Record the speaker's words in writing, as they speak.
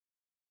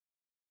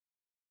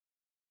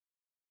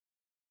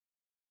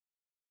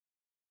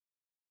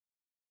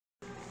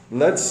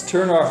Let's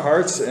turn our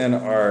hearts and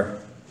our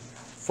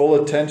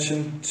full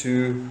attention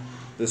to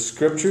the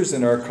scriptures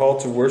and our call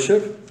to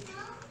worship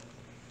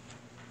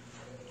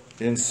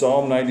in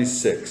Psalm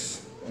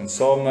 96. And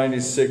Psalm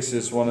 96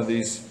 is one of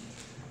these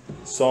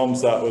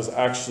psalms that was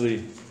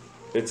actually,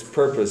 its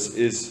purpose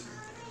is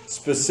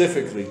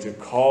specifically to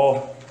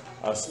call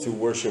us to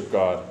worship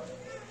God.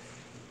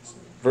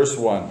 Verse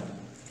 1.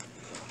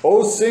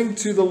 Oh, sing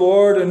to the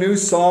Lord a new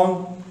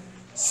song.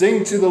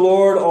 Sing to the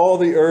Lord all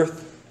the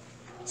earth.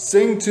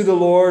 Sing to the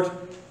Lord,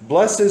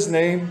 bless his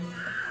name.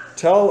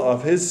 Tell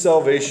of his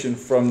salvation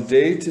from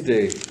day to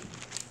day.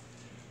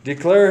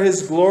 Declare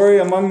his glory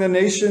among the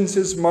nations,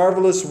 his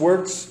marvelous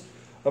works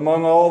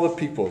among all the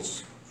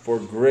peoples. For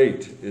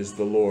great is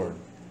the Lord,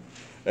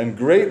 and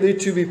greatly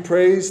to be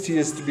praised. He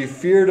is to be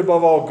feared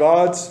above all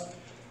gods.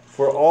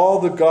 For all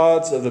the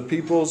gods of the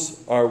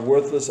peoples are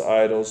worthless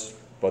idols,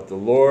 but the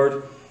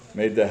Lord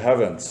made the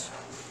heavens.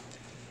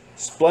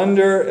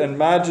 Splendor and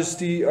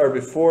majesty are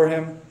before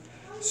him.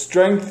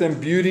 Strength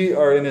and beauty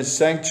are in his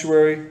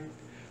sanctuary.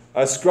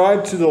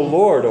 Ascribe to the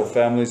Lord, O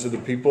families of the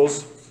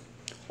peoples.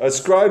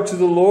 Ascribe to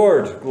the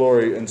Lord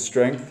glory and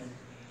strength.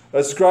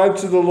 Ascribe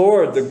to the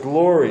Lord the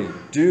glory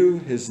due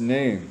his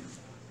name.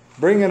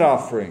 Bring an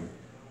offering.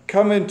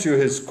 Come into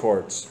his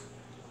courts.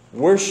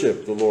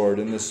 Worship the Lord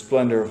in the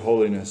splendor of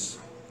holiness.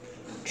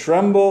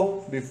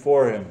 Tremble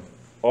before him,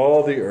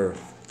 all the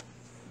earth.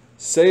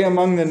 Say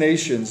among the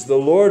nations, the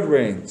Lord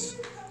reigns.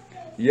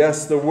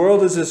 Yes, the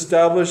world is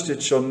established,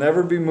 it shall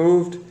never be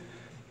moved.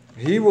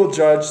 He will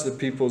judge the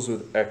peoples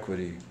with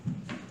equity.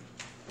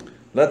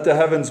 Let the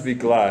heavens be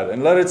glad,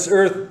 and let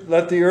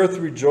the earth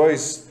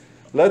rejoice.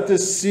 Let the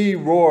sea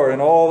roar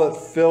and all that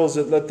fills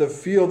it. Let the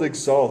field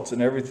exult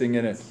and everything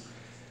in it.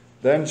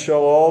 Then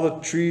shall all the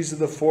trees of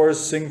the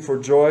forest sing for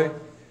joy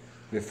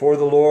before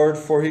the Lord,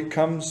 for he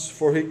comes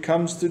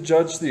to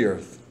judge the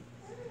earth.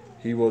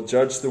 He will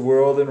judge the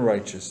world in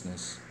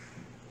righteousness,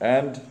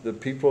 and the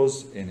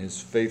peoples in his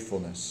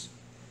faithfulness.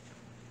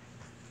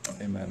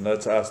 Amen.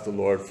 Let's ask the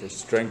Lord for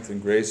strength and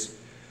grace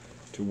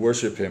to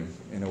worship him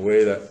in a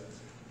way that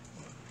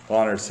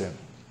honors him.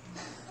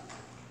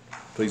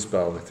 Please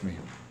bow with me.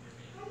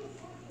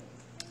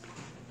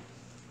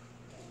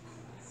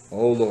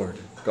 O Lord,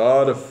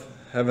 God of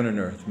heaven and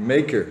earth,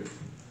 maker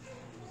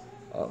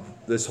of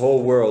this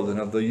whole world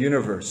and of the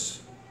universe,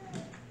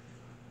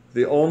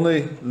 the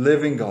only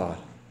living God,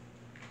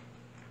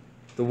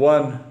 the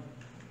one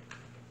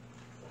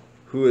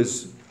who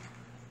is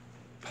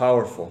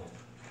powerful,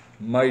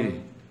 mighty,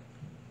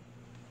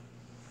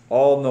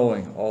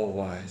 all-knowing,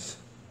 all-wise,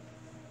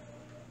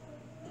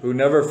 who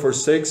never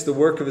forsakes the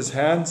work of his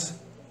hands,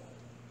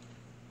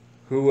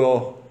 who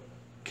will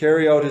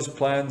carry out his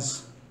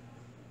plans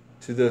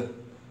to the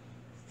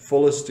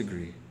fullest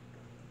degree,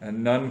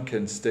 and none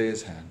can stay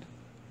his hand.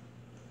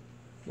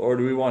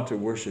 Lord, we want to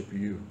worship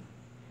you.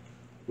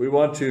 We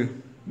want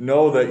to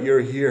know that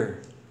you're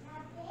here.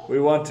 We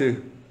want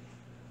to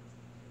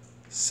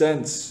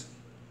sense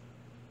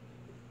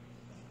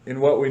in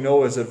what we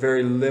know is a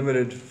very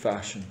limited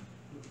fashion,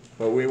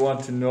 but we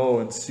want to know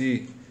and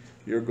see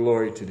your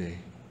glory today.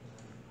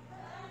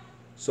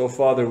 So,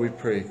 Father, we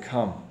pray,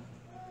 come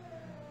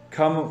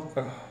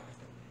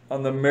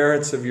on the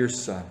merits of your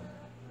Son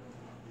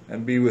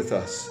and be with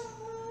us.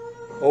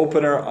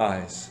 Open our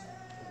eyes,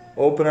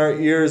 open our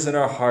ears and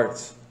our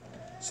hearts,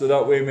 so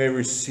that we may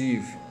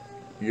receive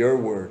your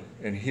word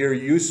and hear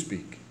you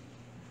speak,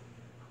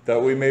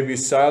 that we may be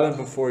silent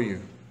before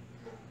you.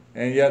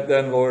 And yet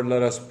then, Lord,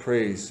 let us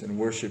praise and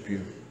worship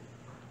you.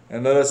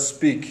 And let us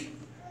speak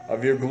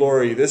of your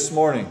glory this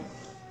morning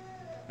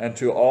and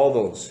to all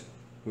those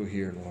who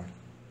hear,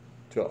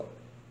 Lord.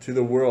 To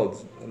the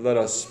world, let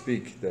us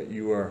speak that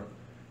you are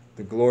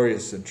the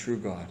glorious and true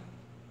God.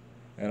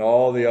 And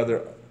all the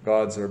other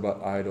gods are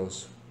but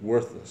idols,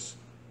 worthless.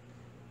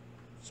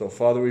 So,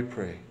 Father, we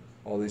pray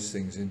all these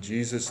things in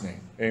Jesus'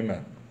 name.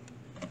 Amen.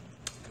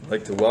 I'd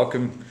like to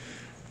welcome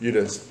you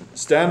to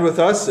stand with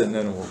us, and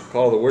then we'll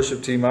call the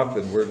worship team up,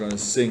 and we're going to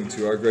sing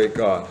to our great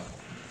God.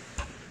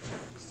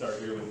 Start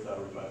here with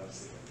revival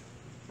singing.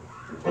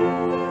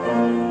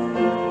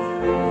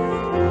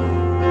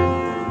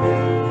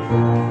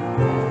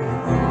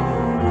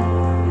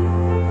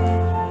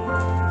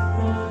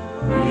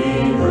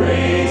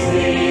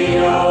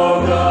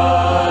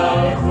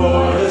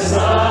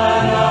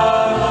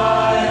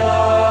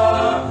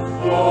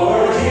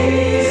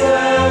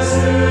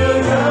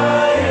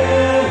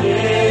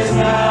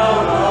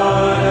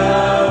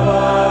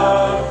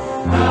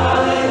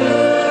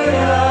 Hallelujah,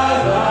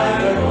 thy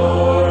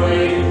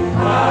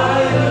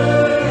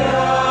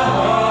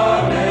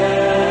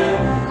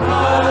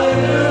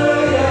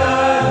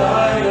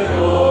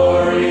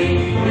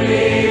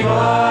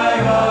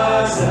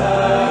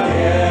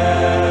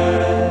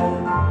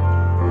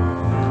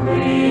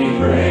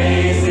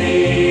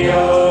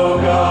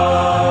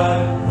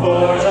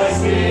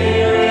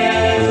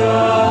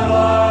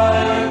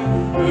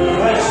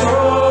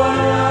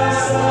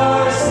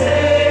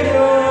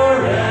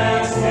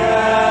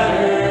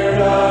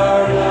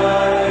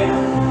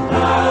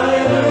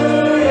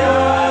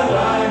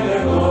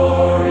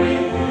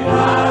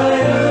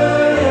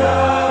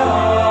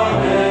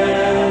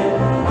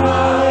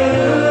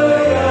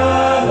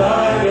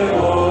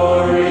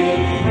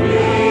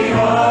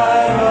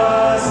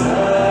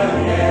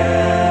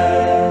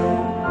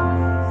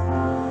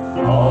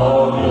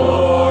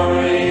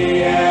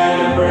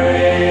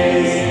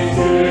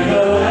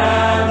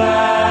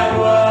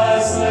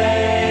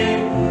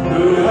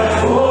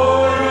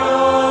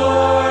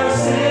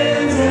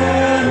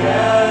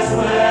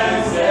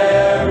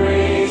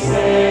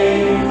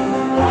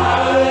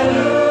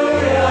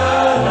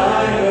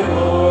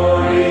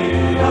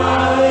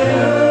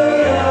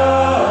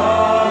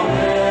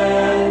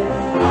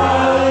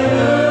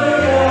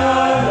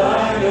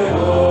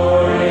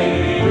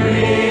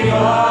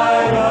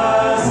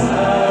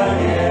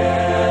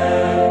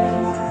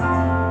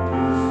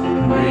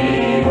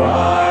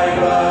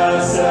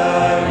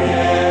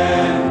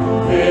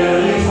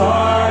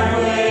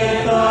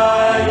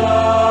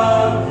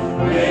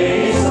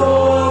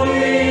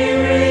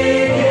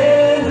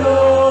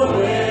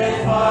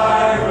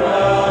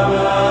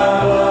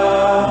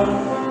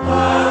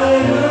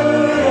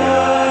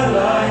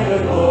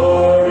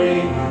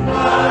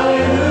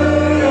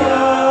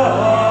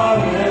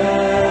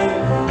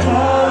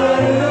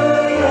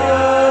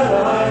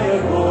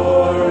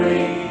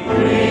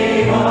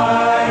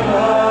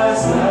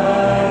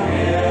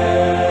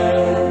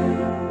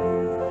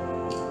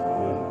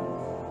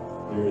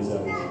Here is our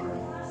Redeemer.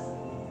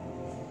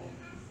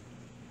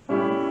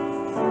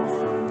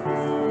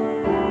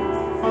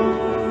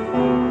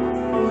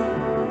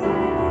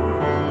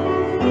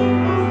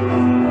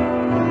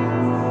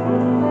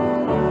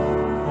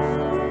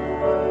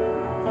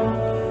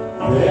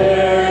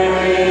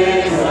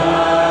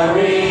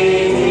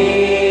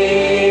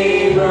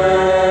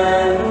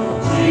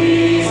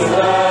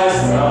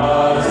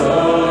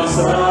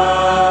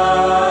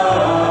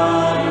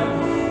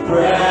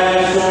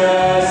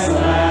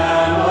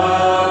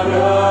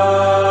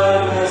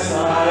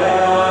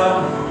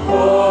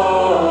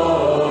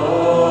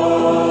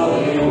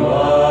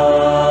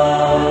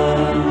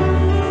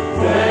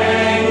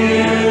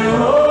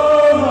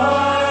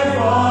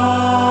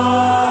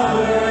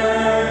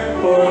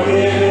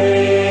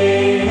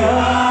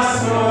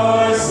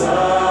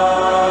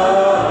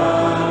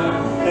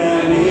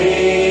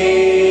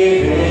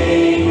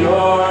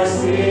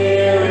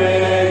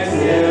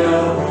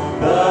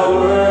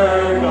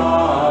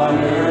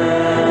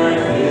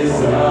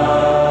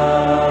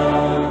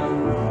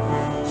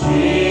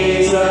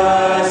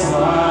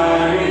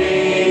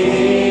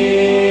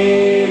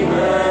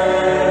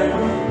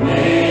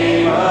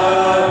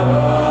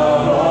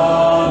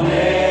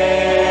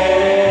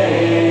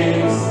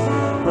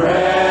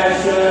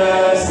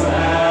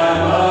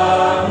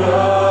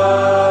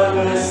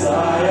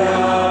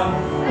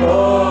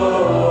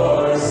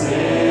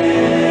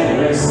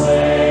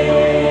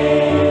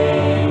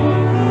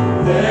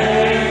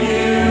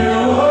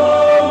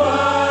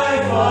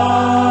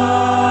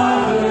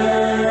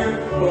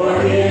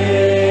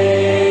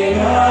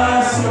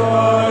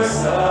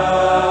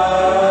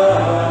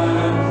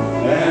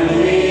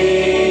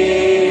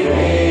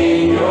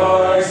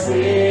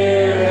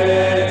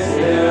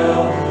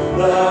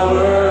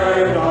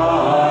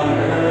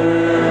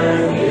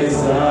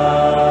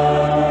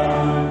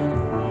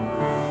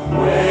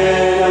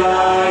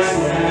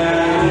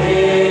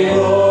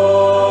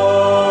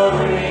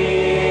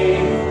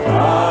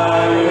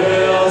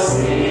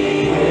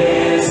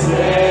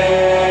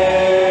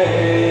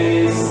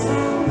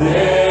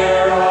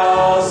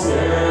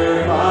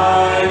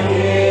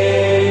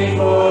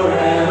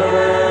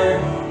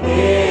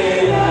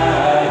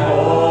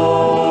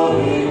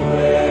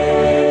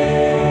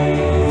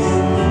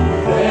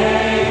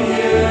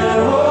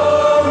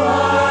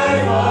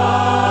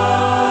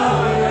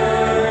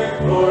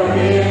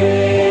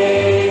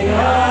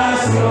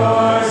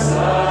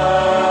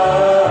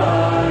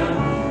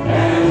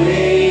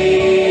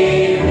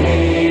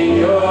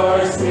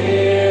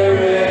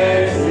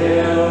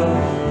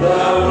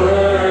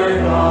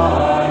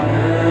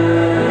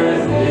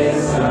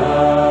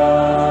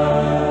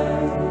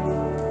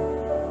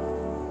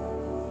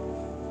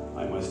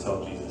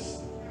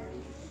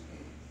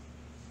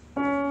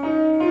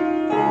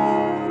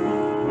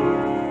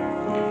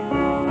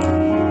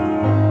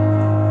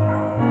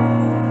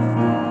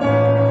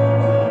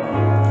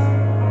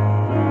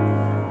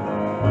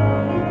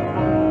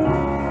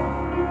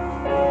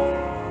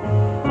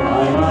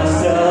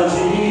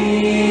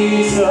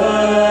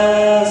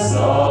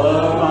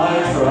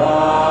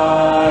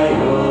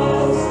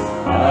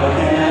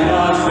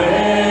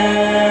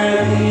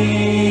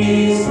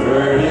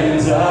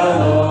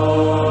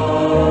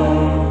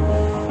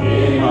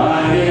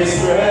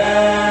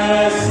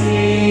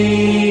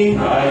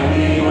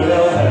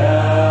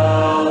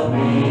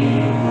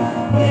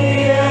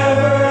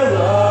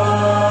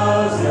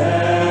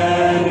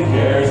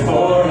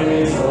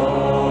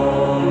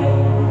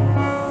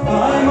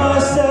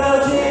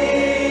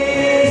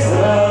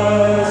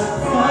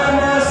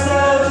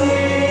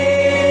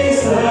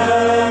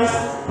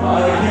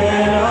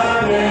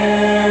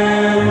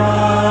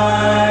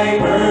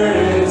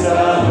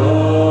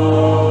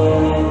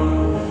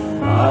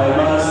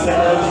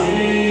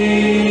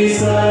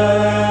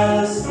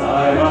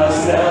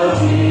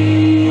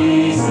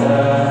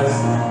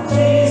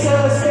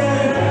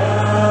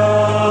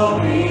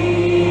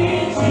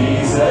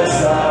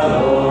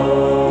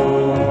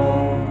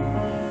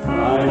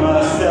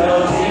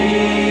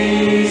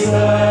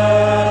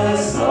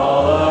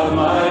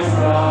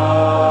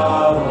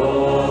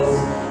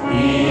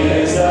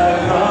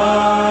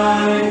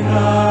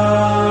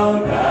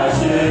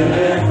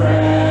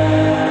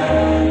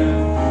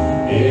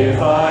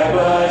 If I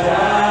but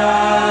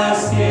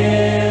ask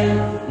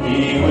him,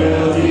 he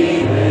will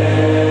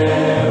deliver.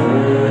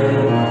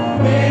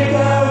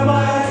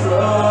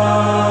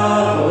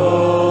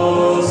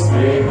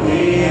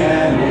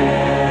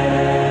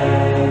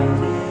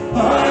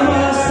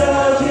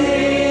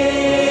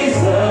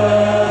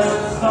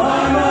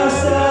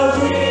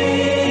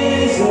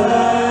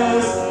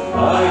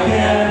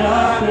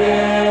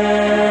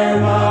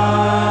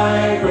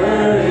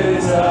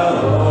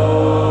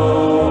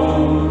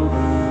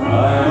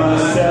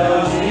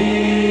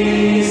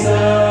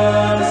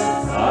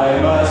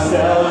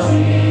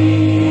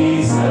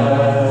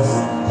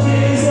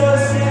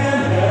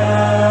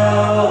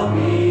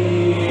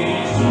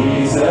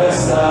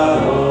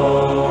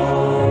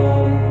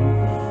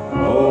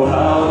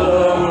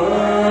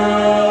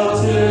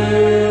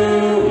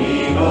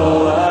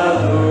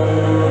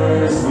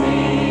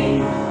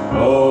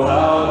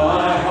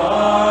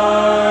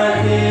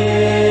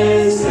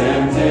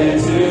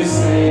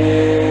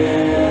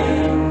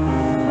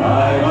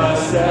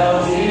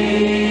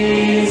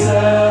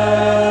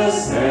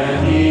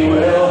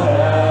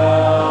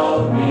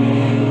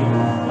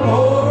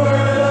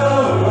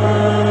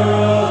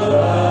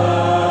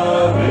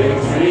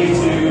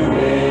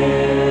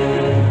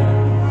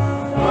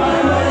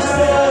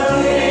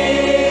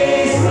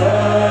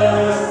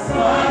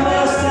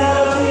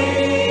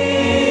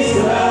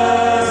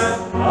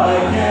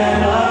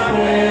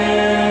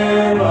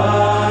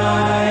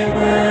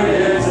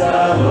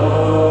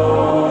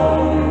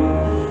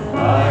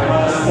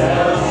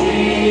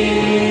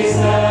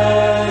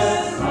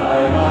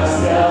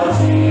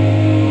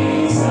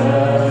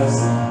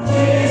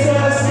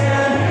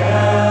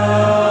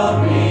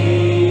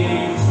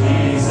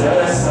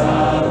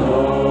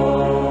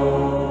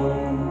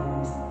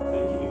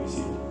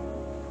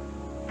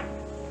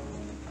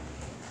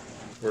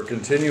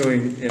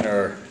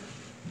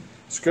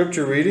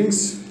 scripture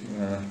readings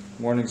in our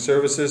morning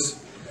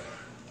services.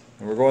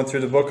 And we're going through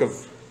the book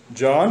of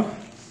John.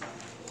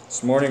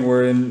 This morning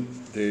we're in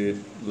the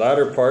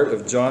latter part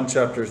of John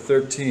chapter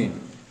 13.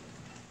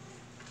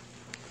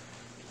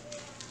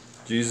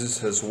 Jesus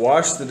has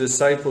washed the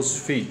disciples'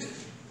 feet,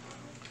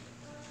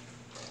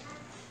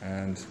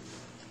 and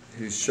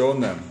he's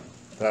shown them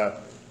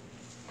that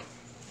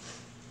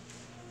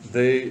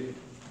they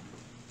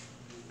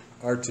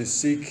are to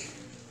seek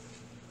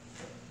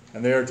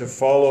and they are to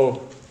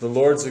follow the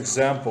Lord's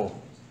example.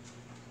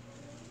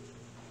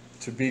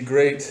 To be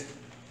great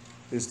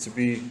is to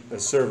be a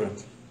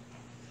servant.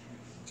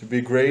 To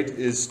be great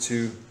is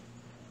to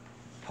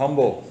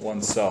humble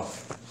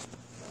oneself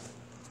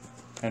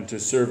and to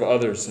serve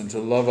others and to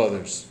love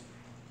others.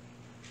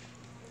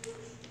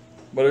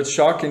 But it's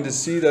shocking to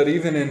see that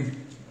even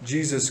in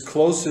Jesus'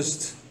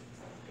 closest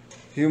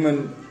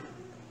human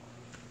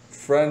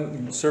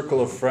circle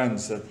of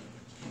friends, that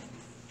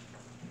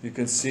you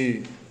can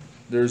see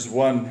there's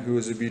one who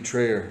is a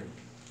betrayer.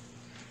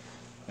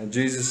 And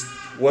Jesus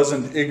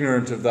wasn't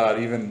ignorant of that,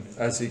 even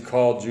as he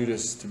called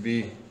Judas to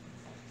be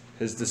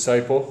his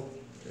disciple.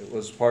 It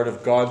was part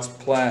of God's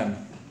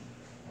plan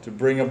to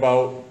bring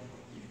about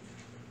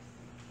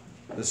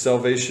the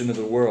salvation of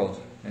the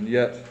world. And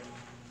yet,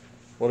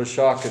 what a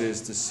shock it is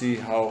to see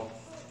how,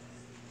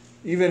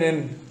 even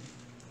in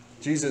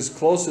Jesus'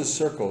 closest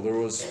circle, there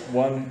was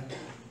one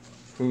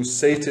who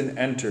Satan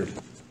entered.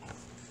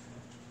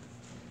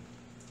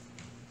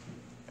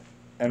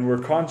 And we're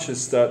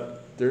conscious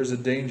that there's a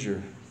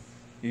danger,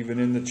 even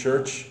in the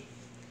church,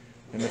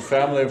 in the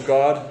family of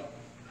God,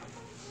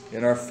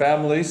 in our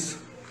families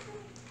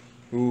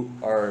who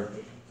are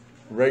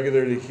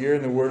regularly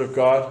hearing the Word of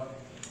God,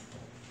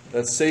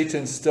 that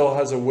Satan still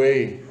has a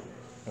way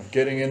of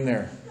getting in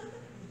there.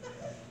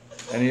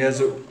 And he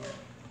has it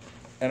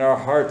in our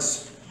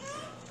hearts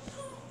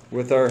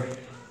with our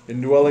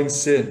indwelling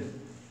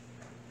sin.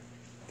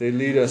 They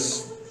lead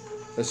us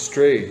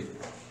astray.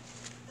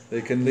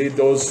 They can lead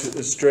those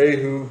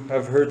astray who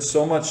have heard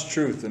so much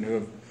truth and who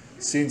have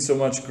seen so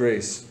much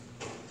grace.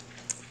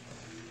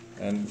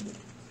 And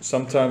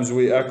sometimes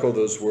we echo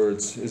those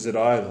words, "Is it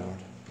I, Lord?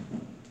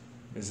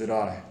 Is it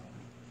I?"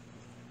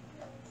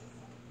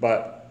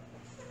 But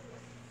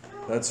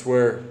that's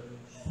where,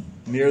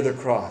 near the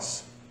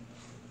cross,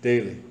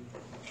 daily,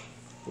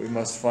 we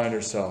must find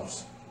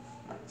ourselves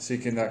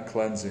seeking that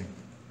cleansing.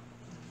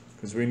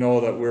 Because we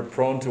know that we're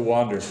prone to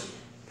wander,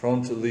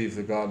 prone to leave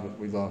the God that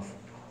we love.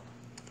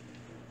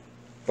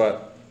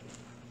 But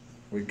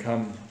we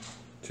come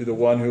to the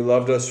one who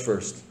loved us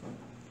first,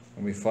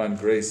 and we find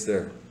grace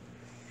there.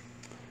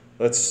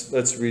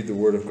 Let's read the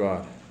Word of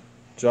God.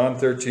 John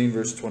 13,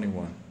 verse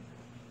 21.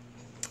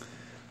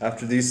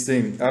 After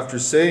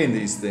saying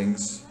these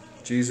things,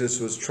 Jesus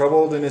was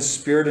troubled in his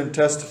spirit and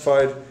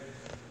testified,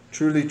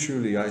 "Truly,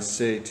 truly, I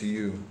say to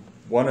you,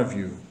 one of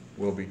you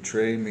will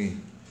betray me."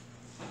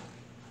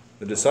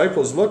 The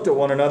disciples looked at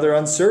one another,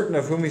 uncertain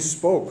of whom he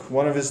spoke.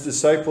 One of his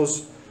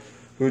disciples,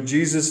 who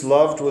Jesus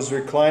loved, was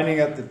reclining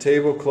at the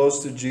table close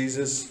to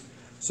Jesus.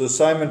 So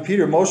Simon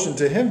Peter motioned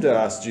to him to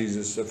ask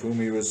Jesus of whom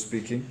he was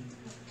speaking.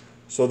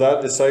 So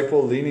that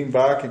disciple, leaning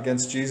back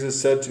against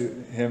Jesus, said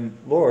to him,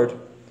 "Lord,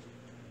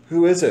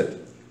 who is it?"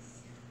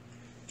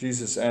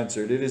 Jesus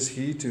answered, "It is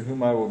he to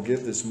whom I will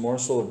give this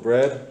morsel of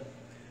bread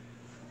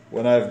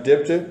when I have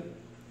dipped it."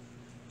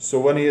 So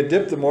when he had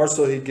dipped the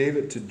morsel, he gave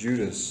it to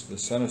Judas, the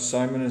son of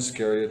Simon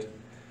Iscariot.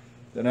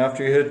 Then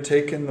after he had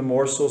taken the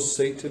morsel,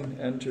 Satan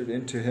entered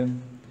into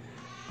him.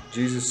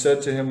 Jesus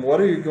said to him,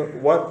 What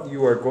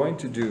you are going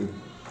to do,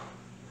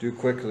 do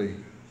quickly."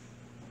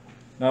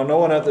 Now no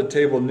one at the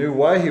table knew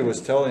why he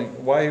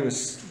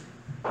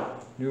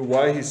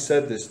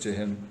said this to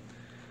him.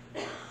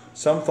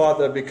 Some thought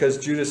that because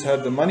Judas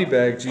had the money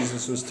bag,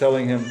 Jesus was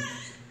telling him,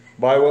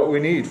 "Buy what we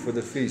need for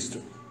the feast,"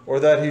 or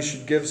that he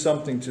should give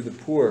something to the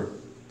poor.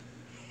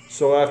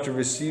 So after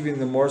receiving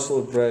the morsel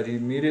of bread, he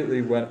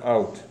immediately went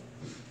out.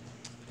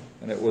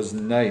 And it was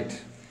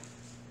night.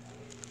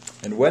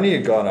 And when he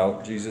had gone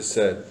out, Jesus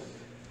said,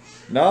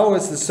 "Now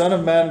is the Son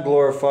of Man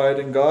glorified,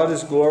 and God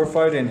is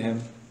glorified in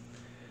him.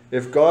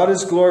 If God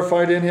is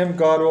glorified in him,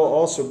 God will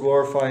also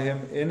glorify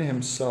him in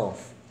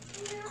himself,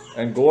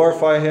 and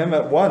glorify him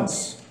at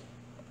once.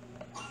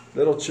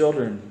 Little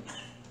children,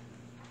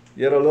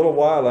 yet a little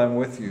while I am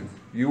with you.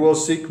 You will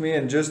seek me,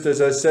 and just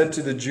as I said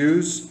to the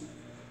Jews,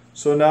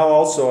 so now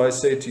also I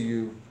say to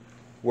you,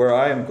 where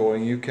I am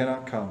going, you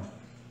cannot come.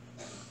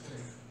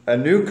 A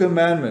new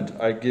commandment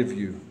I give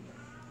you,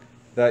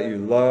 that you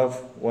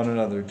love one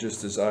another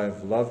just as I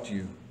have loved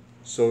you,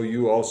 so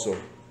you also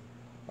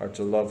are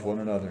to love one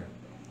another.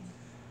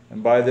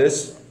 And by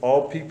this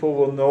all people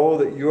will know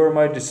that you are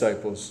my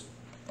disciples,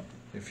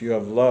 if you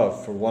have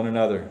love for one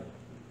another."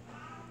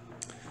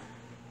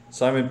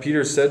 Simon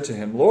Peter said to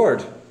him,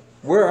 "Lord,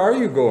 where are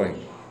you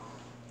going?"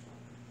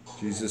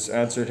 Jesus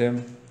answered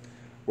him,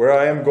 "Where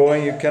I am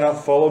going you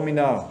cannot follow me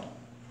now,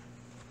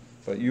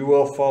 but you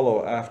will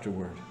follow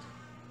afterward."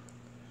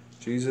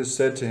 Jesus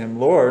said to him,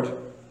 "Lord,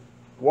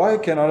 why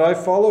cannot I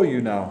follow you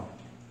now?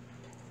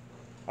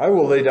 I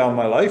will lay down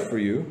my life for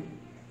you.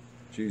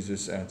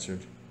 Jesus answered,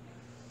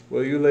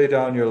 will you lay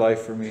down your life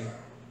for me?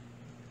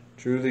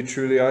 Truly,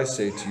 truly, I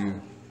say to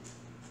you,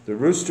 the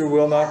rooster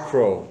will not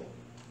crow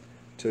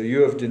till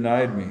you have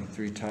denied me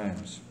 3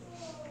 times.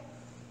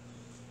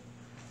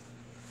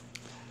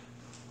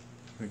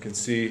 We can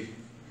see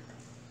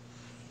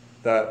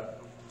that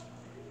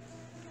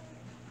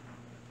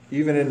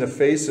even in the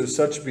face of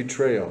such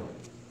betrayal,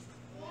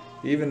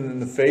 even in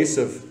the face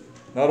of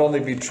not only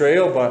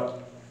betrayal, but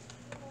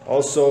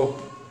also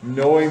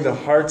knowing the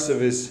hearts of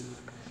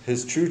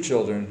his true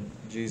children,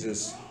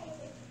 Jesus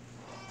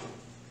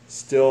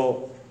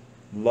still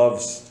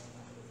loves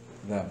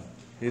them.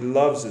 He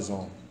loves his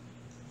own.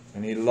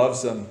 And he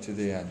loves them to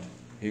the end.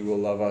 He will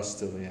love us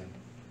to the end.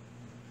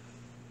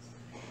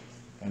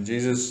 And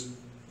Jesus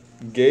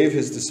gave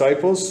his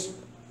disciples,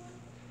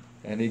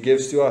 and he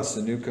gives to us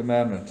a new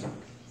commandment.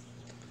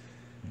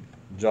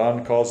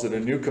 John calls it a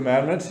new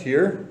commandment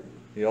here.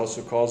 He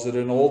also calls it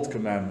an old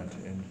commandment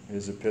in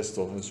his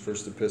epistle, his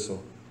first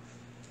epistle.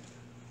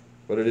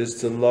 But it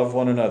is to love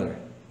one another,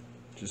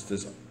 just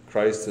as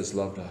Christ has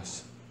loved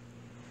us.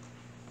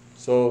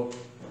 So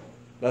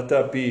let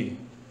that be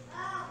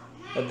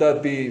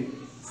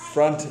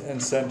front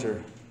and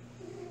center.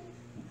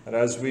 That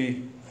as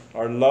we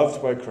are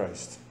loved by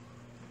Christ,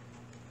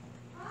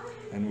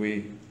 and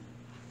we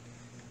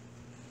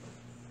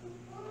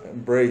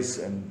embrace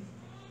and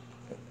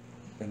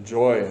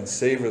enjoy and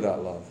savor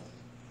that love,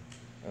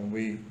 and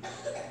we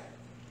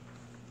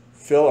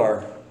fill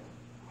our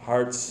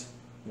hearts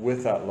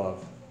with that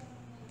love,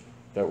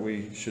 that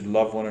we should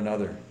love one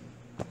another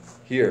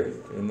here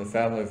in the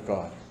family of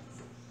God.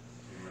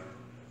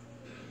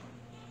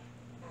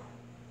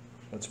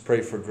 Let's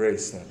pray for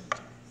grace that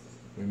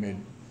we may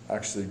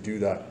actually do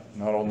that,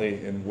 not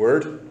only in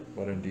word,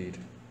 but in deed.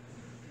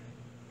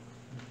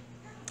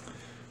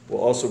 We'll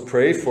also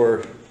pray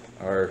for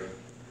our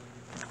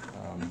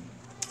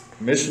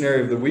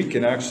missionary of the week,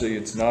 and actually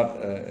it's not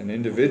an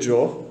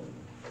individual,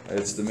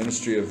 it's the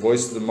ministry of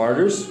Voice of the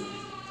Martyrs,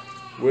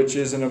 which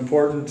is an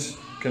important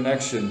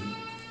connection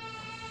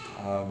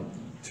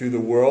to the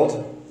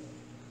world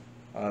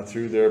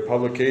through their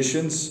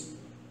publications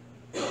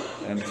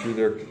and through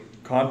their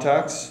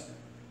contacts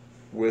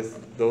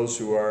with those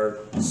who are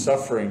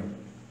suffering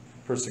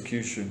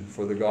persecution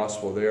for the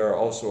gospel. They are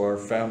also our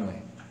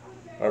family,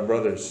 our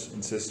brothers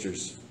and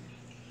sisters.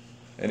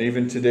 And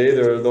even today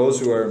there are those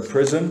who are in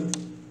prison,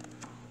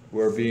 who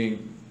are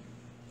being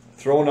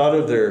thrown out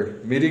of their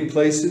meeting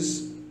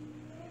places,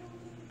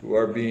 who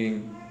are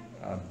being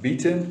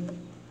beaten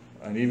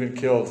and even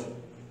killed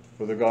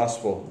for the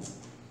gospel.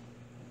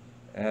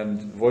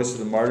 And Voice of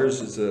the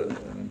Martyrs is an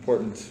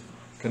important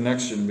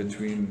connection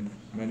between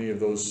many of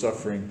those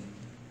suffering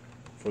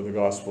for the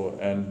gospel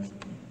and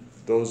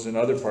those in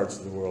other parts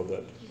of the world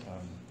that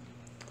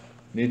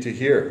need to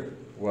hear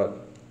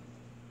what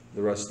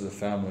the rest of the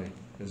family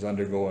is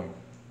undergoing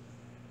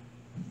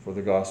for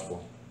the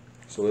gospel.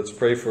 So let's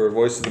pray for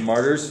Voice of the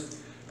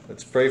Martyrs.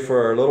 Let's pray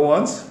for our little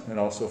ones and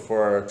also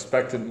for our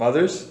expectant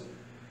mothers.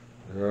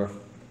 There are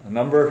a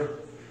number.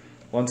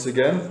 Once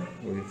again,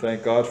 we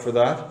thank God for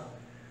that.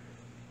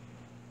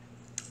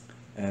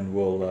 And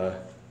we'll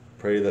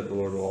pray that the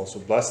Lord will also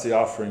bless the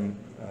offering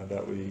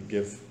that we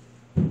give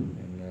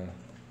in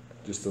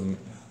just a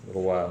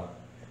little while.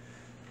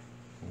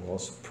 We'll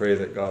also pray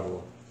that God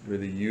will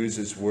really use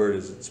his word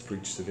as it's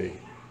preached today.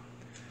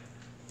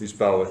 Please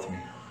bow with me.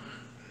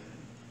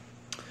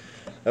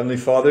 Heavenly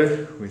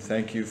Father, we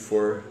thank you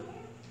for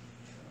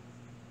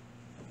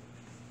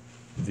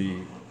the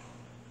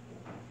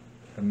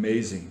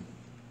amazing,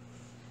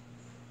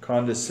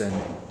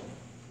 condescending,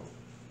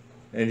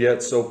 and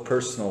yet so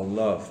personal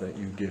love that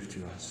you give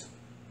to us.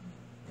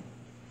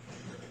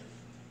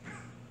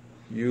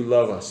 You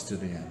love us to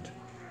the end.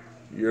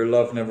 Your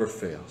love never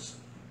fails.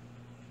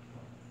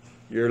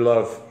 Your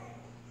love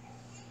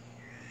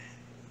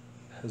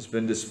has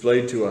been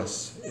displayed to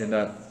us in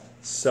that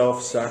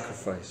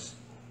self-sacrifice,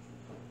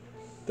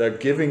 that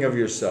giving of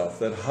yourself,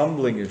 that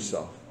humbling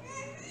yourself,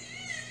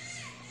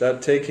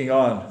 that taking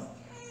on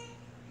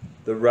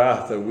the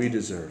wrath that we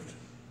deserved,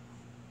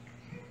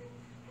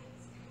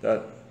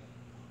 that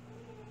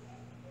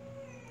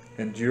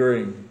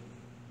enduring,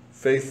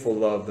 faithful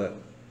love that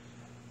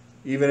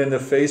even in the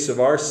face of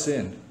our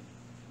sin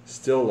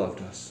still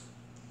loved us.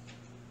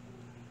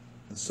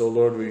 And so,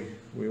 Lord,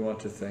 we want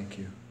to thank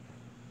you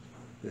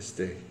this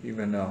day,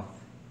 even now.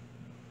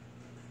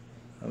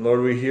 And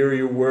Lord, we hear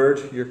your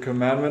word, your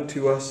commandment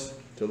to us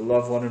to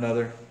love one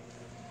another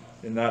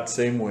in that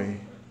same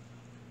way.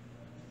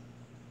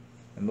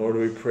 And Lord,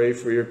 we pray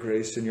for your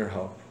grace and your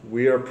help.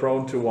 We are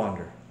prone to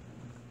wander,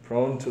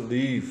 prone to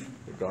leave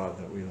the God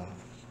that we love.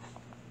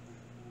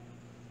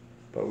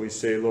 But we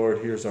say, Lord,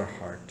 here's our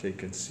heart.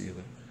 Take and seal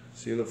it.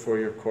 Seal it for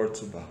your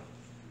courts above.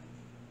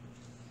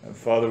 And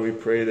Father, we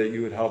pray that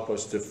you would help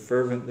us to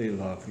fervently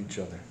love each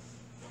other.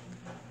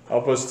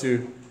 Help us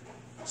to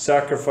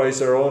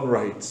sacrifice our own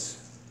rights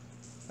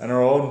and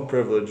our own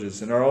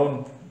privileges and our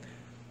own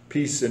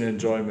peace and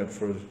enjoyment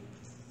for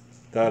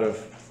that of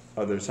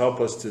others. Help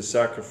us to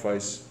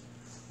sacrifice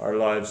our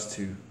lives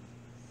to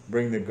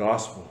bring the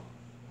gospel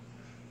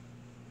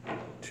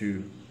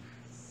to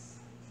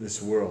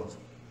this world,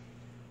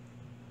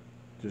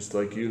 just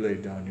like you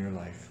laid down your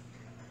life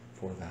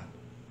for that.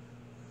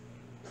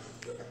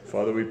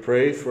 Father, we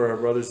pray for our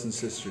brothers and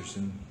sisters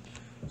in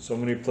so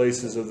many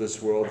places of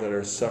this world that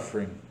are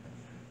suffering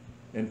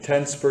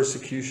intense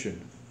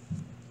persecution.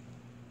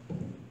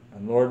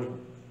 And Lord,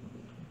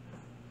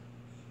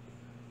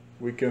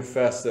 we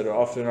confess that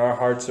often our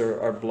hearts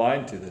are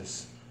blind to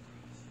this.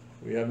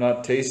 We have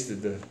not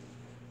tasted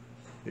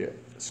the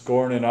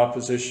scorn and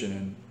opposition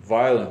and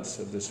violence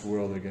of this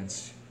world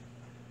against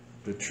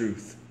the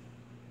truth,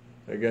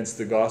 against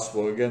the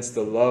gospel, against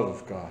the love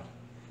of God.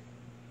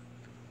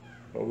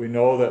 But we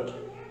know that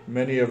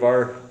many of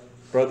our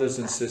brothers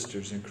and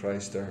sisters in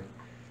Christ are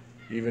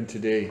even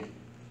today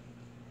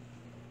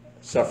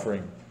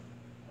suffering.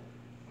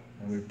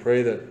 And we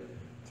pray that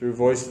through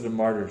Voice of the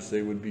Martyrs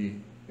they would be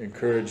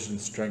encouraged and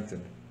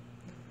strengthened.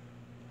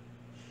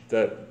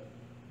 That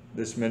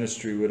this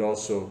ministry would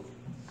also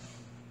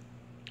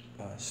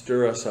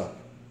stir us up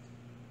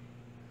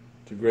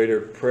to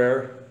greater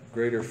prayer,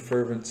 greater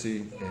fervency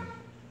in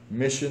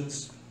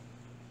missions,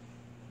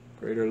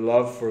 greater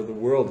love for the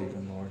world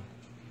even, Lord,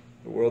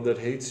 the world that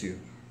hates you,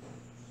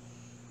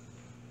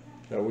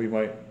 that we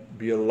might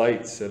be a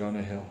light set on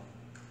a hill,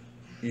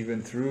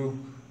 even through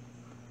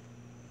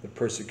the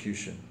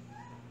persecution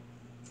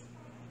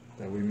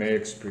that we may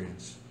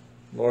experience.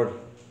 Lord,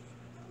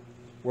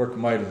 work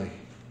mightily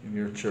in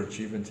your church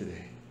even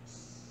today.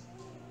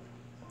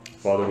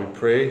 Father, we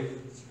pray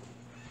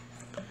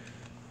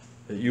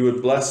that you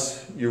would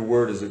bless your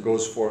word as it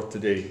goes forth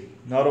today,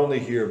 not only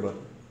here, but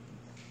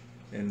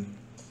in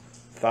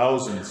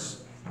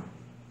thousands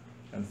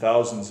and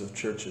thousands of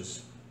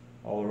churches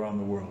all around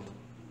the world.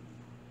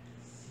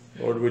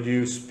 Lord, would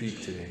you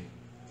speak today?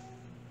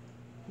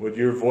 Would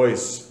your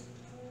voice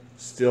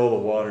still the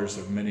waters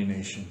of many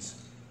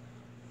nations?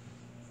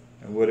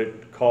 And would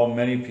it call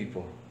many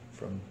people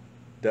from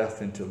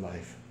death into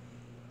life?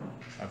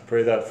 I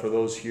pray that for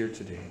those here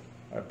today.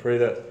 I pray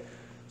that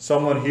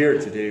someone here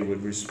today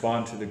would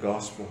respond to the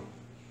gospel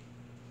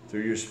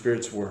through your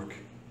Spirit's work,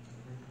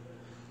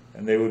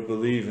 and they would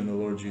believe in the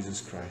Lord Jesus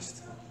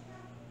Christ.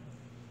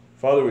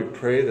 Father, we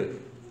pray that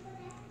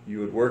you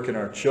would work in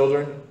our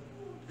children.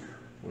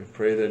 We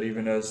pray that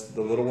even as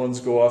the little ones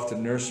go off to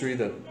nursery,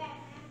 that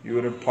you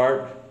would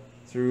impart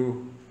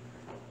through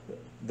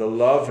the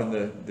love and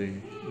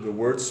the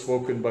words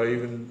spoken by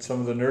even some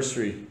of the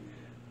nursery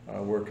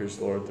workers,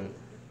 Lord, that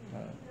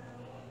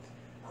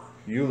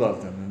you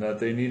love them and that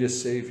they need a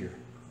Savior.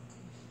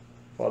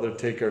 Father,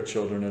 take our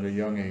children at a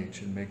young age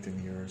and make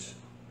them yours.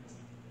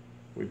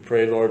 We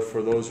pray, Lord,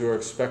 for those who are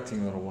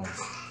expecting little ones,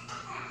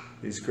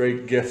 these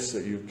great gifts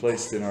that you've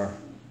placed in our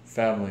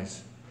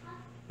families,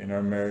 in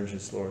our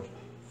marriages, Lord.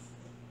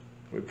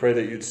 We pray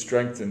that you'd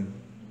strengthen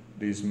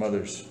these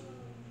mothers,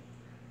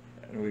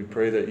 and we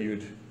pray that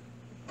you'd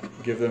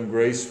give them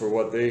grace for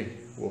what they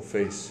will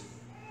face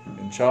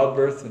in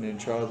childbirth and in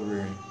child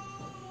rearing.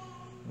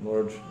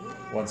 Lord,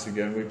 once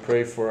again, we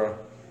pray for a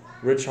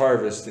rich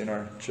harvest in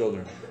our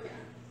children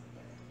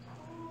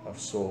of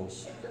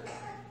souls.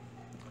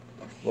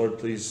 Lord,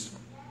 please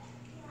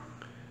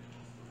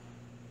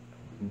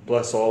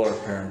bless all our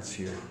parents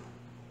here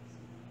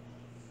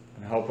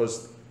and help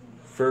us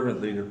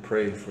fervently to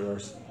pray for our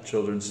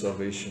children's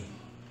salvation,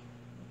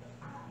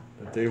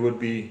 that they would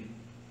be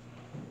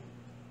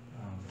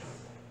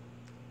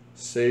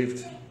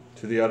saved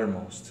to the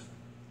uttermost,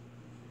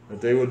 that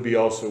they would be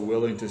also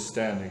willing to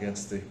stand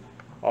against the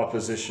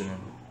opposition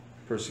and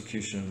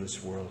persecution of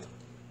this world,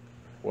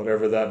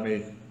 whatever that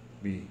may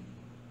be.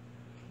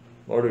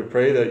 Lord, we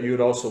pray that you would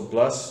also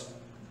bless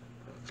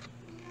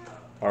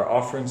our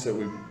offerings that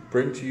we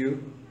bring to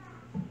you.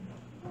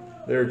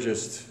 They're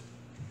just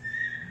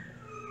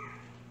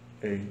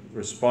a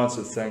response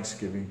of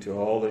thanksgiving to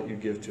all that you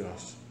give to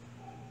us.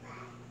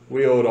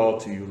 We owe it all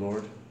to you,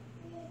 Lord.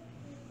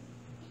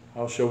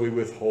 How shall we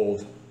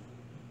withhold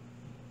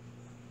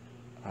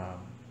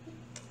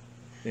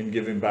in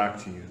giving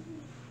back to you?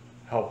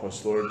 Help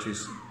us, Lord, to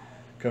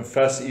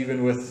confess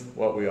even with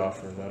what we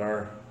offer that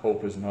our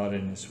hope is not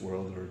in this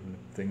world or in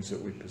the things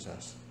that we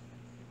possess.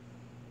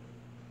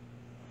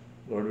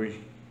 Lord,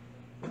 we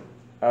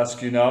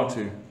ask you now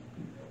to,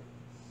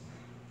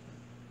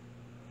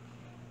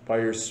 by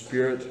your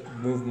Spirit,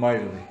 move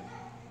mightily.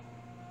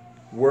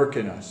 Work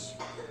in us.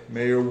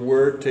 May your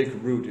word take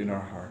root in our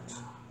hearts.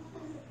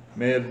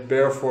 May it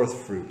bear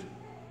forth fruit.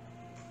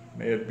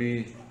 May it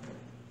be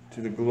to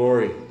the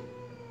glory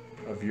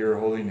of your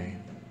holy name.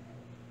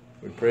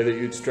 We pray that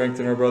you'd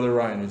strengthen our brother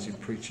Ryan as he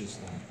preaches,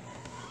 Lord.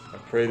 I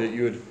pray that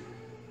you would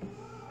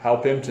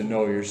help him to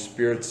know your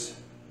Spirit's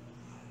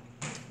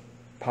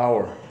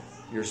power,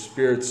 your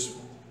Spirit's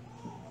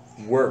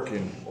work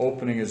in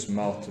opening his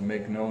mouth to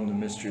make known the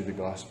mystery of the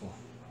gospel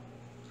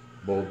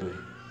boldly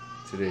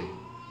today.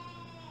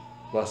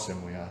 Bless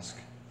him, we ask.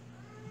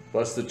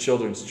 Bless the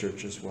children's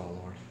church as well,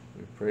 Lord.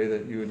 We pray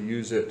that you would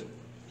use it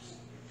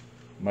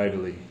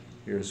mightily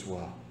here as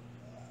well.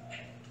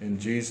 In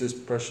Jesus'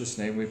 precious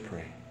name we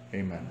pray.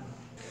 Amen.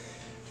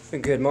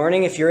 Good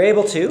morning. If you're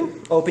able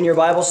to, open your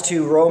Bibles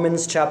to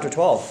Romans chapter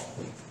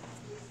 12.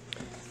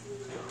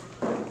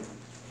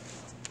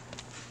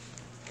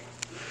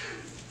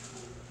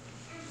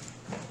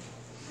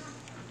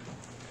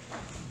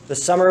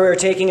 This summer we were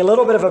taking a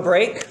little bit of a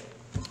break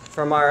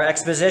from our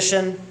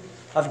exposition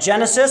of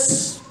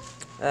Genesis,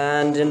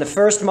 and in the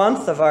first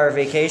month of our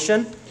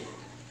vacation,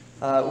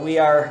 we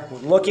are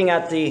looking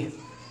at the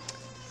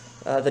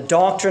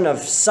doctrine of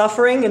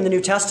suffering in the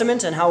New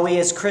Testament and how we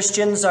as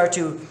Christians are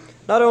to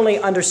not only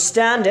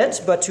understand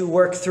it, but to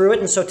work through it.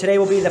 And so today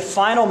will be the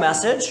final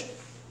message,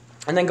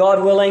 and then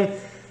God willing,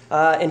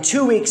 in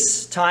 2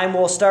 weeks' time,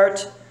 we'll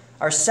start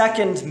our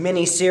second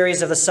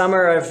mini-series of the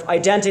summer of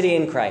Identity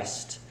in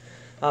Christ.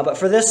 But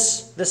for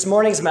this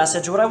morning's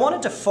message, what I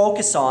wanted to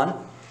focus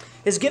on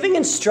is giving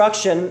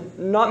instruction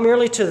not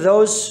merely to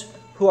those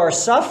who are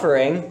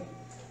suffering,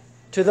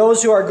 to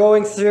those who are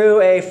going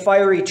through a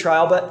fiery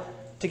trial, but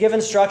to give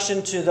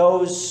instruction to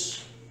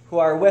those who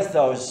are with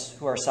those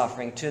who are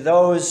suffering, to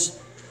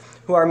those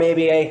who are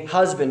maybe a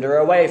husband or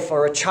a wife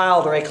or a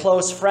child or a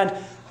close friend.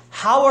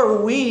 How are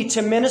we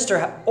to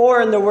minister?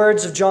 Or in the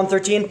words of John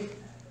 13,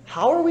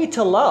 how are we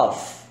to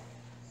love?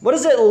 What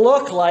does it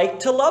look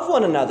like to love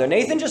one another?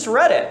 Nathan just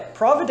read it,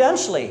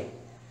 providentially.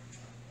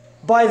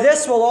 By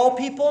this will all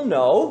people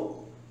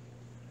know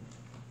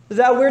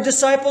that we're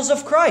disciples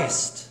of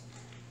Christ.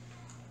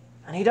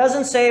 And he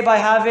doesn't say by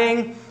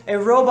having a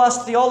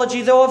robust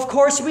theology, though of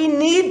course we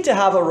need to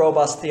have a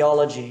robust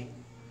theology.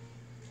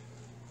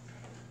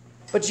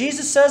 But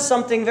Jesus says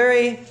something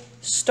very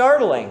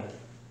startling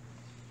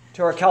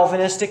to our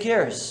Calvinistic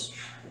ears.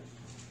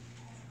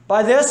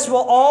 By this will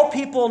all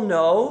people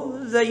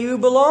know that you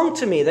belong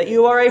to me, that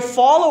you are a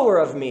follower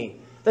of me,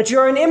 that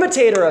you're an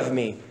imitator of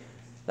me,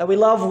 that we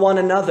love one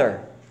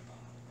another.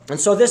 And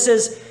so this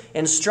is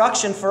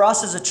instruction for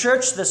us as a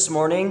church this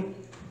morning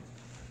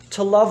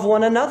to love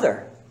one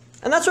another.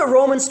 And that's what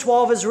Romans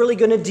 12 is really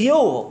going to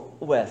deal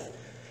with.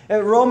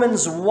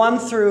 Romans 1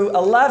 through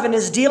 11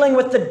 is dealing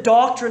with the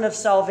doctrine of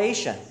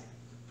salvation.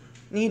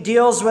 And he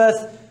deals with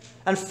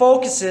and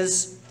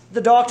focuses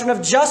the doctrine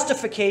of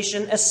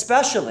justification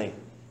especially,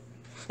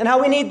 and how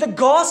we need the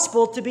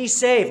gospel to be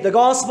saved. The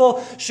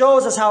gospel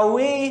shows us how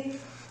we,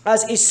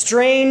 as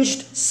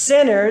estranged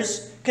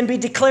sinners, can be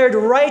declared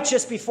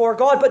righteous before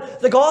God.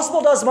 But the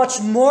gospel does much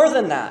more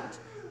than that.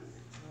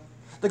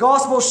 The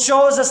gospel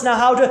shows us now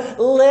how to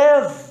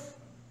live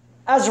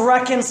as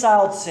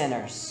reconciled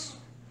sinners.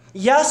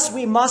 Yes,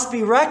 we must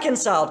be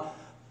reconciled.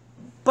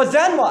 But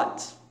then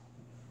what?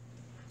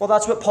 Well,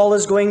 that's what Paul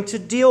is going to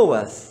deal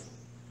with.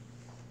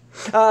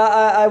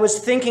 I was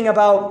thinking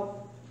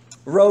about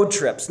road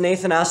trips.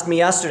 Nathan asked me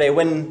yesterday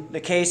when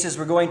the Cases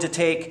were going to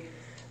take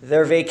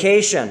their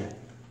vacation,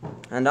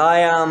 and I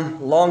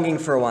am longing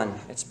for one.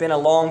 It's been a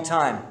long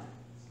time.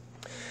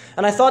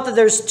 And I thought that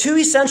there's two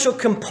essential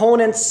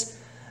components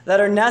that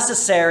are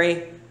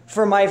necessary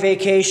for my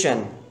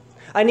vacation.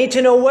 I need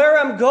to know where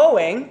I'm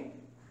going,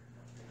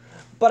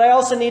 but I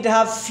also need to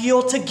have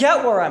fuel to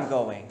get where I'm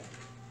going.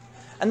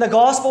 And the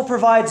gospel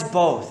provides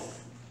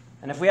both.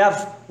 And if we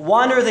have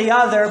one or the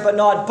other, but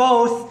not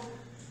both,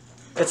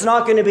 it's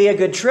not going to be a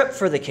good trip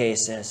for the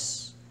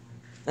Cases.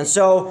 And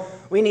so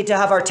we need to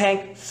have our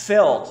tank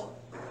filled.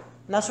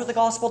 And that's what the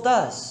gospel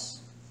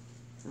does.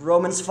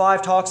 Romans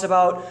 5 talks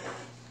about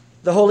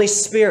the Holy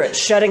Spirit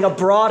shedding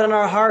abroad in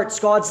our hearts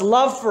God's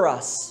love for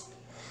us.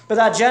 But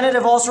that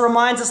genitive also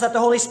reminds us that the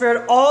Holy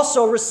Spirit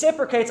also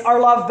reciprocates our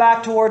love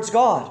back towards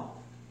God.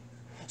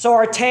 So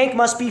our tank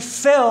must be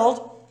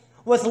filled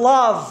with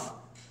love.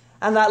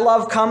 And that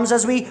love comes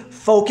as we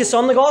focus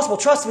on the gospel.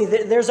 Trust me,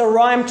 there's a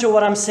rhyme to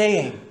what I'm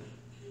saying.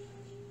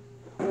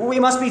 We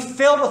must be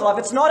filled with love.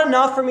 It's not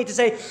enough for me to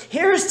say,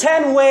 here's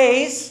 10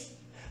 ways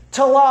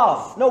to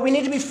love. No, we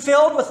need to be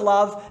filled with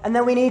love, and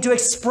then we need to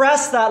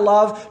express that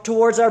love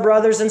towards our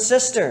brothers and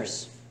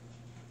sisters.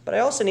 But I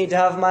also need to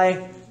have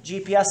my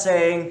GPS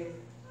saying,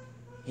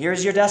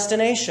 here's your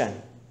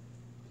destination.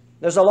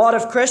 There's a lot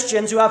of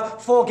Christians who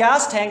have full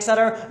gas tanks that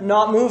are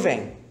not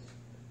moving.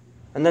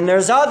 And then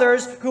there's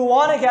others who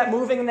want to get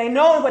moving, and they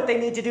know what they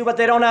need to do, but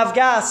they don't have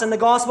gas, and the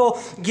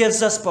gospel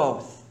gives us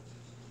both.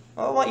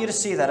 I want you to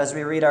see that as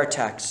we read our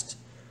text.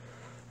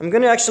 I'm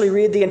going to actually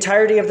read the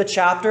entirety of the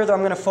chapter, though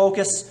I'm going to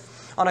focus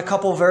on a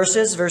couple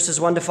verses, verses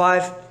 1 to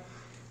 5.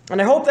 And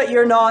I hope that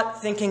you're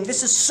not thinking,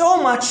 this is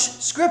so much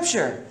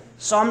Scripture.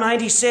 Psalm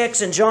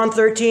 96 and John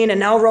 13 and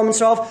now Romans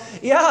 12.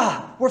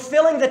 Yeah, we're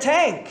filling the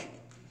tank.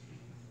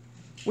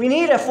 We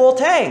need a full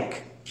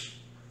tank.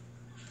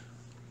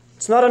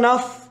 It's not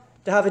enough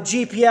to have a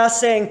GPS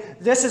saying,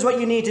 this is what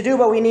you need to do,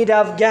 but we need to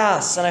have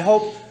gas. And I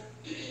hope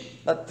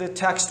that the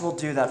text will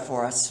do that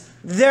for us.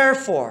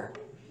 Therefore,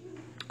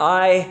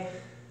 I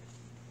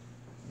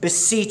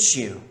beseech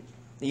you.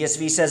 The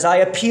ESV says, I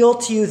appeal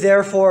to you,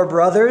 therefore,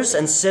 brothers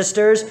and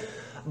sisters,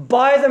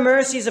 by the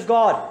mercies of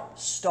God.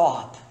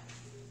 Stop.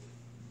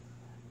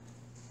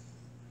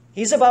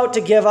 He's about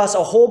to give us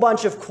a whole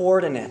bunch of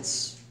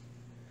coordinates.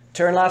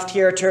 Turn left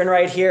here, turn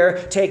right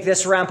here, take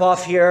this ramp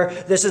off here.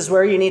 This is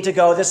where you need to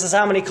go. This is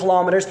how many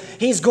kilometers.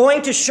 He's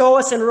going to show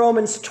us in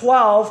Romans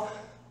 12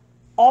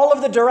 all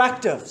of the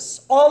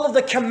directives, all of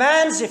the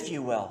commands, if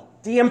you will,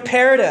 the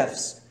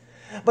imperatives.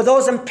 But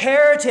those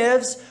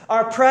imperatives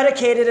are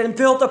predicated and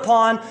built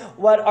upon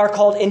what are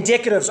called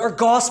indicatives or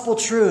gospel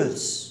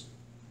truths.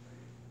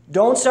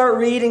 Don't start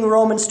reading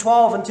Romans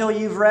 12 until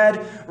you've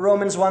read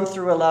Romans 1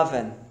 through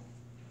 11.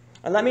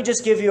 And let me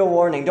just give you a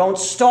warning. Don't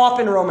stop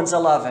in Romans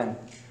 11.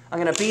 I'm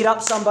going to beat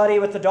up somebody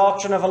with the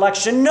doctrine of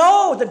election.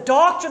 No, the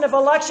doctrine of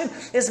election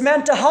is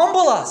meant to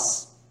humble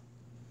us.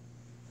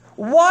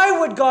 Why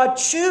would God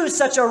choose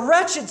such a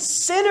wretched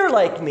sinner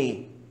like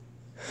me?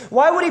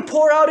 Why would he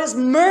pour out his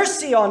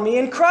mercy on me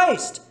in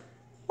Christ?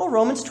 Well,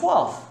 Romans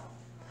 12.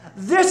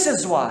 This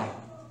is why.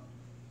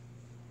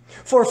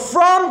 For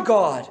from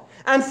God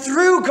and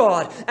through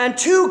God and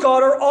to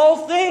God are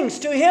all things.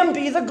 To him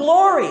be the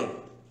glory.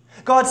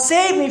 God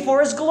saved me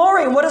for his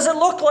glory. And what does it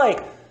look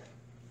like?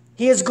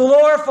 He is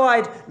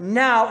glorified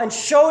now and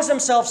shows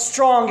himself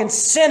strong in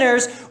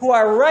sinners who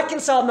are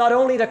reconciled not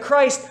only to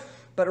Christ,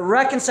 but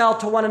reconciled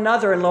to one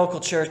another in local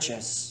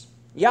churches.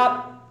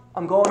 Yep,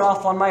 I'm going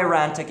off on my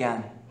rant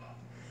again.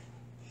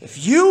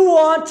 If you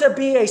want to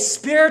be a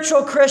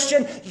spiritual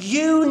Christian,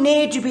 you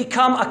need to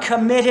become a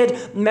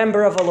committed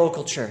member of a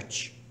local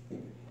church.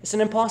 It's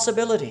an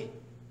impossibility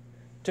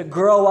to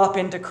grow up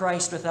into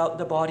Christ without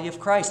the body of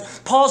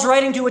Christ. Paul's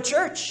writing to a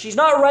church. He's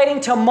not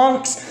writing to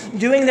monks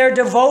doing their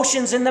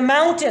devotions in the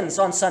mountains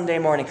on Sunday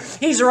morning.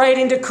 He's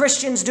writing to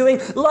Christians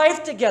doing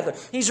life together.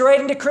 He's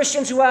writing to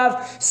Christians who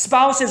have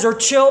spouses or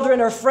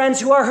children or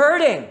friends who are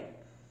hurting.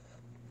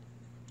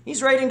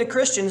 He's writing to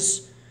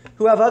Christians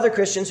who have other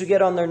Christians who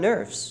get on their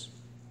nerves.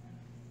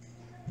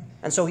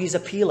 And so he's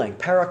appealing,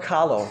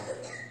 parakalo.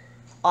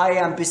 I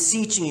am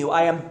beseeching you.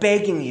 I am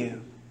begging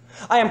you.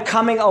 I am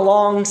coming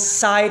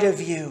alongside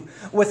of you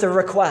with a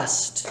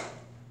request,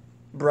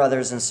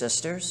 brothers and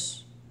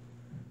sisters,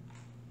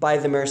 by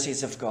the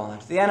mercies of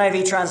God. The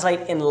NIV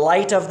translate, in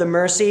light of the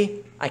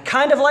mercy. I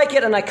kind of like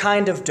it and I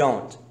kind of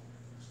don't.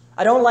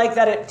 I don't like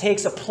that it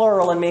takes a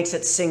plural and makes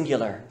it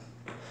singular.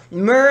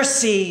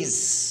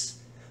 Mercies.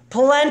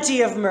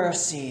 Plenty of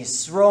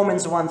mercies.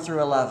 Romans 1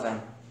 through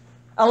 11.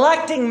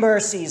 Electing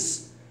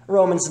mercies.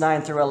 Romans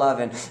 9 through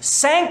 11.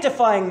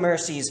 Sanctifying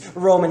mercies,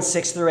 Romans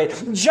 6 through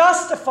 8.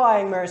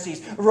 Justifying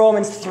mercies,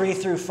 Romans 3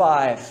 through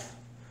 5.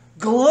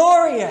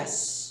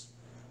 Glorious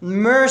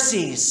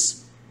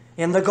mercies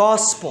in the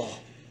gospel.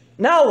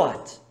 Now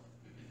what?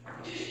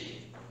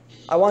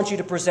 I want you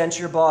to present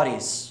your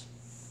bodies,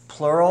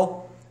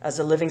 plural, as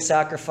a living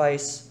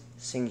sacrifice,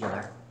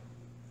 singular.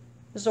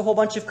 There's a whole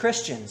bunch of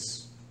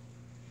Christians,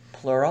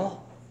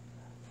 plural,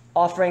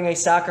 offering a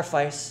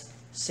sacrifice,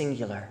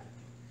 singular.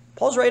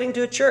 Paul's writing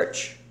to a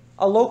church,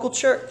 a local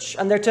church,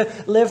 and they're to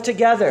live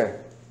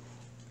together.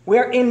 We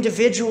are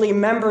individually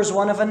members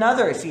one of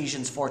another,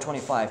 Ephesians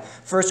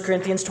 4:25. 1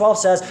 Corinthians 12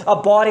 says, a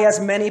body has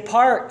many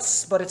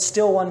parts, but it's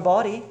still one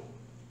body.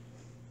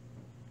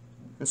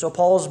 And so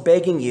Paul's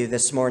begging you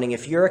this morning,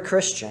 if you're a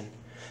Christian,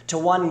 to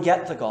one,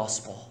 get the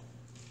gospel,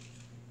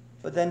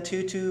 but then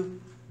two,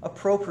 to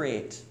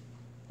appropriate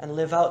and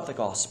live out the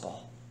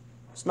gospel.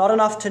 It's not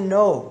enough to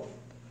know,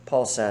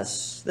 Paul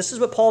says. This is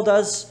what Paul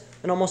does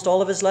in almost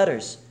all of his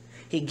letters.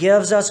 He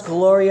gives us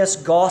glorious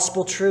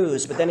gospel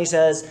truths, but then he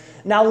says,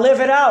 now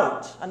live it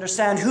out.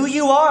 Understand who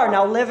you are,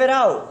 now live it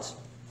out.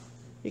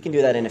 You can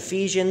do that in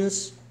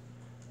Ephesians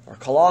or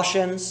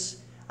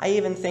Colossians. I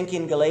even think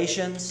in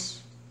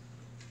Galatians,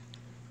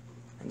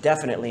 and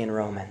definitely in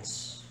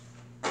Romans.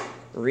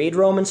 Read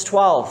Romans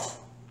 12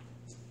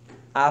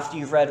 after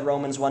you've read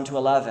Romans 1 to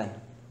 11.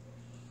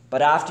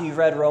 But after you've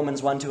read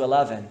Romans 1 to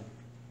 11,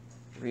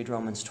 read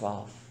Romans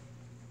 12.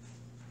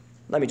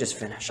 Let me just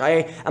finish.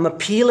 I am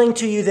appealing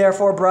to you,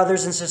 therefore,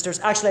 brothers and sisters.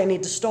 Actually, I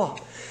need to stop.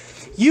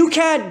 You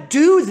can't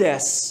do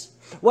this.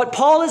 What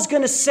Paul is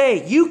going to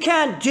say, you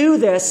can't do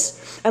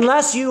this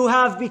unless you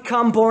have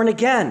become born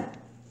again.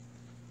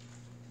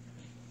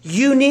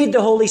 You need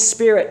the Holy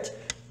Spirit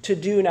to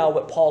do now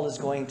what Paul is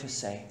going to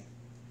say.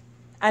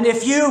 And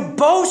if you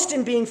boast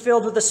in being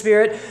filled with the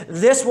Spirit,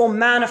 this will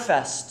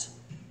manifest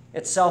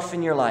itself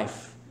in your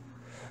life.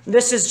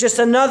 This is just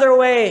another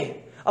way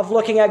of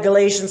looking at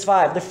Galatians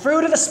 5. The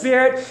fruit of the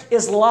Spirit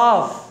is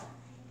love.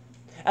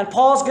 And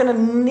Paul's going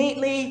to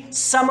neatly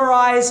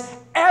summarize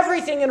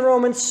everything in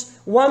Romans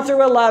 1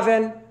 through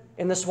 11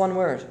 in this one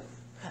word.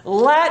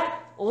 Let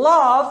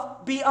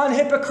love be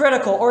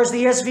unhypocritical, or as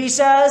the ESV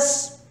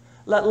says,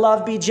 let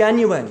love be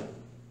genuine.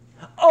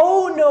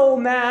 Owe no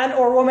man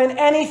or woman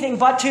anything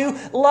but to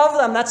love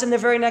them. That's in the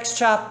very next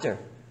chapter.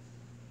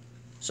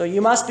 So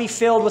you must be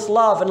filled with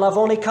love, and love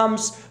only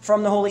comes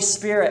from the Holy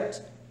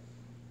Spirit,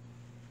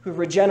 who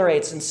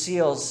regenerates and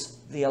seals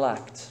the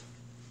elect.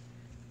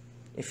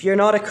 If you're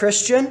not a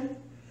Christian,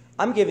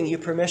 I'm giving you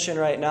permission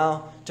right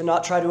now to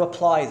not try to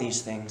apply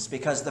these things,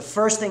 because the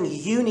first thing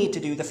you need to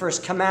do, the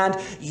first command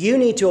you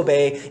need to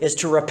obey, is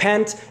to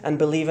repent and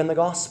believe in the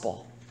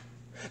gospel.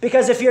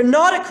 Because if you're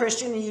not a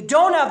Christian and you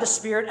don't have the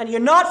Spirit and you're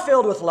not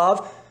filled with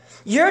love,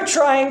 You're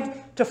trying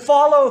to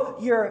follow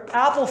your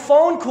Apple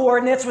phone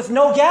coordinates with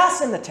no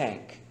gas in the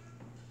tank.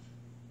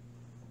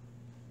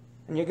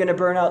 And you're going to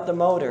burn out the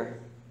motor.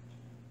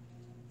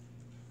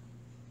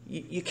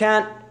 You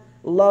can't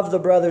love the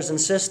brothers and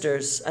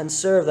sisters and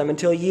serve them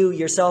until you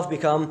yourself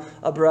become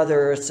a brother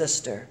or a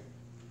sister.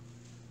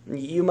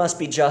 You must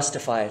be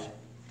justified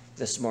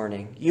this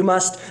morning. You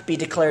must be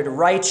declared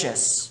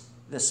righteous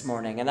this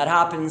morning. And that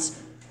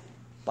happens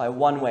by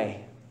one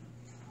way: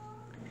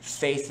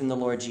 faith in the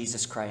Lord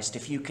Jesus Christ.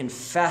 If you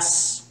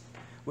confess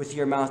with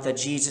your mouth that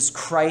Jesus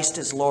Christ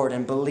is Lord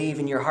and believe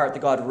in your heart that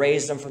God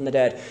raised him from the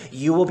dead,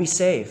 you will be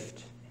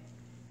saved.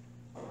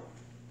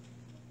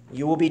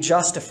 You will be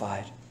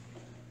justified.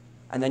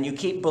 And then you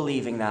keep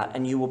believing that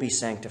and you will be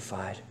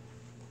sanctified.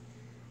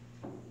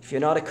 If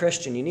you're not a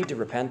Christian, you need to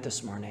repent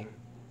this morning.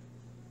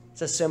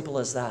 It's as simple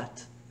as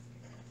that.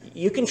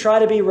 You can try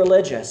to be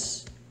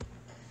religious,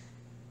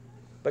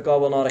 but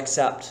God will not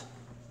accept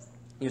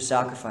your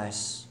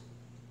sacrifice.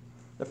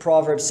 The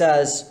proverb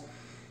says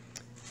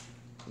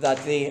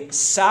that the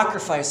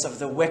sacrifice of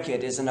the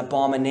wicked is an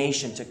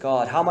abomination to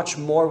God. How much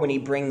more when he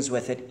brings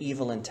with it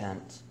evil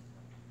intent?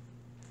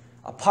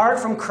 Apart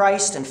from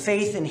Christ and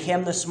faith in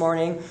him this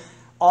morning,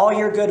 all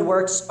your good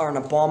works are an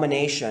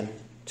abomination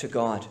to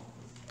God.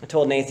 I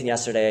told Nathan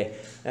yesterday,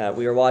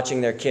 we were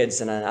watching their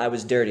kids, and I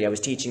was dirty. I was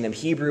teaching them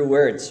Hebrew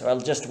words, or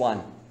just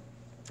one.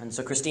 And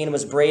so Christine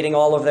was braiding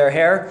all of their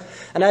hair.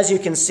 And as you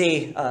can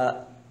see,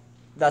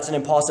 that's an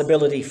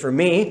impossibility for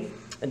me,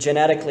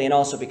 genetically, and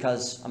also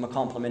because I'm a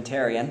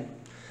complementarian.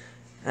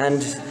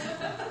 And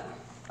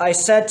I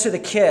said to the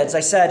kids, I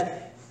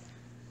said,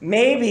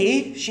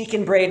 maybe she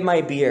can braid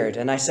my beard.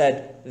 And I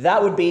said,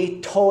 that would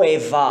be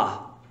toeva.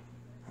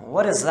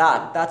 What is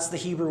that? That's the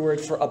Hebrew word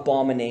for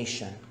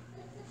abomination.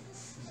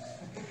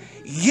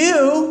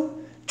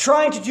 You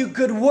trying to do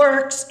good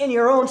works in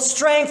your own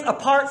strength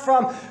apart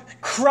from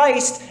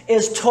Christ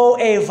is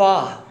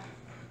toeva.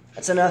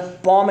 It's an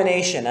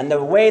abomination. And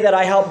the way that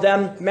I helped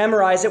them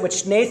memorize it,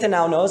 which Nathan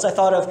now knows, I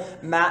thought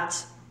of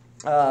Matt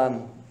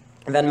Van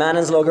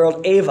Manen's little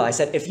girl, Ava. I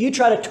said, if you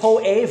try to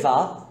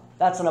toeva,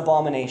 that's an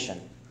abomination.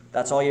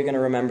 That's all you're going to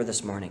remember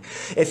this morning.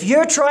 If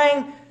you're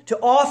trying to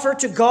offer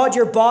to God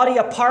your body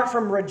apart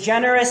from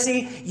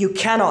regeneracy, you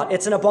cannot.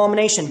 It's an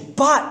abomination.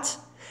 But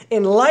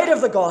in light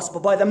of the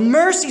gospel, by the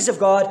mercies of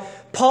God,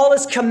 Paul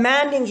is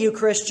commanding you,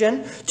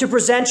 Christian, to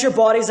present your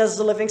bodies as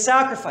a living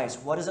sacrifice.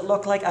 What does it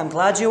look like? I'm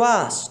glad you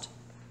asked.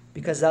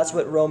 Because that's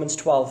what Romans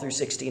 12 through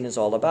 16 is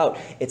all about.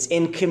 It's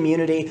in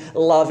community,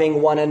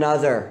 loving one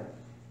another.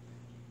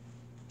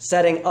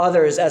 Setting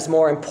others as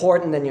more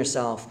important than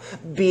yourself.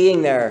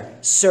 Being there,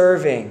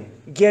 serving,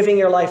 giving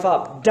your life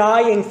up,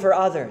 dying for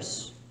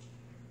others.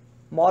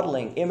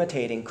 Modeling,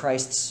 imitating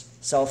Christ's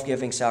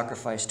self-giving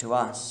sacrifice to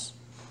us.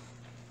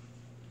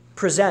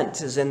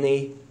 Present is in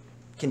the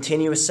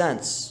continuous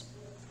sense.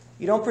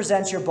 You don't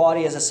present your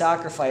body as a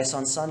sacrifice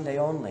on Sunday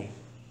only.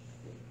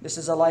 This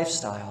is a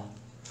lifestyle.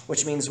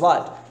 Which means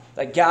what?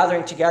 That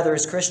gathering together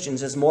as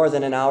Christians is more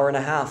than an hour and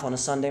a half on a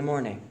Sunday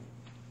morning.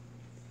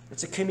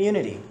 It's a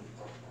community.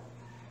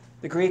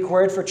 The Greek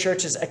word for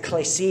church is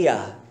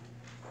ecclesia.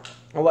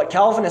 And what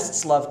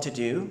Calvinists love to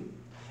do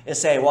is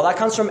say, well, that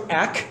comes from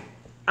ek,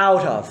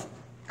 out of.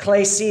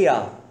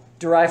 Klesia,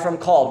 derived from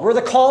called. We're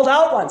the called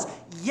out ones.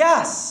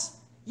 Yes.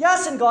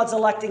 Yes, in God's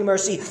electing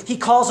mercy, he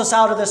calls us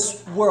out of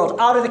this world,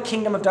 out of the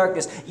kingdom of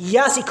darkness.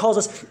 Yes, he calls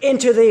us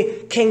into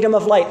the kingdom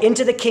of light,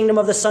 into the kingdom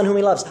of the Son whom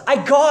he loves.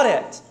 I got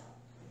it.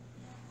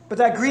 But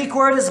that Greek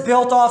word is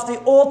built off the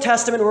Old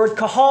Testament word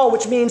kahal,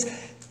 which means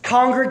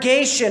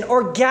congregation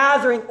or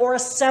gathering or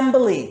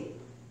assembly.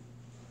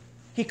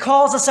 He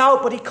calls us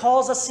out, but he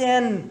calls us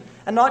in.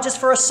 And not just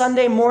for a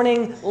Sunday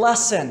morning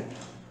lesson.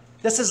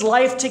 This is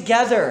life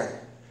together.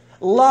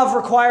 Love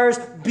requires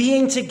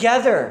being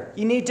together.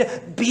 You need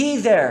to be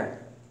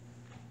there.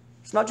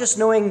 It's not just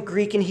knowing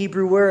Greek and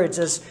Hebrew words,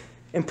 as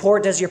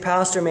important as your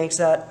pastor makes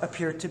that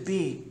appear to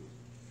be.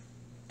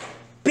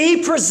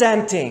 Be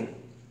presenting.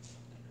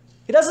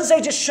 He doesn't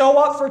say just show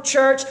up for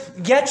church,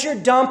 get your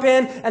dump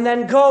in, and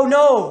then go.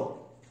 No.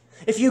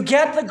 If you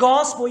get the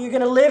gospel, you're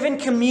going to live in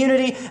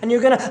community and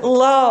you're going to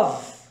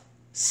love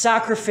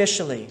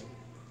sacrificially.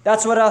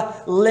 That's what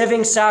a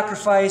living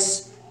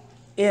sacrifice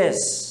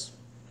is.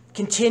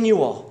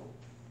 Continual.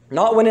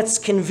 Not when it's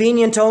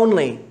convenient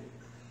only,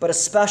 but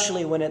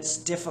especially when it's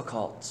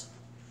difficult.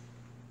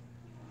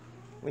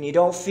 When you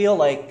don't feel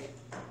like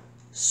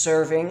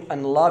serving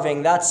and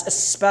loving, that's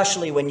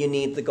especially when you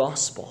need the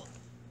gospel.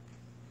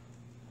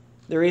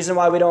 The reason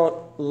why we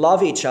don't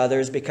love each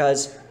other is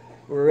because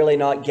we're really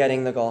not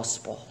getting the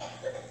gospel.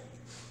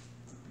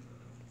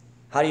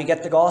 How do you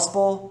get the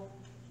gospel?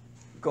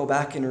 Go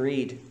back and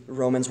read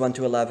Romans 1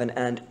 to 11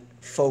 and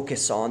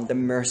focus on the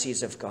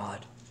mercies of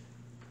God.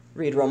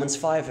 Read Romans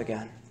 5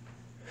 again.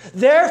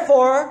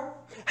 Therefore,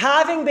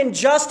 having been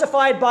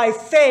justified by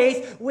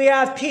faith, we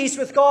have peace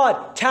with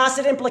God.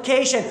 Tacit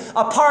implication.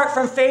 Apart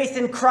from faith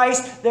in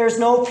Christ, there's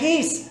no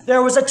peace.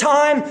 There was a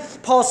time,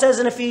 Paul says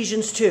in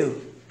Ephesians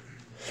 2,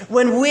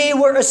 when we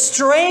were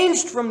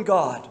estranged from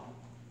God.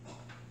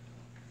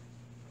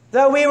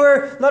 That we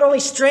were not only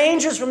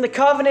strangers from the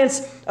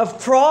covenants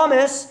of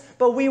promise,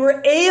 but we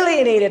were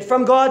alienated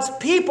from God's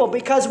people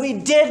because we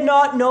did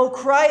not know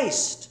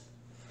Christ.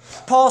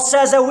 Paul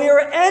says that we were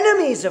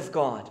enemies of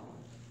God.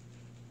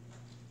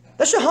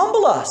 That should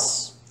humble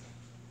us.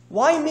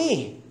 Why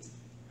me?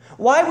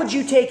 Why would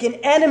you take an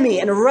enemy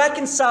and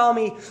reconcile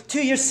me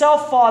to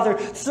yourself, Father,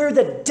 through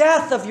the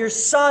death of your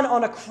Son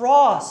on a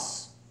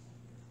cross?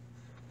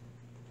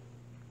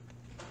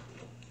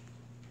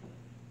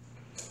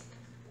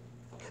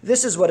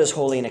 This is what is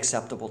holy and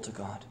acceptable to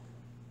God.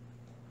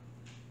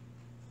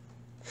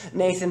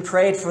 Nathan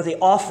prayed for the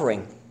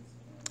offering.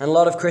 And a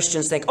lot of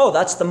Christians think, oh,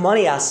 that's the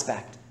money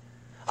aspect.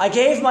 I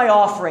gave my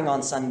offering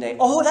on Sunday.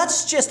 Oh,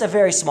 that's just a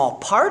very small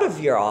part of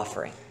your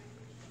offering.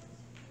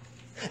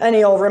 And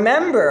you'll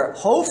remember,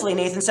 hopefully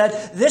Nathan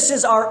said, this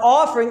is our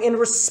offering in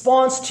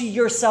response to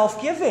your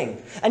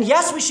self-giving. And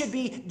yes, we should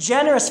be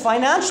generous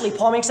financially.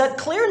 Paul makes that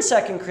clear in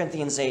 2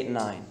 Corinthians 8 and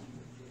 9.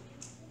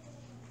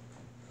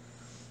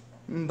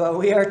 But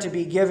we are to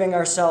be giving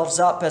ourselves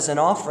up as an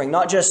offering,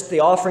 not just the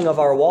offering of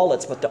our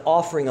wallets, but the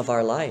offering of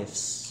our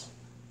lives.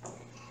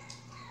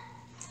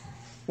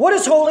 What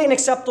is holy and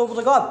acceptable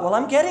to God? Well,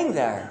 I'm getting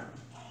there.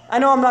 I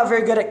know I'm not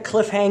very good at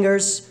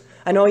cliffhangers.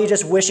 I know you're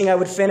just wishing I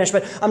would finish,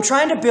 but I'm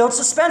trying to build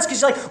suspense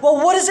because you're like, well,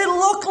 what does it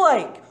look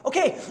like?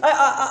 Okay,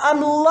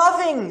 I'm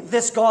loving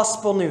this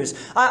gospel news.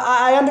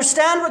 I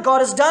understand what God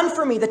has done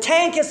for me. The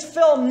tank is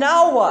filled.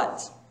 Now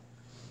what?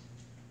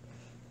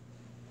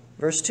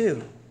 Verse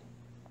 2.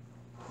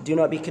 Do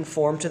not be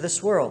conformed to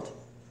this world,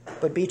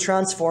 but be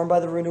transformed by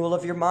the renewal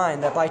of your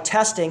mind, that by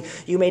testing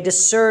you may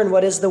discern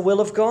what is the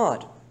will of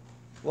God,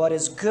 what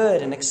is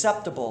good and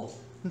acceptable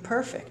and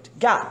perfect.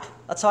 Gap.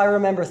 That's how I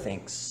remember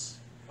things.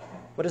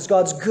 What is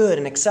God's good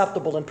and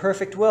acceptable and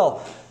perfect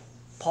will?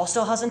 Paul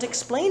still hasn't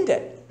explained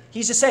it.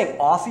 He's just saying,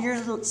 offer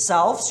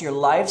yourselves, your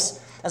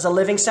lives, as a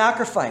living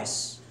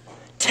sacrifice.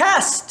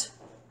 Test.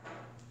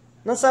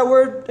 And that's that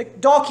word, like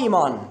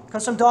dokimon.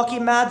 Comes from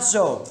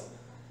dokimadzo.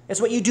 It's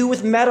what you do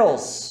with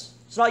metals.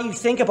 It's not you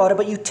think about it,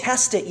 but you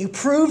test it. You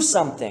prove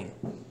something.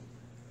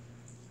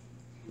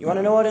 You want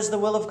to know what is the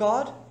will of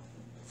God?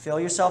 Fill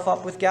yourself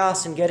up with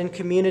gas and get in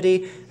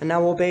community, and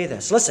now obey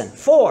this. Listen,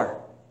 4.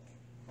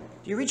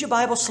 Do you read your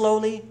Bible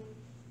slowly?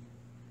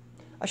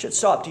 I should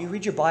stop. Do you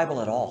read your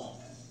Bible at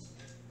all?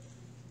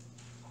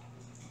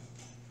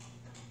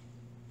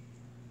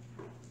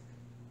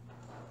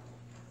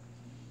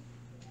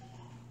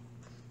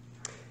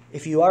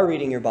 If you are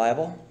reading your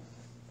Bible,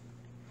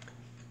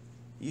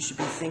 you should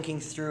be thinking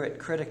through it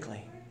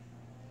critically.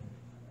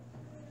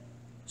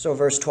 So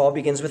verse 12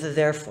 begins with a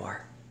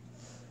therefore.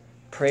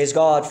 Praise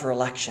God for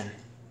election.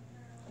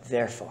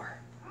 Therefore.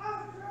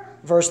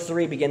 Verse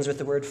 3 begins with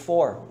the word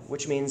for,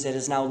 which means it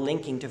is now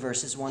linking to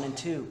verses 1 and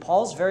 2.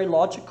 Paul's very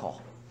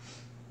logical.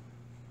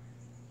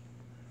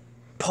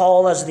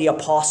 Paul, as the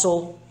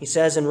apostle, he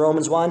says in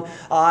Romans 1,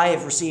 I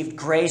have received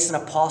grace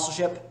and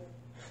apostleship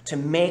to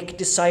make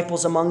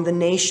disciples among the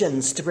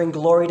nations, to bring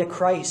glory to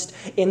Christ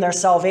in their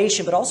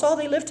salvation, but also how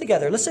they live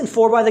together. Listen,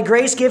 for by the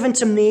grace given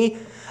to me,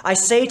 I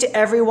say to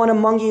everyone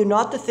among you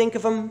not to think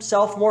of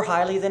himself more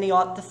highly than he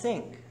ought to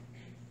think.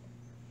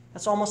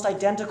 That's almost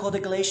identical to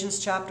Galatians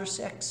chapter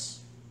 6.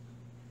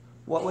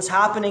 What was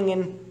happening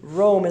in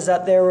Rome is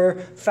that there were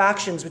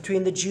factions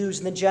between the Jews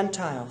and the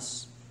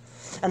Gentiles.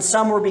 And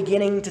some were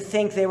beginning to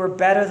think they were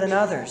better than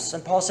others.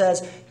 And Paul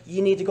says,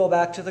 you need to go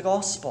back to the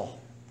gospel.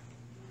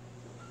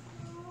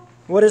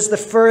 What is the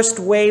first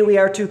way we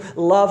are to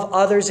love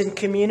others in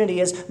community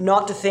is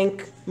not to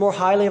think more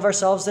highly of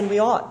ourselves than we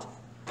ought.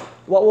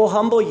 What will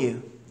humble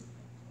you?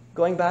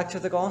 Going back to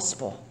the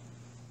gospel.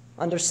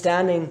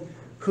 Understanding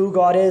who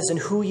God is and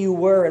who you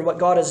were and what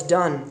God has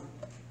done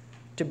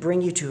to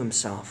bring you to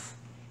himself.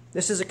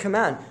 This is a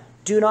command.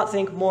 Do not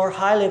think more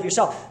highly of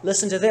yourself.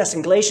 Listen to this.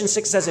 In Galatians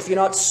 6 says, if you're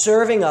not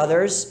serving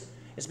others,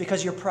 it's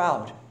because you're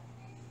proud.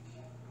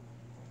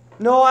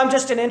 No, I'm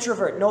just an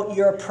introvert. No,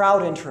 you're a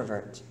proud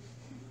introvert.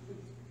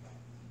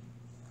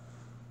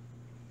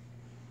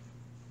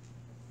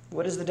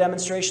 What is the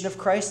demonstration of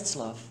Christ's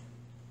love?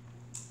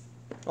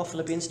 Well,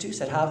 Philippians 2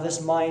 said, have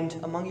this mind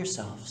among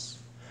yourselves,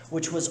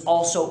 which was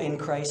also in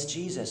Christ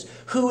Jesus,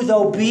 who,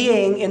 though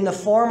being in the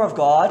form of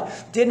God,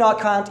 did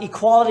not count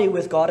equality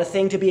with God a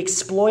thing to be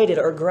exploited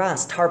or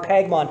grasped.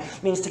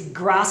 Harpagmon means to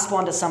grasp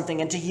onto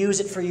something and to use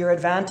it for your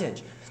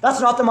advantage.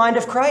 That's not the mind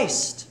of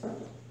Christ.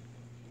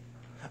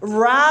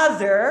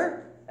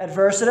 Rather,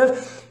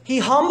 adversative, he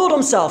humbled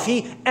himself,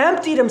 he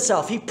emptied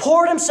himself, he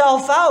poured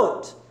himself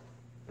out.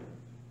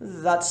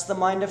 That's the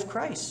mind of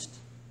Christ.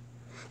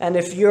 And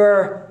if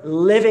you're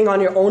living on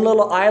your own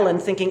little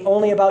island thinking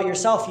only about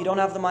yourself, you don't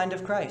have the mind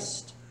of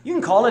Christ. You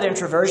can call it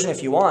introversion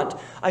if you want.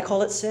 I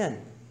call it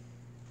sin.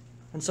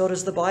 And so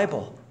does the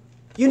Bible.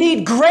 You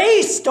need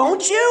grace,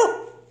 don't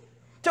you?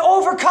 To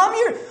overcome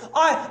your...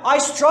 I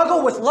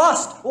struggle with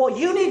lust. Well,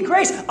 you need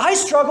grace. I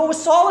struggle with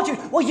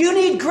solitude. Well, you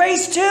need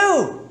grace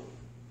too.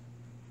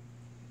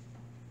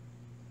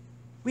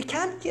 We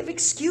can't give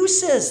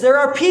excuses. There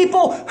are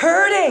people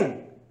hurting.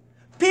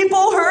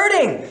 People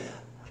hurting.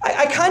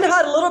 I kind of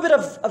had a little bit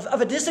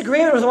of a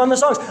disagreement with one of the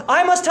songs.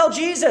 I must tell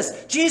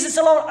Jesus, Jesus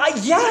alone.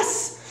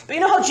 Yes, but you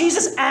know how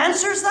Jesus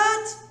answers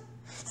that?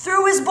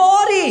 Through his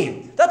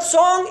body. That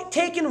song,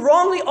 taken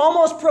wrongly,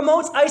 almost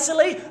promotes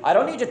isolate. I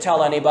don't need to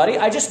tell anybody.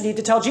 I just need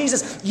to tell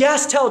Jesus.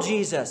 Yes, tell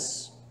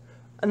Jesus.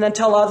 And then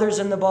tell others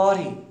in the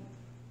body.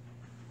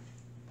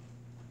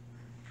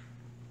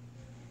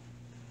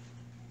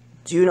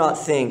 Do not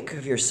think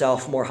of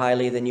yourself more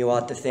highly than you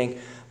ought to think,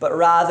 but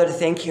rather to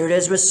think, here it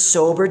is, with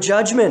sober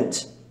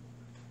judgment,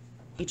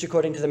 each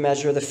according to the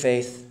measure of the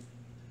faith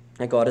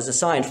that God has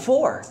assigned.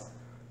 Four.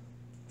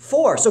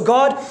 So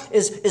God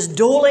is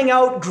doling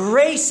out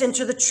grace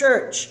into the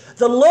church,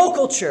 the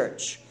local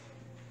church.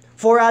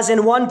 For as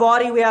in one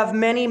body we have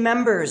many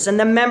members, and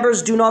the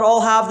members do not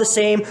all have the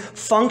same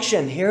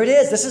function. Here it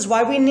is. This is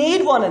why we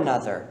need one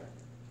another.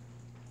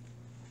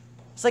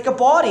 It's like a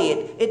body.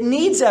 It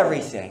needs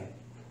everything.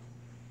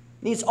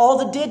 It needs all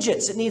the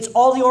digits. It needs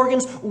all the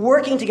organs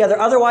working together.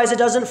 Otherwise, it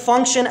doesn't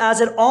function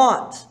as it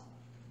ought.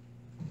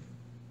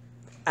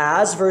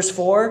 As, verse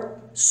 4,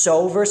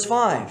 so, verse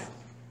 5.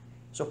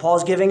 So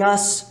Paul's giving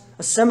us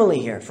a simile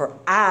here. For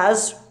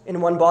as in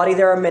one body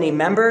there are many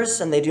members,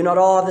 and they do not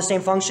all have the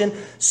same function,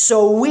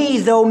 so we,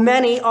 though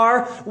many,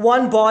 are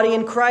one body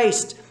in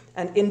Christ,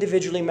 and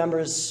individually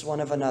members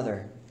one of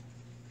another.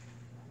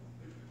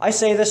 I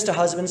say this to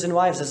husbands and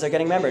wives as they're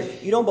getting married.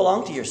 You don't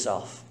belong to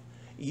yourself.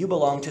 You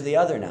belong to the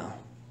other now,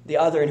 the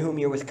other in whom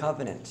you're with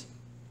covenant.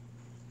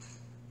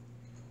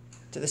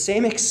 To the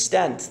same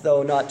extent,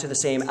 though not to the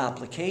same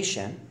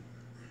application,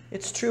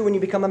 it's true when you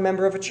become a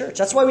member of a church.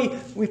 That's why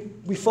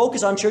we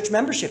focus on church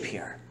membership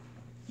here.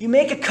 You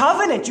make a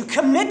covenant. You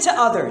commit to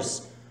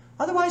others.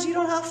 Otherwise, you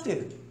don't have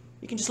to.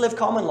 You can just live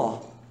common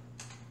law.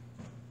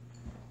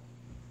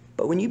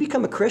 But when you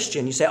become a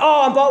Christian, you say,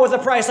 oh, I'm bought with a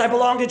price. I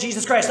belong to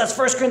Jesus Christ. That's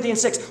 1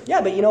 Corinthians 6.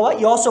 Yeah, but you know what?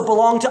 You also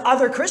belong to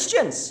other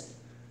Christians.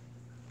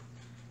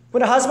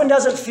 When a husband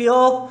doesn't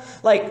feel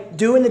like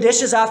doing the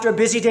dishes after a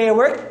busy day at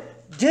work,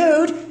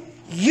 dude,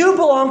 you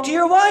belong to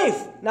your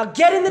wife. Now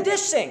get in the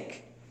dish sink.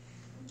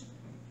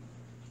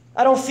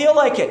 I don't feel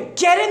like it.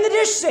 Get in the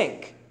dish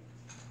sink.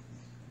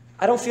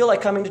 I don't feel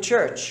like coming to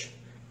church.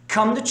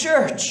 Come to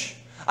church.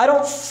 I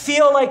don't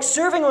feel like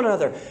serving one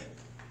another.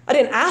 I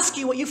didn't ask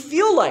you what you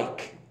feel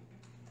like.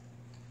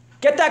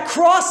 Get that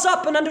cross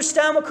up and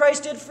understand what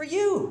Christ did for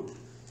you.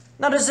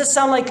 Now, does this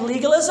sound like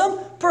legalism?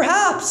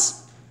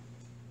 Perhaps.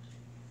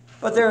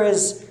 But there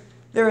is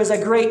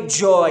a great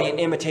joy in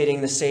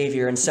imitating the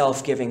Savior and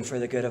self-giving for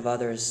the good of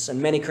others.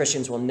 And many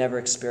Christians will never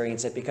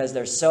experience it because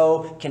they're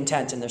so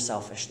content in their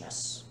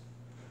selfishness.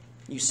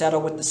 You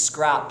settle with the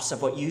scraps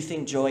of what you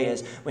think joy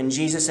is when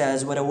Jesus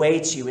says what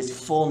awaits you is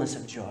fullness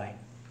of joy.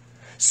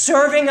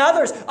 Serving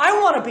others. I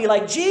want to be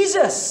like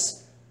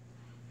Jesus.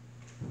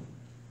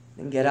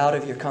 Then get out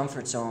of your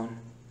comfort zone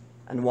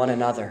and one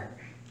another.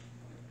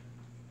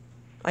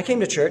 I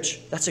came to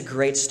church. That's a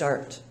great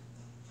start.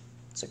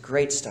 It's a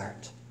great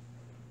start.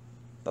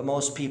 But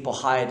most people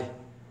hide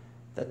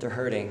that they're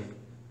hurting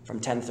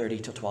from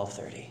 10:30 to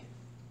 12:30.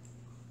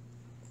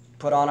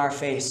 Put on our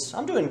face.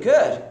 I'm doing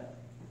good.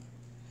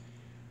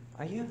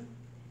 Are you?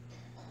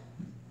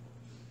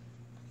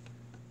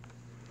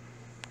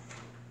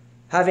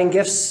 Having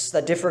gifts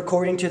that differ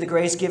according to the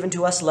grace given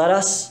to us, let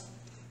us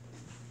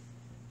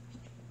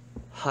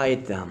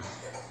hide them.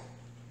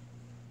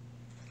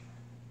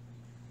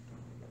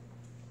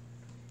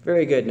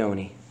 Very good,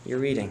 Noni. You're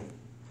reading.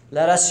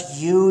 Let us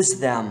use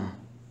them.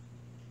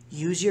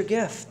 Use your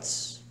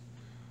gifts.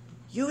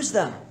 Use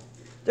them.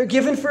 They're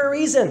given for a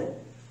reason.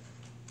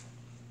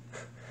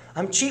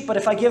 I'm cheap, but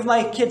if I give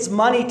my kids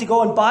money to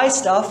go and buy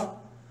stuff,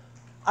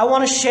 I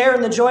want to share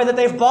in the joy that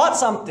they've bought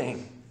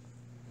something.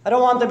 I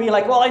don't want them to be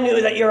like, well, I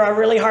knew that you're a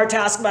really hard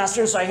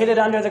taskmaster, so I hid it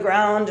under the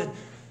ground.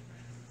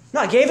 No,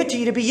 I gave it to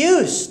you to be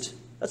used.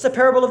 That's the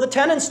parable of the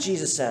tenants,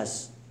 Jesus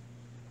says.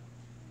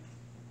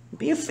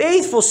 Be a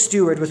faithful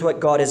steward with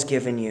what God has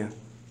given you.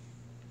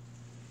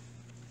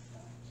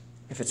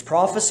 If it's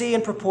prophecy,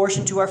 in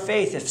proportion to our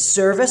faith. If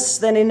service,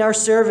 then in our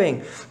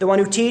serving. The one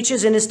who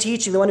teaches in his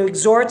teaching. The one who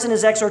exhorts in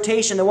his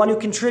exhortation. The one who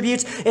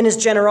contributes in his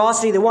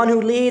generosity. The one who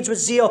leads with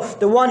zeal.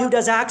 The one who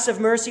does acts of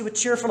mercy with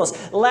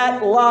cheerfulness.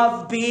 Let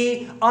love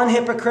be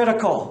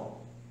unhypocritical.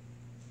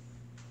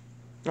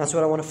 That's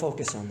what I want to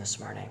focus on this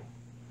morning.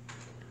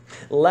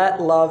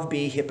 Let love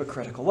be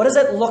hypocritical. What does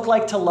it look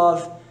like to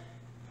love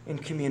in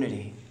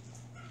community?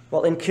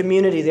 Well, in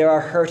community, there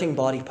are hurting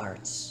body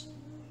parts.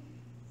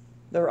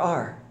 There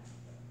are.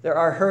 There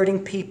are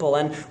hurting people,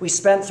 and we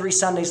spent 3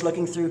 Sundays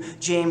looking through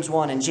James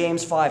 1 and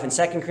James 5 and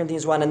 2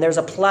 Corinthians 1, and there's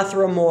a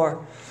plethora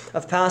more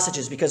of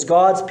passages because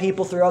God's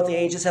people throughout the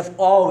ages have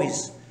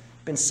always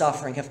been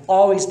suffering, have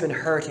always been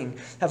hurting,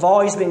 have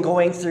always been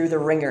going through the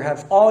ringer,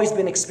 have always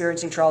been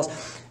experiencing trials.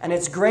 And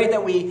it's great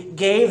that we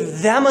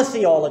gave them a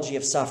theology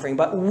of suffering,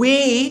 but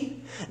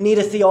we need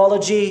a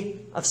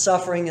theology of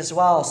suffering as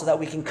well so that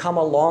we can come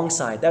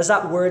alongside. There's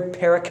that word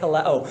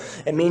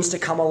parakaleo. It means to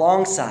come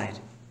alongside.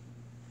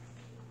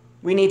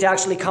 We need to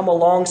actually come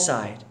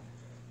alongside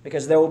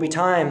because there will be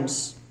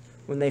times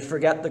when they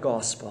forget the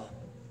gospel.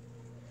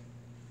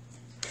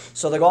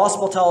 So the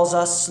gospel tells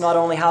us not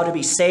only how to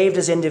be saved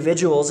as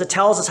individuals, it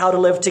tells us how to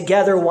live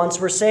together once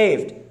we're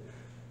saved.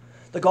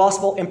 The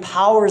gospel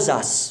empowers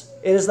us.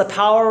 It is the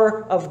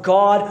power of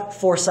God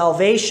for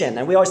salvation.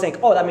 And we always think,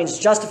 oh, that means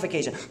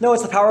justification. No,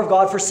 it's the power of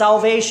God for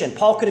salvation.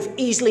 Paul could have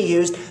easily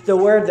used the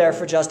word there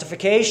for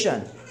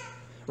justification.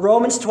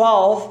 Romans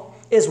 12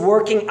 is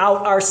working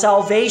out our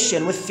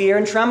salvation with fear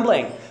and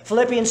trembling.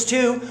 Philippians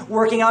 2,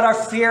 working out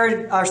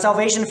our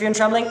salvation, fear and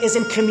trembling, is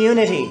in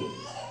community.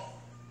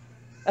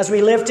 As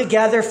we live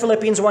together,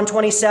 Philippians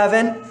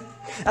 1:27,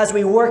 as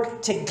we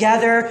work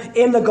together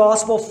in the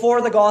gospel, for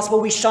the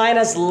gospel, we shine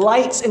as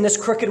lights in this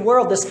crooked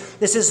world.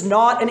 This is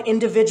not an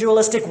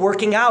individualistic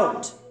working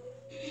out.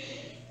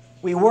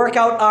 We work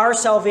out our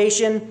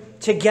salvation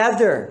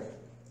together,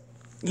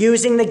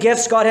 using the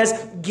gifts God has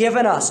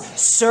given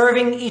us,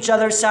 serving each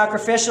other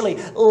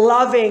sacrificially,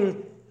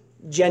 loving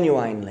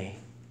genuinely.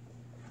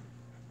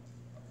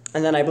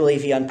 And then I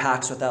believe he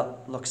unpacks what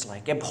that looks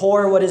like.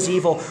 Abhor what is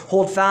evil.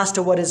 Hold fast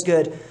to what is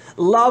good.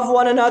 Love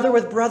one another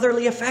with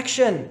brotherly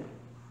affection.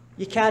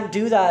 You can't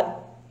do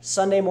that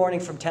Sunday morning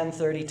from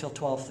 10:30 till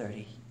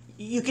 12:30.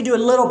 You can do a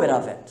little bit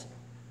of it.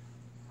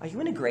 Are you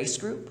in a grace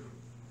group?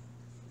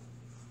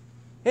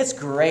 It's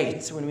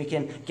great when we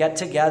can get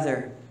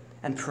together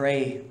and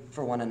pray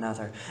for one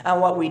another. And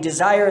what we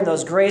desire in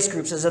those grace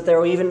groups is that there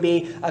will even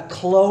be a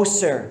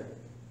closer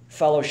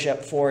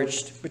fellowship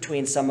forged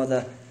between some of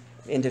the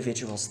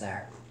individuals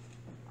there.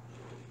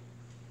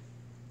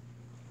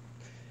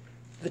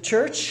 The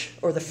church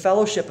or the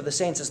fellowship of the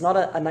saints is not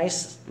a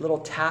nice little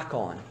tack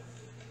on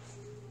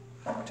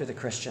to the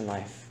Christian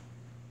life.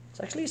 It's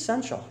actually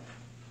essential.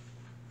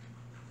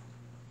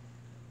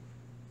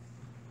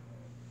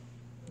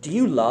 Do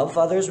you love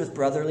others with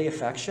brotherly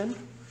affection?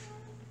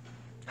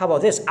 How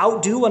about this?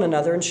 Outdo one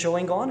another in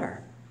showing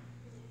honor.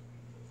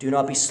 Do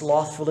not be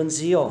slothful in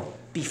zeal.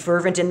 Be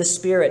fervent in the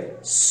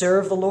Spirit.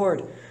 Serve the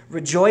Lord.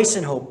 Rejoice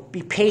in hope.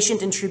 Be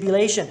patient in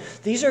tribulation.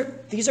 These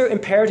are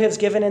imperatives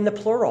given in the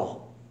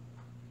plural.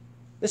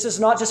 This is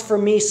not just for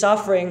me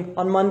suffering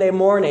on Monday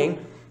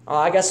morning.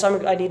 I guess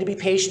I need to be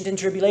patient in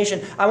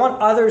tribulation. I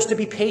want others to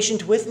be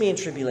patient with me in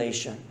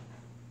tribulation.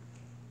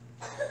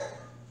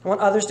 I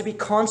want others to be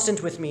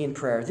constant with me in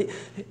prayer.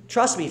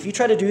 Trust me, if you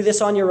try to do this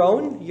on your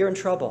own, you're in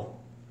trouble.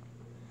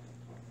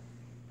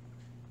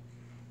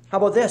 How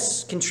about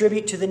this?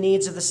 Contribute to the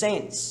needs of the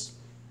saints.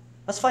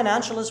 That's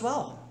financial as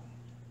well.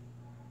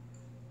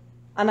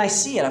 And I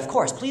see it, of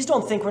course. Please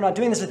don't think we're not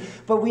doing this,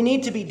 but we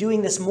need to be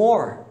doing this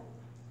more.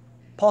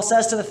 Paul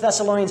says to the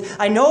Thessalonians,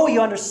 I know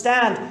you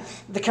understand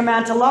the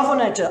command to love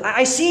one another.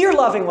 I see you're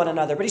loving one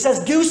another, but he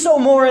says, do so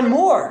more and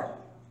more.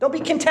 Don't be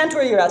content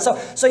where you're at.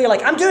 So you're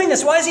like, I'm doing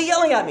this. Why is he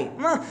yelling at me?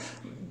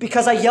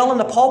 Because I yell in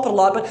the pulpit a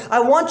lot, but I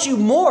want you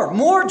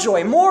more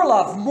joy, more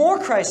love, more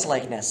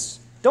Christ-likeness.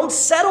 Don't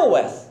settle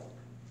with.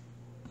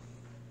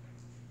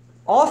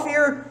 Offer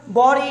your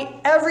body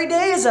every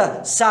day as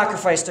a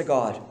sacrifice to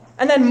God.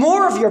 And then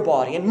more of your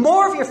body, and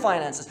more of your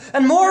finances,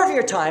 and more of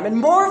your time, and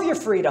more of your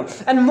freedom,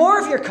 and more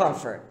of your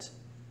comfort.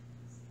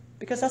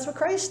 Because that's what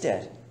Christ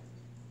did.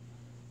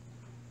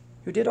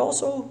 Who did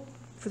also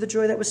for the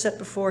joy that was set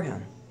before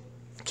him.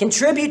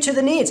 Contribute to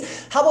the needs.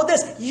 How about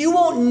this? You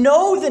won't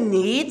know the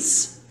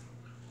needs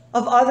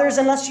of others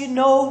unless you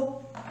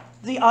know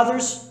the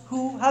others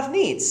who have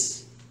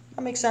needs.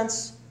 That makes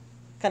sense?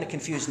 Kind of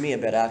confused me a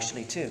bit,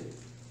 actually, too.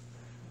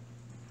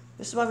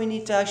 This is why we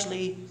need to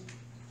actually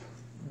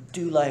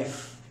do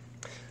life.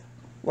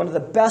 One of the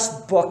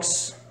best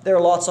books, there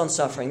are lots on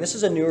suffering. This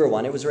is a newer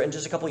one. It was written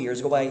just a couple years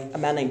ago by a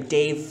man named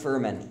Dave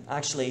Furman.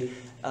 Actually,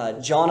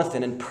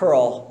 Jonathan and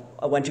Pearl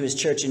went to his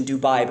church in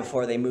Dubai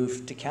before they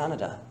moved to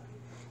Canada.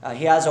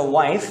 He has a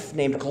wife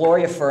named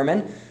Gloria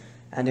Furman,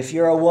 and if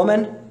you're a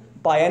woman,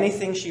 buy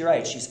anything she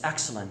writes. She's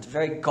excellent,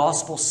 very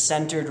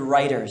gospel-centered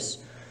writers.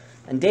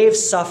 And Dave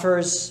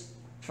suffers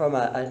from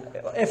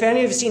if any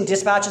of you have seen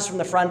Dispatches from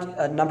the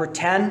Front, number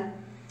 10,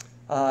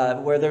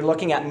 where they're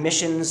looking at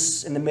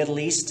missions in the Middle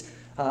East,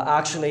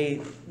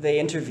 actually they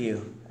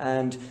interview.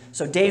 And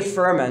so Dave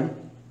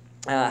Furman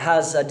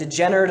has a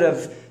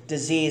degenerative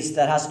disease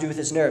that has to do with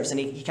his nerves, and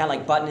he can't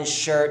like button his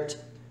shirt,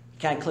 he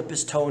can't clip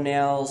his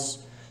toenails.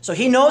 So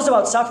he knows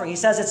about suffering. He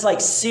says it's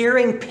like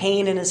searing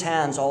pain in his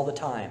hands all the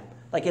time.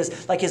 Like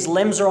his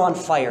limbs are on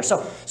fire.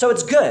 So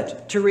it's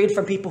good to read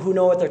from people who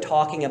know what they're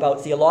talking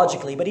about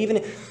theologically. But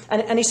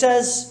and he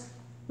says,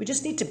 we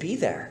just need to be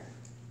there.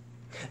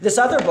 This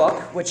other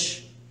book,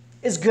 which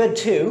is good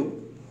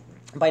too,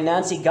 by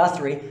Nancy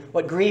Guthrie,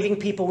 What Grieving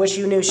People Wish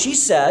You Knew, she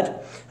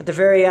said at the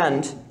very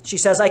end, she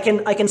says, I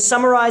can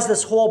summarize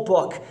this whole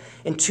book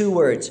in 2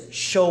 words: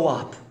 show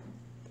up.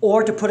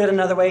 Or to put it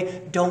another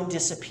way, don't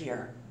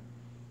disappear.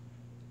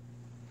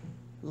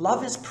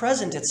 Love is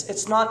present.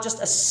 It's not just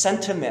a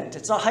sentiment.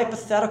 It's not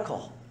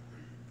hypothetical.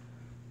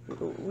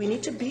 We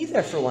need to be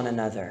there for one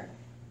another.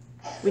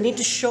 We need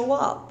to show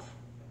up.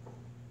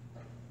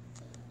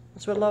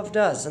 That's what love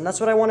does, and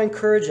that's what I want to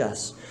encourage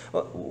us.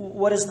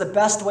 What is the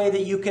best way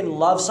that you can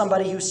love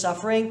somebody who's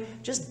suffering?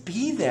 Just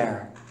be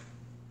there.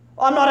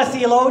 I'm not a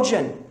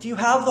theologian. Do you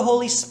have the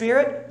Holy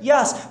Spirit?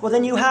 Yes. Well,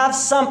 then you have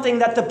something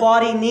that the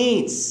body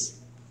needs.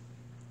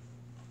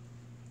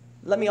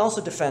 Let me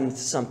also defend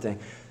something.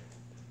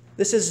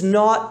 This is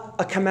not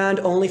a command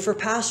only for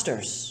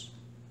pastors.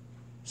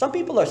 Some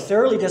people are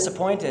thoroughly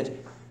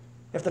disappointed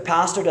if the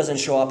pastor doesn't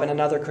show up and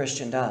another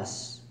Christian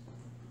does.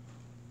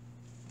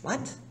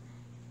 What?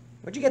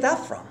 Where'd you get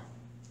that from?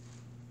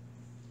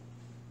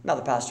 Now,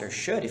 the pastor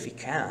should if he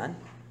can.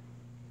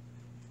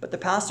 But the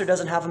pastor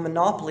doesn't have a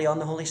monopoly on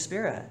the Holy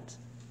Spirit.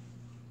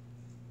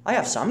 I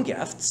have some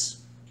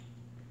gifts.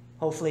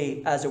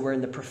 Hopefully, as it were,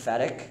 in the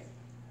prophetic.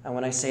 And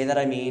when I say that,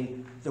 I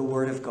mean the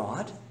Word of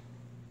God.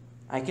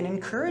 I can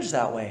encourage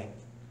that way.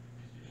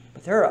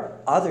 But there are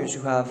others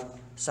who have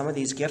some of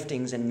these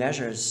giftings and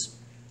measures.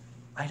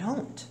 I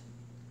don't.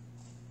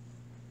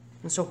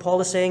 And so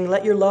Paul is saying,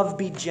 let your love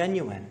be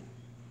genuine.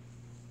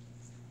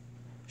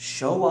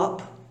 Show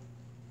up,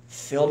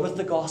 filled with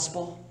the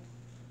gospel,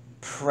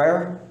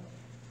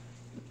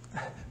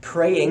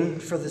 praying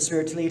for the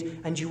Spirit to lead,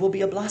 and you will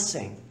be a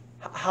blessing.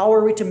 How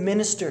are we to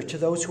minister to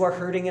those who are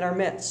hurting in our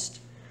midst?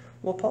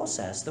 Well, Paul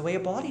says, the way a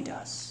body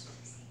does.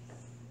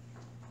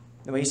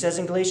 The way he says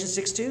in Galatians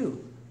 6:2,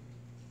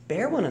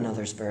 bear one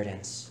another's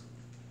burdens.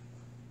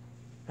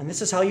 And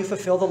this is how you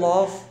fulfill the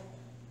law of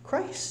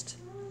Christ.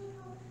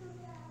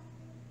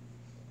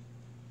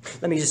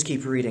 Let me just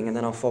keep reading, and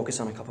then I'll focus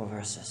on a couple of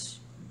verses.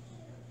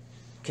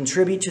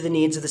 Contribute to the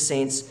needs of the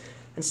saints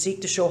and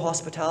seek to show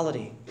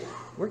hospitality.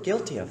 We're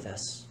guilty of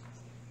this.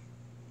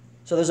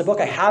 So there's a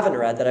book I haven't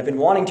read that I've been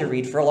wanting to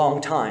read for a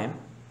long time,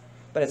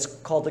 but it's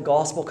called The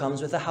Gospel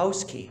Comes with a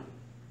House Key.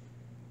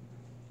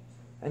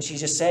 And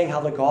she's just saying how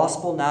the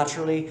gospel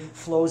naturally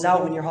flows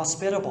out when you're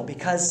hospitable,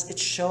 because it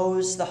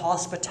shows the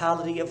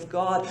hospitality of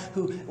God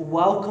who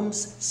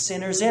welcomes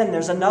sinners in.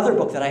 There's another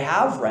book that I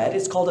have read.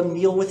 It's called A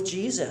Meal with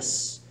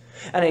Jesus.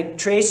 And it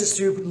traces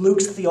through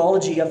Luke's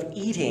theology of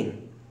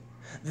eating.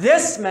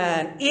 This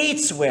man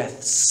eats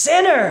with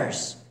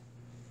sinners.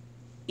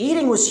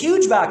 Eating was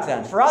huge back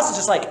then. For us, it's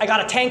just like, I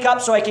got to tank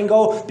up so I can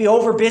go be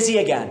over busy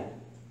again.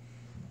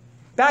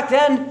 Back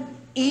then,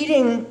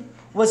 eating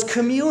was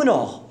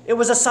communal. It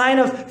was a sign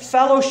of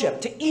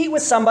fellowship. To eat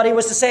with somebody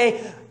was to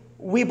say,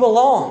 we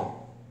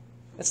belong.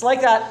 It's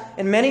like that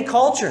in many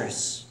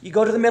cultures. You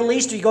go to the Middle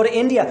East or you go to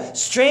India,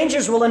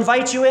 strangers will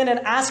invite you in and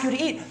ask you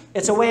to eat.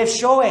 It's a way of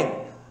showing,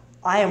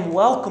 I am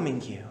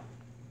welcoming you.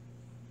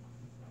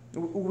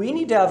 We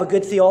need to have a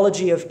good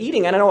theology of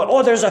eating. And I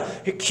know, there's a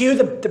cue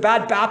the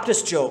bad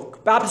Baptist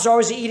joke. Baptists are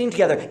always eating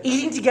together.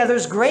 Eating together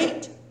is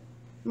great.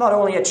 Not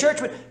only at church,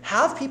 but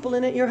have people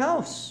in at your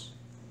house.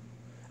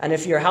 And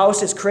if your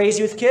house is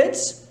crazy with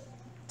kids,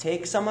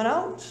 take someone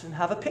out and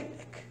have a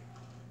picnic.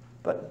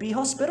 But be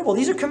hospitable.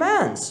 These are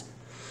commands.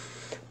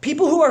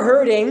 People who are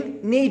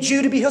hurting need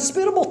you to be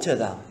hospitable to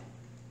them.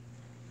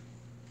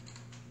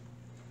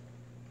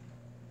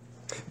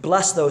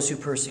 Bless those who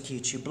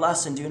persecute you.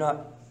 Bless and do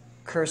not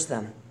curse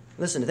them.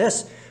 Listen to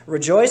this.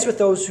 Rejoice with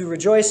those who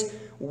rejoice.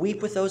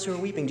 Weep with those who are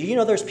weeping. Do you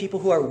know there's people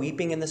who are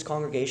weeping in this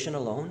congregation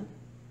alone?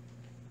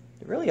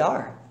 They really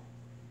are.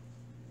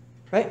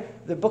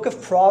 Right? The book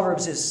of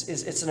Proverbs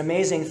it's an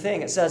amazing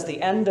thing. It says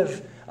the end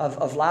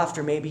of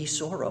laughter may be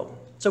sorrow.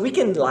 So we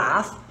can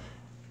laugh,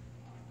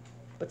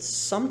 but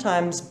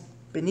sometimes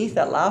beneath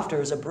that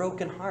laughter is a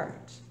broken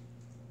heart.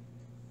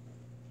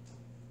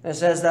 And it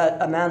says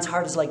that a man's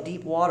heart is like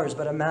deep waters,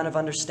 but a man of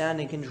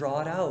understanding can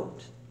draw it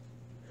out.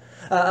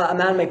 A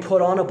man may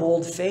put on a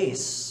bold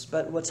face,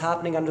 but what's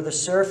happening under the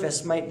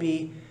surface might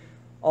be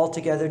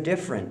altogether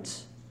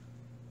different.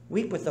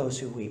 Weep with those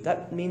who weep.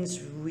 That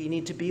means we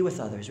need to be with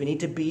others. We need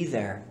to be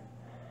there.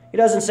 He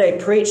doesn't say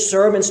preach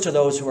sermons to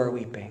those who are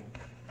weeping.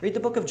 Read the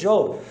book of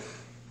Job.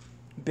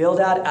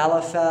 Bildad,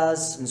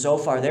 Eliphaz, and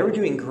Zophar, they were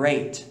doing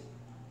great.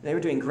 They were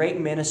doing great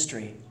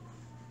ministry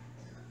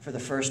for the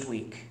first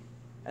week.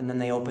 And then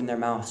they opened their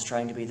mouths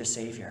trying to be the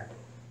Savior.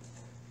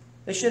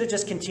 They should have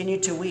just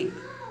continued to weep.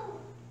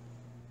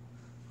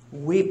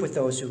 Weep with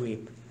those who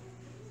weep.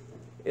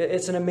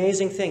 It's an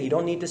amazing thing. You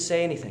don't need to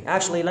say anything.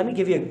 Actually, let me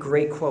give you a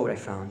great quote I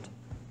found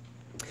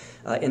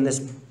in this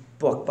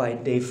book by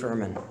Dave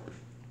Furman.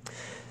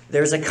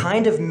 There's a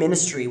kind of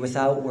ministry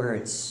without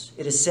words.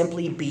 It is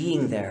simply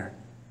being there.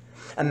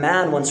 A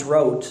man once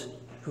wrote,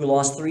 who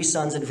lost 3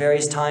 sons at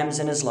various times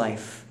in his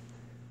life,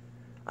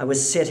 I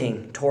was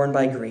sitting, torn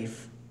by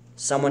grief.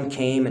 Someone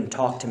came and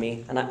talked to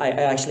me, and I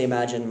actually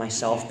imagine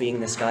myself being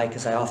this guy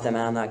because I often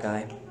am that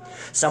guy.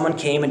 Someone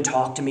came and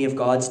talked to me of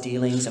God's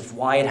dealings, of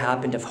why it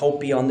happened, of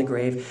hope beyond the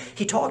grave.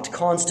 He talked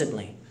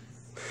constantly.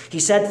 He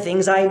said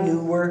things I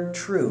knew were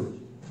true.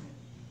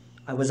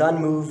 I was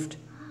unmoved,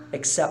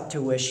 except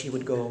to wish he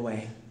would go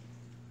away.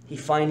 He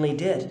finally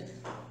did.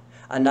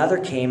 Another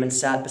came and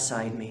sat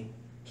beside me.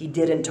 He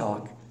didn't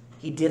talk.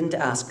 He didn't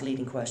ask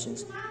leading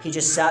questions. He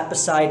just sat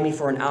beside me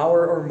for an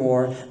hour or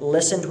more,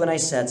 listened when I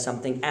said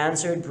something,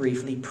 answered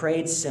briefly,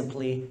 prayed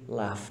simply,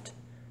 left.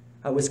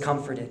 I was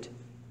comforted.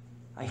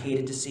 I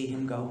hated to see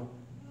him go.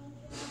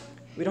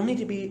 We don't need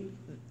to be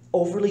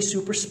overly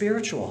super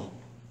spiritual.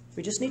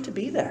 We just need to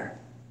be there.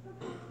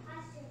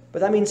 But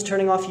that means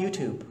turning off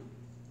YouTube,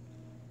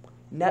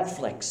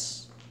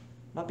 Netflix,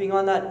 not being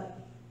on that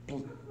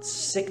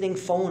sickening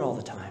phone all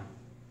the time.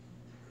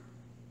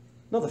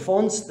 No, the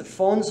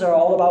phones are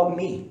all about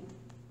me.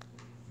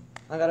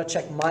 I got to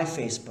check my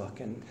Facebook,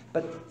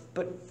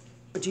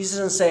 but Jesus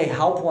doesn't say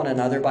help one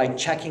another by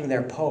checking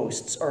their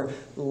posts or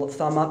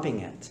thumb-upping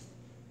it.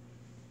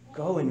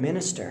 Go and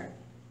minister.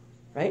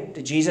 Right?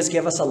 Did Jesus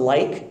give us a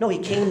like? No, he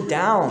came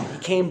down. He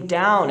came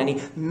down and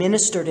he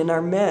ministered in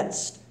our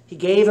midst. He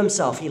gave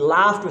himself. He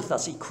laughed with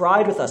us. He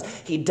cried with us.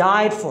 He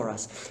died for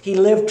us. He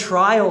lived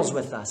trials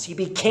with us. He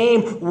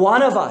became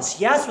one of us.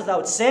 Yes,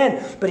 without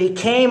sin, but he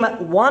came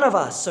one of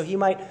us so he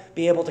might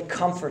be able to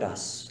comfort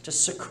us, to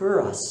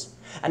succor us.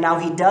 And now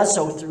he does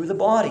so through the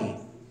body.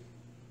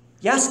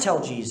 Yes,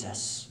 tell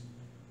Jesus.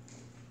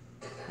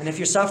 And if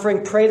you're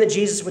suffering, pray that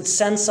Jesus would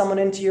send someone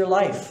into your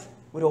life,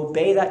 would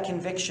obey that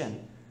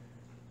conviction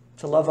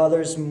to love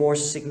others more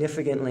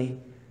significantly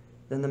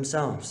than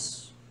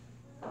themselves.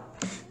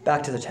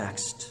 Back to the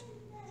text.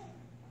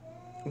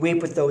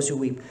 Weep with those who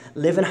weep.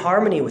 Live in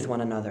harmony with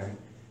one another.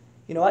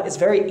 You know what? It's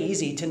very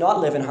easy to not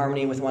live in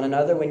harmony with one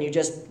another when you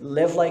just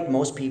live like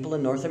most people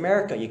in North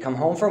America. You come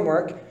home from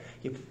work,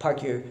 you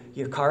park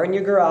your car in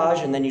your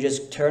garage, and then you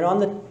just turn on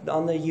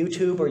the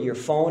YouTube or your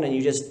phone and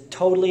you just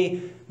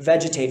totally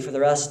vegetate for the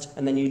rest,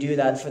 and then you do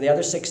that for the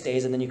other 6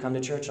 days, and then you come to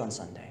church on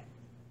Sunday.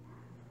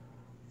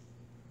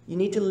 You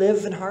need to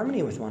live in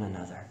harmony with one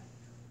another.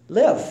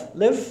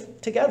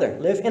 Live together.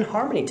 Live in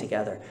harmony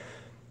together.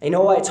 You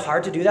know why it's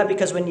hard to do that?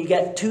 Because when you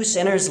get two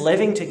sinners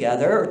living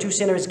together, or two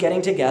sinners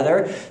getting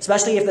together,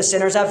 especially if the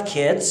sinners have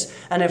kids,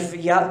 and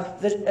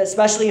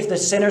especially if the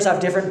sinners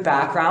have different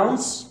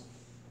backgrounds,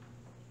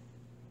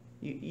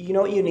 you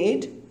know what you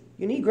need?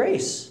 You need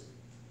grace.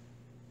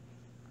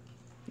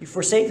 You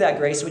forsake that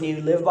grace when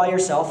you live by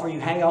yourself or you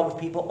hang out with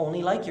people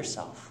only like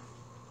yourself.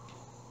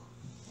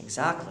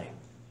 Exactly.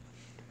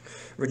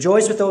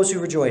 Rejoice with those who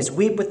rejoice.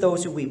 Weep with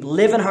those who weep.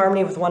 Live in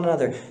harmony with one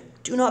another.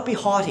 Do not be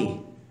haughty,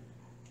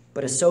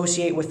 but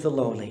associate with the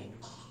lowly.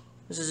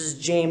 This is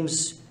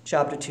James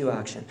chapter 2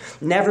 action.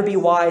 Never be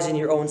wise in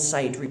your own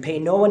sight. Repay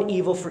no one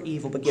evil for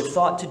evil, but give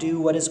thought to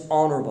do what is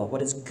honorable,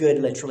 what is good,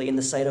 literally, in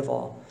the sight of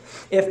all.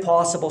 If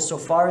possible, so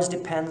far as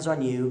depends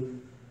on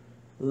you,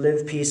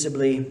 live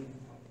peaceably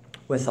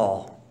with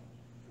all.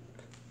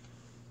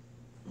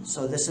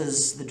 So this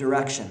is the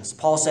directions.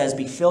 Paul says,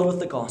 be filled with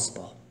the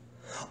gospel.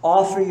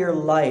 Offer your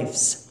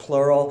lives,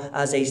 plural,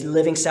 as a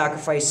living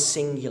sacrifice,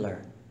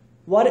 singular.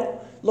 Lord,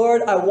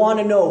 I want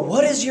to know,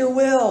 what is your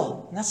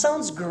will? And that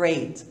sounds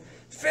great.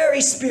 Very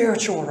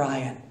spiritual,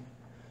 Ryan.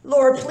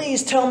 Lord,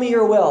 please tell me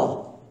your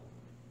will.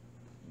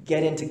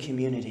 Get into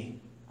community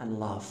and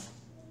love.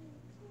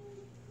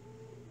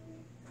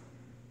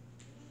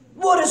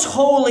 What is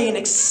holy and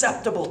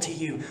acceptable to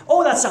you?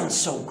 Oh, that sounds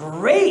so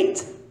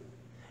great.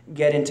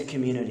 Get into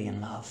community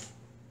and love.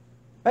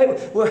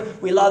 Right?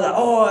 We love that.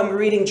 Oh, I'm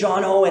reading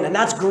John Owen, and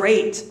that's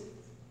great.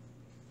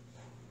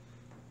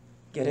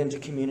 Get into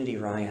community,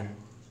 Ryan,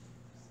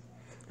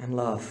 and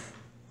love.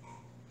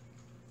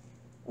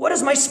 What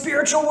is my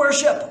spiritual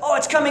worship? Oh,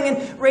 it's coming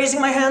and raising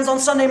my hands on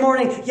Sunday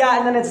morning. Yeah,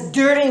 and then it's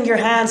dirtying your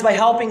hands by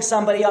helping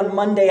somebody on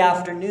Monday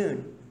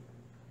afternoon.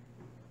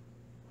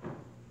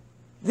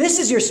 This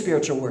is your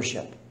spiritual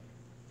worship.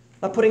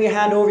 Not putting your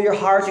hand over your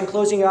heart and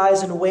closing your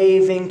eyes and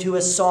waving to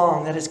a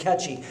song that is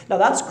catchy. Now,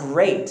 that's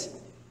great.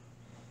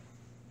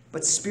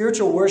 But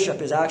spiritual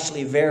worship is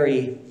actually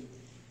very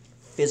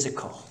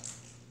physical.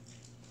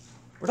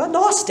 We're not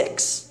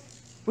Gnostics.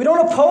 We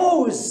don't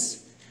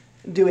oppose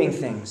doing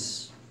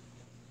things.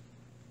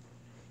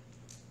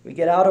 We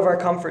get out of our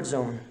comfort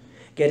zone,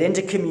 get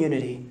into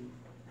community,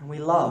 and we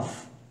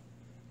love.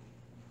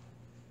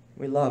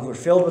 We love. We're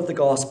filled with the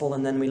gospel,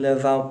 and then we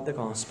live out the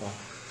gospel.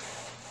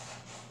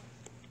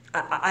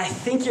 I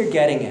think you're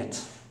getting it.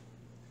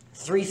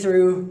 3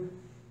 through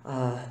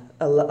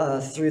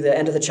the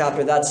end of the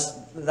chapter,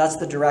 that's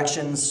the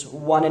directions.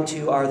 1 and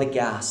 2 are the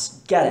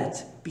gas. Get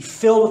it. Be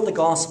filled with the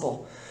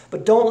gospel.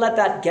 But don't let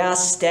that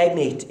gas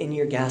stagnate in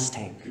your gas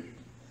tank.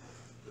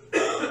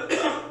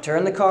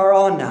 Turn the car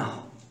on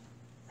now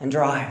and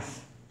drive.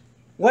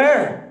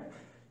 Where?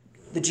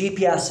 The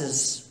GPS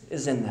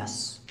is in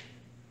this.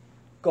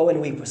 Go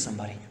and weep with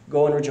somebody.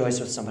 Go and rejoice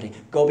with somebody.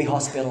 Go be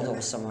hospitable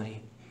with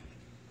somebody.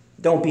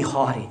 Don't be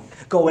haughty.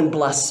 Go and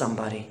bless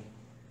somebody.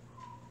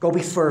 Go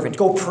be fervent.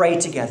 Go pray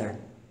together.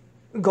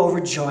 Go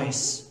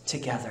rejoice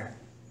together.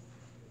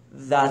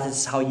 That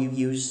is how you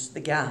use the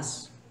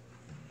gas.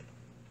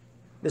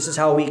 This is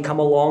how we come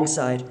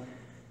alongside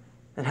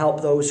and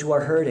help those who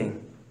are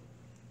hurting.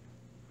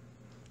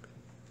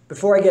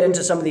 Before I get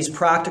into some of these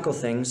practical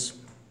things,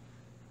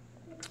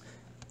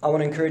 I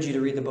want to encourage you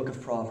to read the book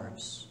of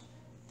Proverbs.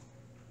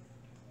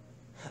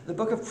 The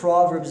book of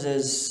Proverbs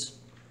is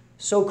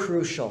so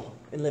crucial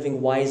in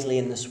living wisely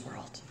in this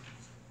world.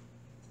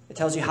 It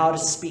tells you how to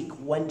speak,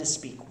 when to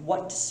speak,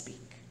 what to speak.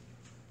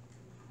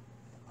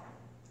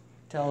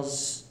 It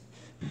tells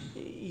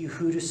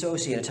who to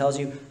associate. It tells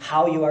you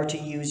how you are to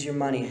use your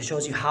money. It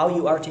shows you how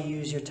you are to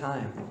use your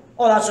time.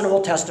 Oh, that's an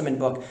Old Testament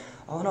book.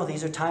 Oh no,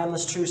 these are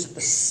timeless truths that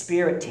the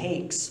Spirit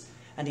takes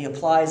and He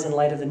applies in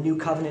light of the new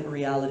covenant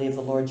reality of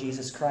the Lord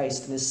Jesus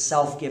Christ and His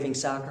self-giving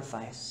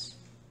sacrifice.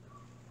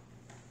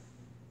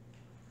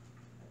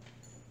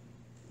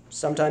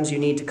 Sometimes you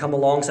need to come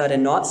alongside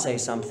and not say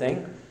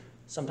something.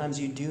 Sometimes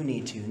you do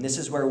need to. And this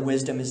is where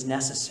wisdom is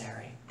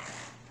necessary.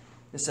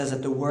 It says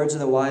that the words of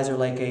the wise are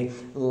like a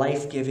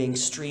life-giving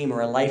stream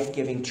or a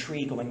life-giving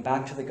tree going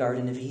back to the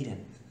Garden of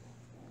Eden.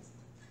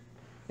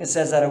 It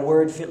says that a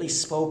word fitly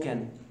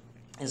spoken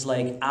is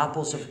like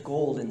apples of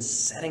gold in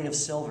setting of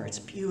silver. It's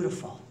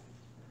beautiful.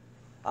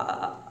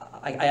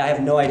 I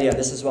have no idea.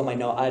 This is what my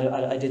note.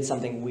 I did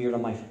something weird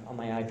on my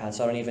iPad,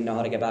 so I don't even know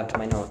how to get back to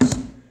my notes.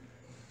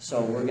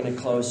 So we're going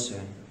to close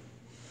soon.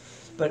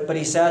 But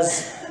he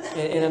says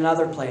in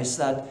another place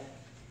that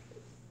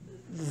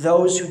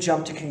those who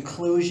jump to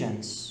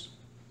conclusions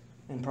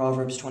in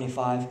Proverbs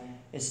 25,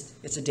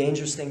 it's a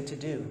dangerous thing to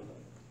do.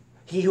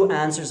 He who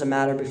answers a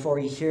matter before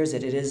he hears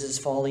it, it is his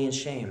folly and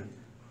shame.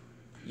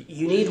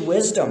 You need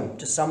wisdom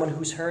to someone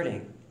who's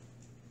hurting.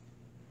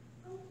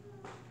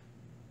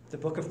 The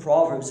book of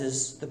Proverbs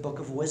is the book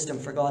of wisdom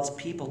for God's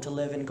people to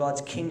live in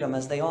God's kingdom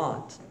as they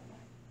ought.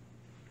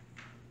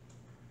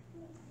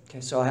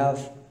 Okay, so I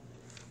have,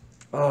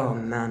 oh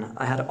man,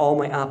 I had all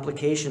my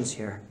applications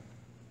here.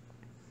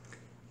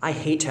 I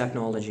hate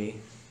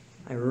technology.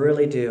 I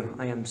really do.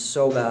 I am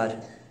so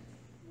bad.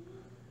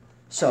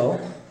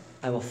 So,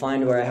 I will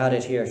find where I had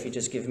it here if you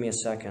just give me a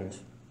second.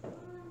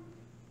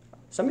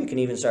 Some of you can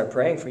even start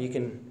praying for you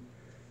can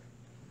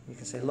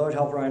say, Lord,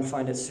 help Ryan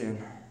find it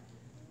soon.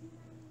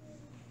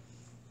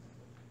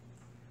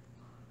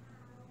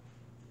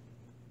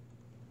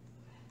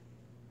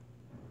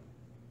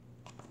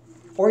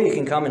 Or you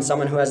can come and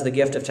someone who has the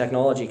gift of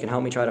technology can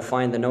help me try to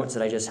find the notes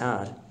that I just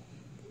had.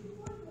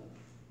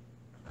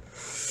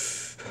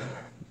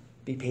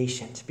 Be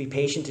patient. Be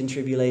patient in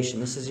tribulation.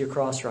 This is your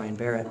cross, Ryan.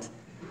 Bear it.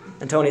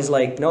 And Tony's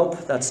like, nope,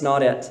 that's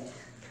not it.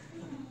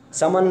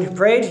 Someone who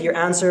prayed, your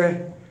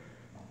answer.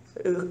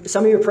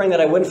 Some of you were praying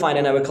that I wouldn't find it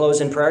and I would close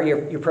in prayer.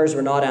 Your prayers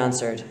were not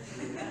answered.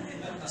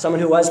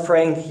 Someone who was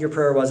praying, your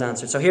prayer was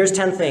answered. So here's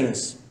 10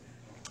 things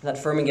that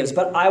Furman gives.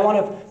 But I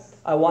want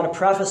to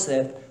preface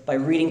it by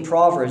reading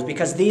Proverbs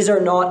because these are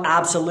not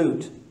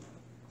absolute.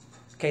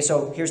 Okay,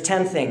 so here's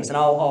 10 things, and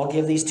I'll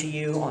give these to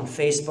you on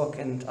Facebook,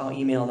 and I'll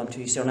email them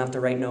to you so you don't have to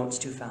write notes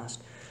too fast.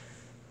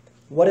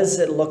 What does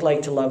it look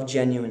like to love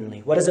genuinely?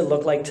 What does it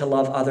look like to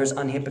love others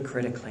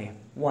unhypocritically?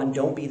 1,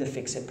 don't be the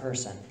fix-it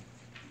person.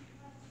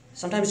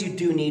 Sometimes you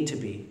do need to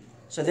be.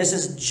 So this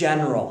is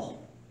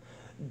general.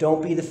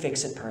 Don't be the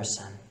fix-it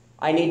person.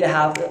 I need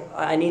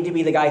to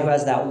be the guy who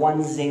has that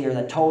one zinger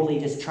that totally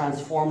just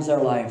transforms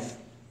their life.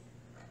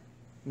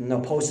 And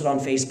they'll post it on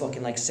Facebook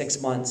in like 6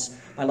 months.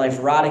 My life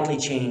radically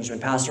changed when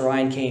Pastor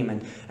Ryan came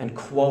and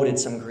quoted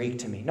some Greek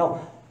to me.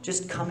 No,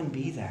 just come and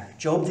be there.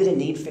 Job didn't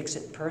need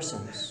fix-it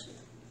persons.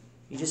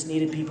 He just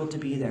needed people to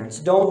be there.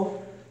 So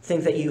don't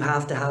think that you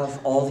have to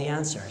have all the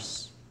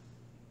answers.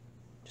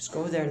 Just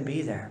go there and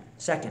be there.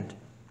 2nd,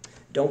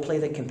 don't play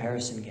the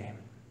comparison game.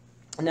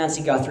 And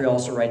Nancy Guthrie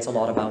also writes a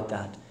lot about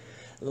that.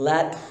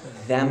 Let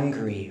them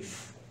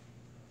grieve.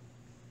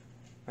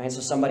 Right?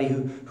 So somebody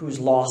who's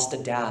lost a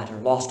dad or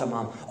lost a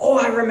mom. Oh,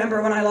 I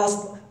remember when I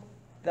lost.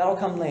 That'll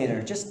come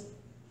later. Just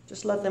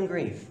let them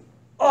grieve.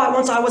 Oh,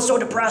 once I was so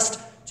depressed.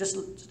 Just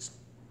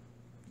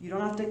you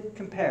don't have to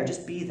compare.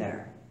 Just be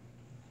there.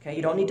 Okay,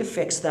 you don't need to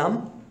fix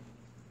them.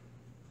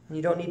 And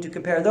you don't need to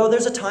compare. Though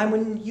there's a time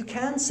when you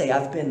can say,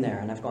 I've been there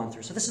and I've gone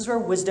through. So this is where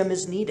wisdom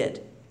is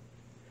needed.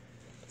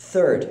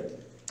 3rd,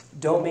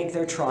 don't make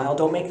their trial,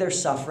 don't make their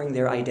suffering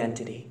their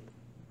identity.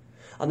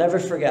 I'll never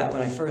forget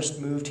when I first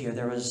moved here,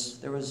 there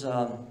was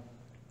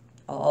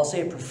I'll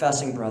say a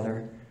professing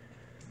brother,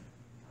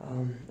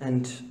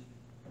 and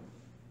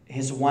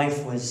his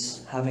wife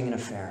was having an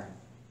affair.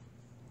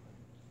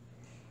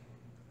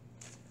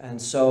 And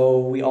so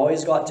we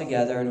always got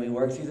together and we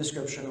worked through the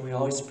scripture and we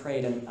always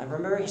prayed. And I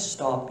remember he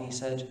stopped me. He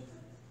said,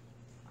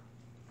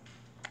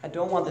 I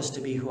don't want this to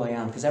be who I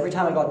am. Because every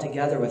time I got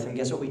together with him,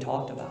 guess what we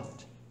talked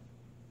about?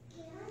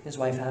 His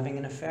wife having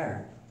an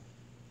affair.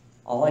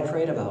 All I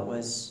prayed about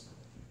was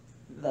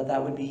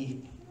that would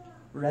be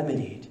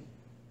remedied.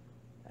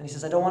 And he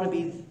says, I don't want to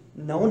be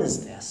known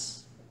as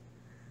this.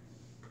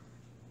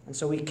 And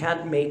so we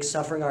can't make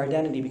suffering our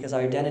identity because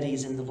our identity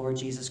is in the Lord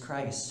Jesus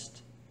Christ.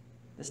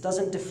 This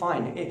doesn't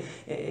define.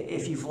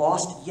 If you've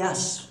lost,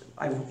 yes,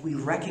 we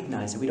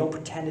recognize it. We don't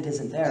pretend it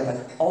isn't there,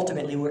 but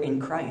ultimately we're in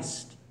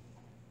Christ.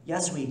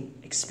 Yes, we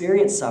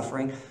experience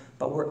suffering,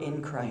 but we're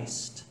in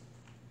Christ.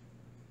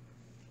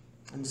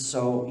 And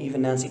so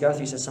even Nancy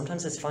Guthrie says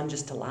sometimes it's fun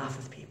just to laugh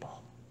with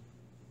people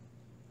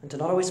and to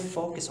not always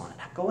focus on it.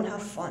 Go and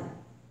have fun.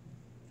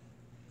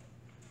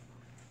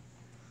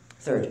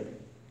 3rd,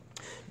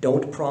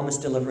 don't promise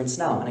deliverance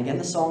now. And again,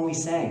 the song we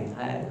sang,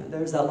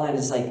 there's that line,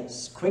 it's like,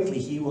 quickly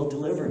he will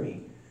deliver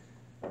me.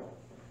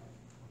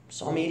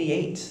 Psalm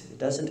 88, it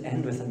doesn't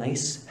end with a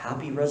nice,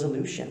 happy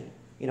resolution.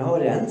 You know how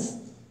it ends?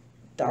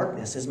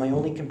 Darkness is my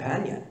only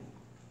companion.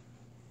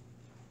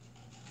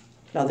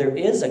 Now, there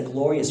is a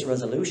glorious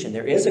resolution.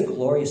 There is a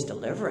glorious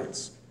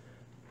deliverance.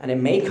 And it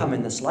may come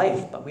in this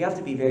life, but we have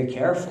to be very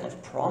careful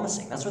of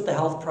promising. That's what the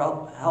health,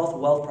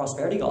 wealth,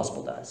 prosperity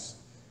gospel does.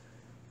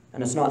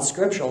 And it's not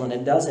scriptural, and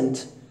it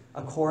doesn't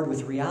accord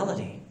with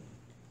reality.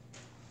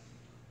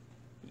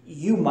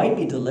 You might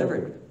be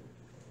delivered.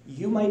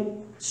 You might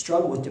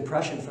struggle with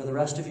depression for the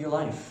rest of your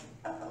life.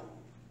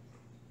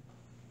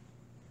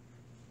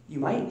 You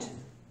might.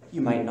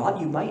 You might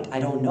not. You might. I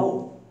don't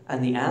know.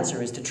 And the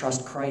answer is to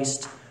trust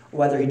Christ,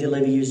 whether he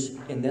delivers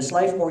you in this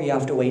life, or you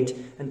have to wait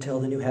until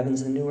the new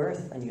heavens and the new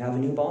earth, and you have a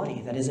new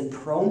body that isn't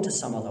prone to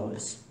some of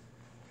those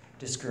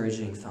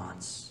discouraging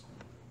thoughts.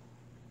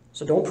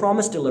 So don't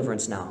promise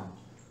deliverance now.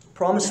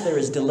 Promise there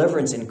is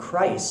deliverance in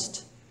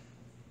Christ,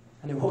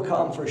 and it will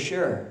come for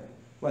sure.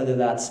 Whether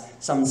that's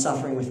someone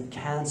suffering with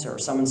cancer, or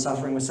someone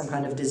suffering with some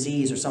kind of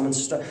disease, or someone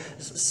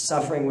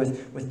suffering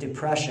with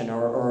depression,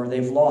 or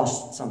they've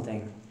lost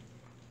something.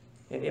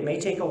 It may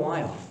take a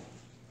while.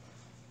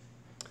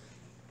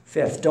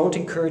 Fifth, don't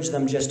encourage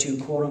them just to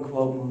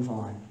quote-unquote move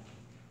on.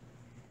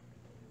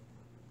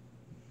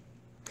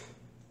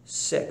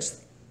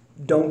 Sixth,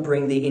 don't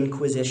bring the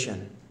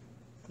inquisition.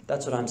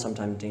 That's what I'm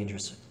sometimes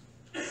dangerous.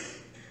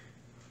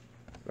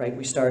 Right?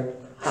 We start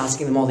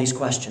asking them all these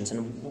questions,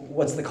 and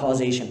what's the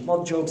causation?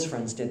 Well, Job's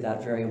friends did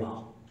that very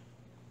well.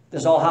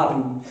 This all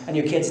happened, and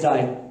your kids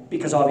died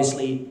because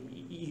obviously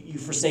you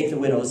forsake the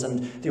widows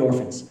and the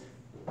orphans.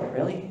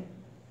 Really?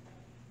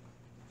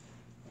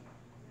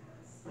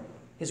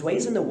 His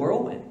ways in the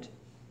whirlwind.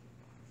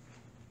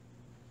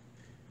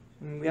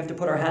 We have to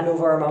put our hand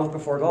over our mouth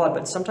before God,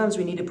 but sometimes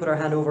we need to put our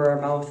hand over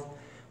our mouth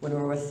when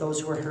we're with those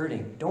who are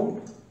hurting.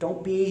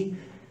 Don't be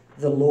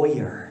the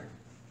lawyer.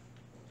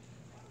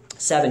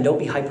 7, don't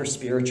be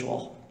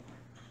hyper-spiritual.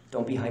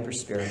 Don't be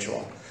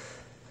hyper-spiritual.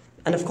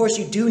 And of course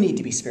you do need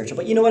to be spiritual,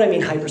 but you know what I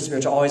mean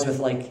hyper-spiritual, always with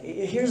like,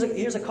 here's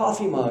a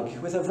coffee mug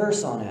with a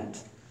verse on it.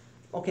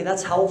 Okay,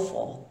 that's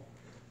helpful.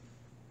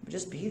 But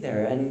just be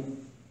there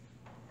and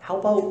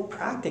help out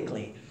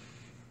practically.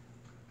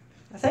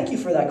 Thank you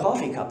for that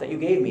coffee cup that you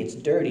gave me. It's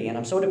dirty, and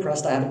I'm so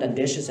depressed I haven't done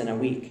dishes in a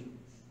week.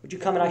 Would you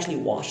come and actually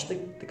wash the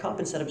cup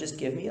instead of just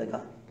give me the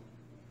cup?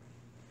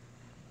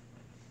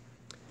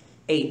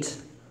 8,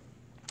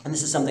 and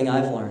this is something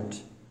I've learned.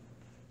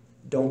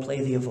 Don't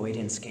play the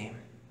avoidance game.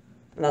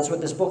 And that's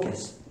what this book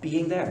is,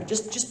 being there.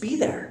 Just be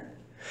there.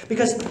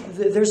 Because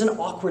there's an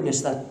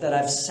awkwardness that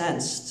I've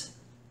sensed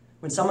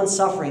when someone's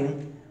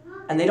suffering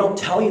and they don't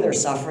tell you they're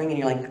suffering and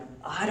you're like,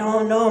 I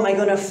don't know, am I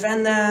going to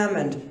offend them?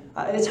 And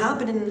it's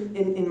happened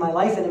in my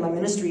life and in my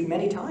ministry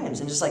many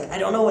times. And just like, I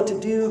don't know what to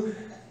do.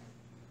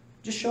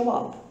 Just show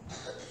up.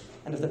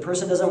 And if the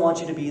person doesn't want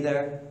you to be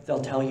there,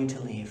 they'll tell you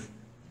to leave.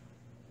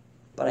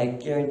 But I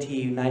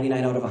guarantee you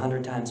 99 out of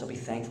 100 times they'll be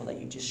thankful that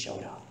you just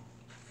showed up.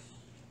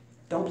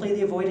 Don't play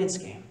the avoidance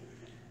game.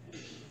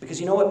 Because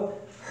you know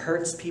what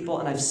hurts people?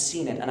 And I've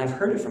seen it, and I've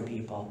heard it from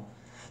people.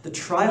 The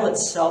trial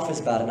itself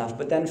is bad enough,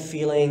 but then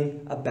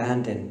feeling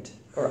abandoned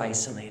or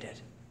isolated.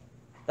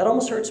 That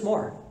almost hurts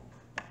more.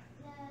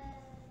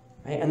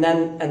 Right? And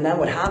then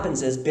what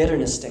happens is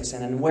bitterness sticks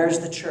in. And where's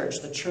the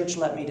church? The church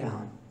let me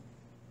down.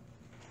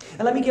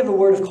 And let me give a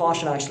word of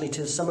caution, actually,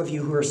 to some of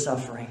you who are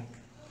suffering.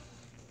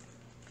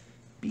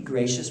 Be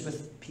gracious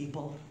with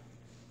people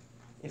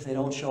if they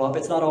don't show up.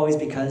 It's not always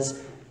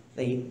because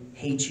they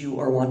hate you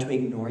or want to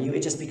ignore you.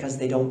 It's just because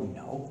they don't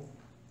know.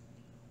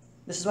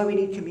 This is why we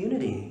need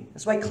community.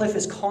 That's why Cliff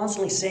is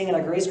constantly saying in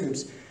our grace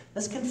groups,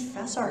 let's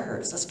confess our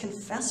hurts. Let's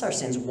confess our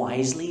sins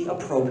wisely,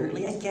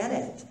 appropriately. I get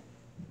it.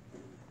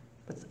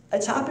 But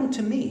it's happened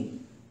to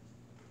me.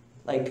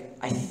 Like,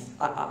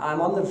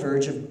 I'm on the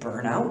verge of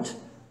burnout.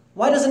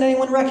 Why doesn't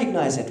anyone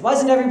recognize it? Why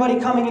isn't everybody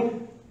coming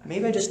in?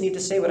 Maybe I just need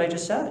to say what I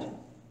just said.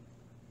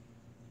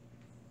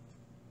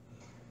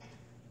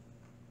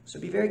 So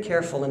be very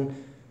careful, and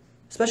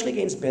especially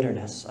against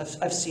bitterness.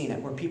 I've seen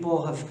it, where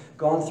people have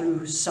gone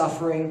through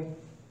suffering,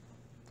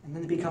 and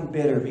then they become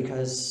bitter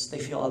because they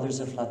feel others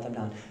have let them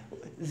down.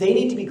 They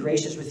need to be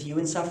gracious with you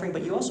in suffering,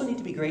 but you also need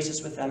to be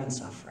gracious with them in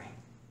suffering.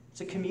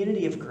 It's a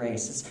community of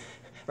grace.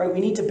 Right?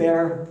 We need to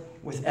bear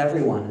with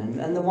everyone,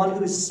 and the one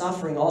who is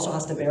suffering also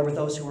has to bear with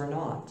those who are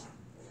not.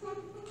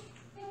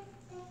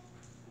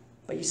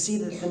 But you see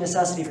the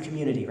necessity of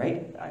community,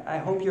 right? I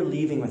hope you're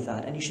leaving with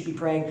that, and you should be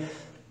praying,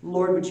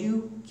 Lord, would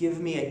you give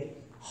me a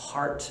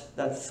heart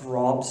that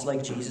throbs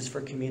like Jesus for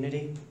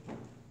community?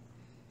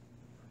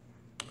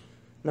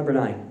 Number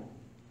 9,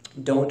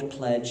 don't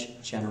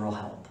pledge general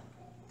help.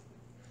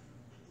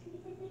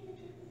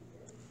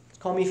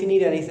 Call me if you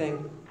need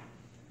anything.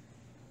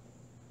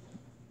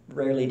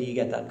 Rarely do you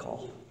get that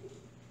call.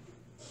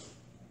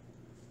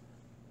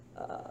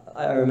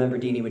 I remember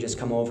Deanie would just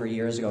come over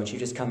years ago and she'd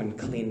just come and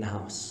clean the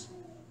house.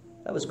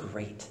 That was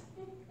great.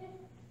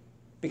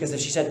 Because if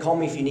she said, call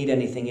me if you need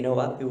anything, you know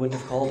what? We wouldn't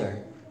have called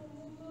her.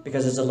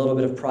 Because there's a little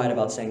bit of pride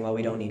about saying, well,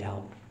 we don't need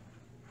help.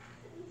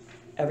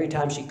 Every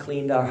time she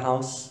cleaned our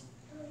house,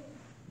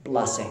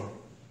 blessing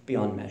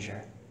beyond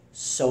measure.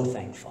 So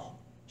thankful.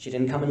 She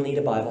didn't come and lead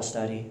a Bible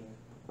study.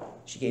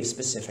 She gave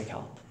specific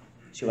help.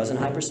 She wasn't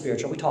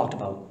hyper-spiritual. We talked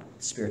about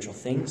spiritual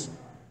things.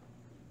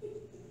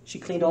 She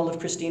cleaned all of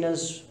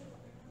Christina's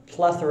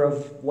plethora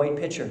of white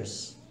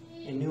pitchers.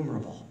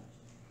 Innumerable.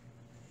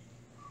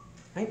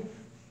 Right?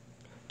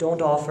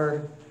 Don't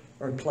offer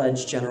or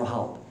pledge general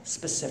help.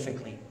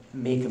 Specifically,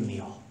 make a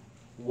meal.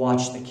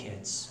 Watch the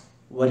kids.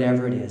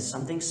 Whatever it is.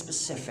 Something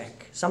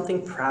specific.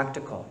 Something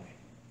practical.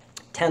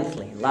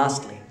 10thly,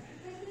 lastly,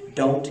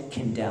 don't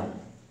condemn.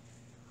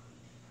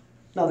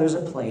 Now there's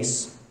a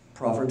place,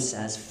 Proverbs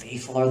says,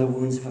 faithful are the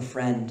wounds of a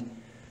friend.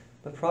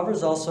 But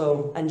Proverbs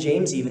also, and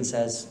James even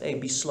says, hey,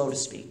 be slow to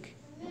speak.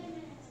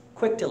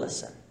 Quick to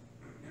listen.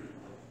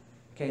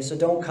 Okay, so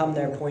don't come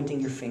there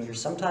pointing your finger.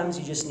 Sometimes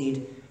you just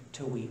need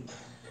to weep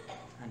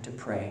and to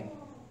pray.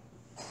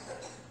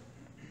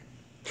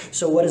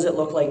 So what does it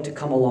look like to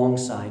come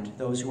alongside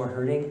those who are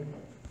hurting?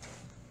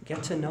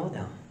 Get to know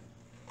them.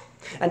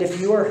 And if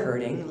you are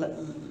hurting,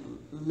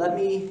 let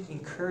me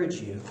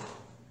encourage you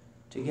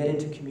to get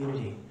into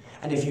community.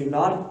 And if you're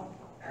not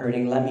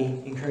hurting, let me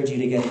encourage you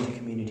to get into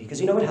community. Because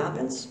you know what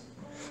happens?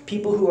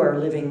 People who are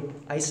living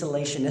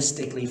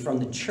isolationistically from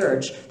the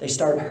church, they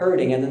start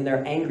hurting and then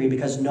they're angry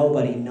because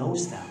nobody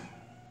knows them.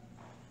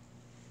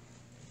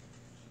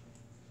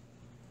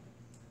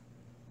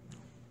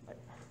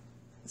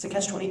 It's a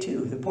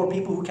catch-22. The poor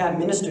people who can't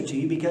minister to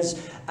you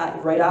because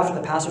right after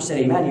the pastor said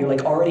amen, you're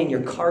like already in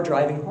your car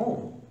driving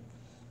home.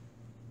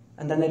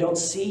 And then they don't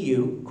see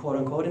you, quote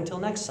unquote, until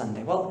next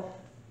Sunday. Well,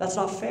 that's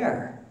not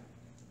fair.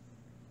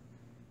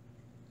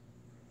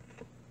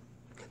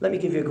 Let me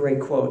give you a great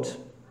quote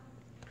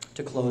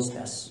to close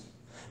this.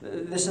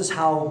 This is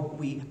how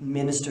we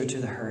minister to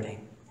the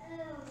hurting.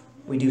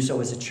 We do so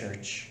as a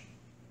church.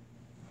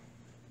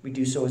 We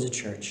do so as a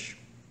church.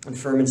 And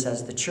Furman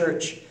says, the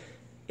church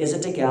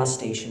isn't a gas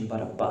station,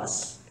 but a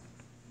bus.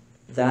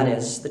 That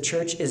is, the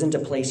church isn't a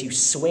place you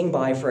swing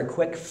by for a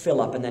quick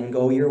fill-up and then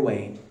go your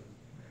way.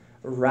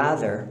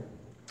 Rather,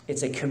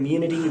 it's a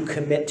community you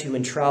commit to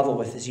and travel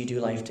with as you do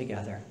life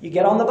together. You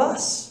get on the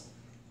bus.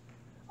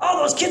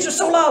 Oh, those kids are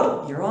so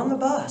loud. You're on the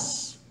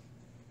bus.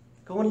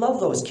 Go and love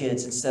those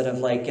kids instead of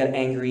like get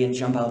angry and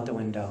jump out the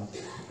window.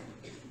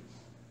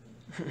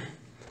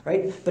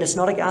 Right? But it's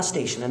not a gas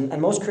station.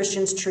 And most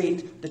Christians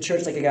treat the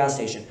church like a gas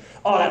station.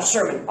 Oh, that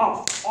sermon.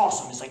 Oh,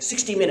 awesome. It's like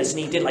 60 minutes and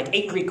he did like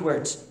 8 Greek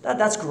words.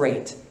 That's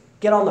great.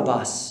 Get on the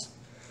bus.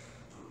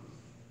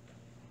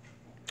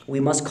 We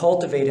must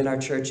cultivate in our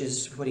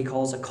churches what he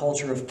calls a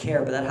culture of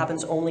care, but that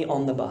happens only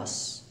on the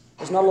bus.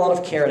 There's not a lot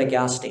of care at a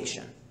gas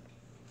station.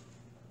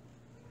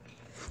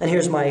 And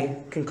here's my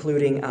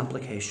concluding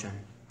application.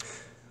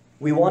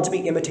 We want to be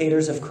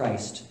imitators of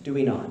Christ, do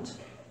we not?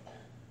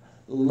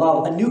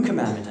 Love, a new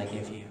commandment I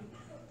give you.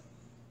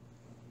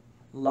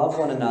 Love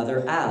one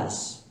another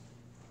as.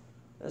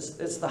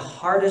 It's the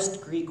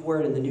hardest Greek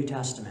word in the New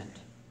Testament.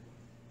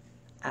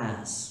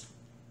 As.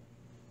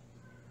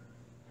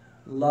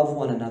 Love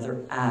one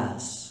another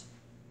as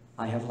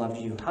I have loved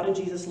you. How did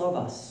Jesus love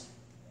us?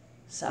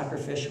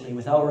 Sacrificially,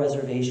 without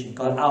reservation.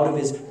 Got out of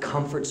his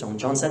comfort zone.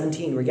 John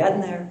 17, we're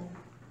getting there.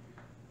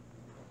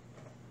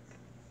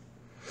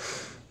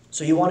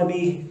 So you want to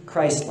be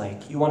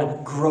Christ-like. You want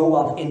to grow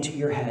up into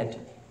your head.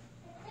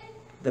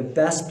 The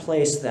best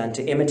place then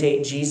to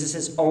imitate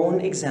Jesus' own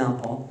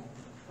example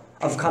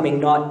of coming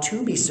not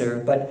to be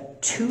served,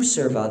 but to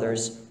serve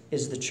others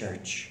is the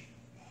church.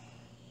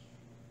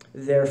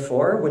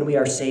 Therefore, when we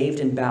are saved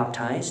and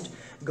baptized,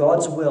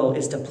 God's will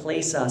is to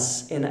place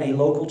us in a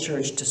local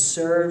church to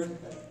serve,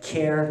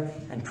 care,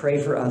 and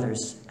pray for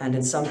others, and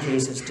in some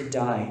cases to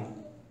die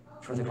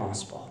for the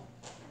gospel.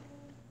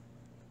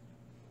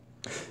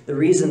 The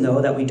reason,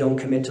 though, that we don't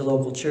commit to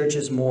local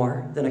churches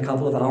more than a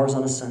couple of hours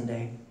on a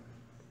Sunday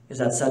is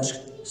that such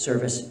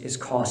service is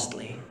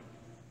costly.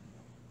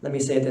 Let me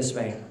say it this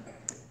way.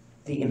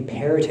 The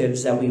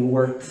imperatives that we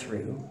work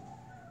through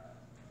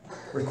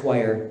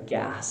require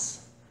gas.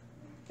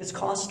 It's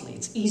costly.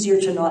 It's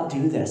easier to not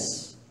do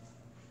this.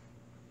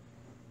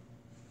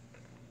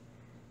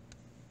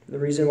 The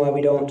reason why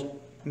we don't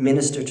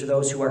minister to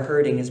those who are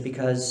hurting is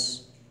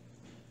because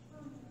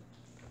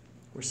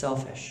we're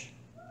selfish.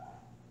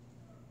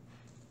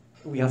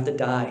 We have to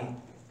die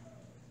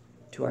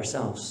to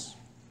ourselves.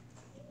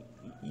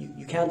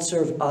 You can't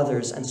serve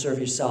others and serve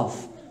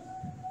yourself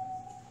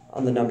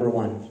on the number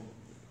one.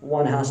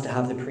 One has to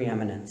have the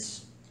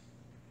preeminence.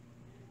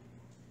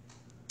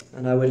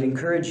 And I would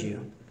encourage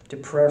you to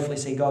prayerfully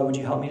say, God, would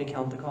you help me to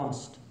count the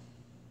cost?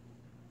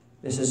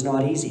 This is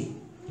not easy.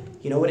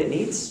 You know what it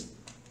needs?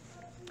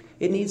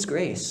 It needs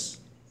grace.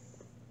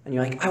 And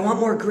you're like, I want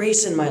more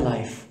grace in my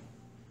life.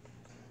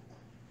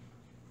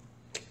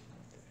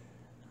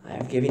 I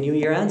have given you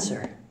your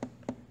answer.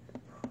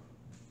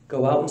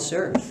 Go out and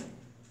serve.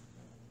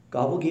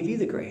 God will give you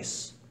the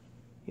grace.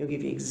 He'll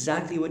give you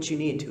exactly what you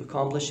need to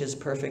accomplish his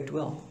perfect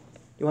will.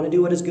 You want to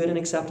do what is good and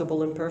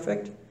acceptable and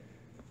perfect?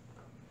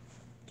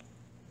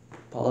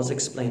 Paul has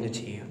explained it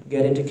to you.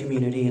 Get into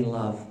community and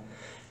love,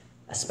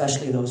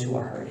 especially those who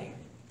are hurting.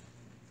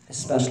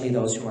 Especially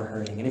those who are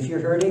hurting. And if you're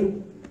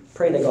hurting,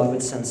 Pray that God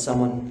would send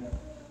someone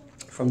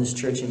from this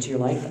church into your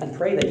life, and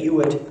pray that you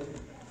would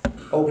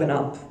open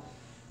up.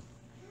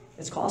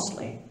 It's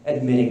costly,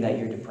 admitting that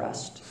you're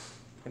depressed,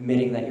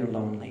 admitting that you're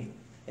lonely,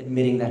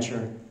 admitting that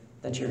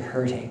you're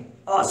hurting.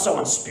 Oh, it's so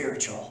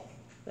unspiritual.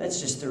 That's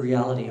just the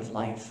reality of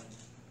life.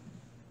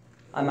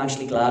 I'm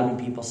actually glad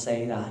when people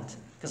say that,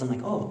 because I'm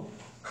like, oh,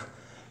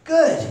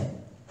 good.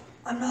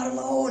 I'm not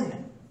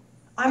alone.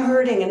 I'm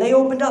hurting, and they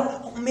opened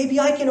up. Oh, maybe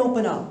I can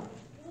open up.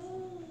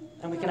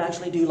 And we can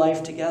actually do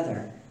life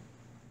together.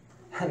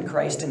 And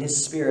Christ and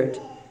His Spirit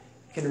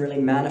can really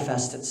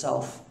manifest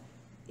itself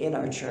in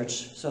our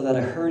church so that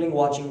a hurting,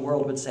 watching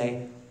world would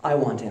say, I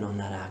want in on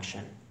that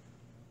action.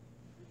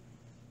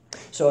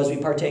 So as we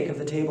partake of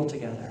the table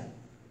together,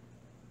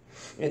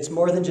 it's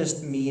more than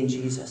just me and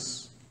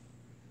Jesus.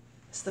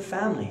 It's the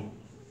family.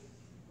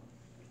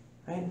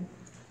 Right?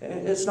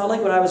 It's not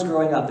like when I was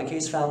growing up, the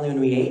Case family, when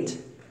we ate,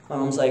 my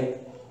mom's like,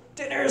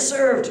 dinner is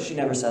served. She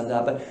never said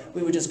that, but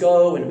we would just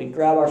go and we'd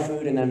grab our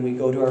food and then we'd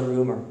go to our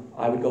room, or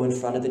I would go in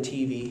front of the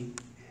TV.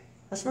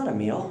 That's not a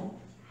meal.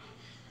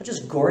 That's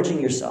just gorging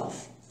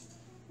yourself.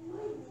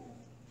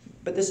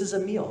 But this is a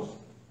meal.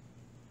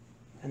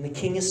 And the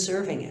King is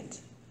serving it.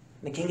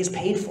 And the King is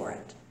paid for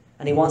it.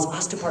 And He wants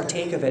us to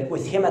partake of it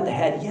with Him at the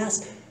head,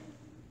 yes.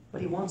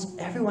 But He wants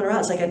everyone around.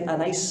 It's like a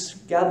nice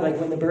gather, like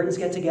when the Burtons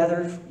get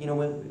together, you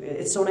know,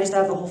 it's so nice to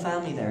have the whole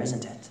family there,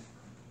 isn't it?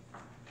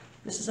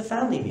 This is a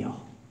family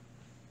meal.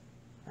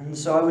 And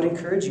so I would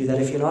encourage you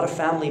that if you're not a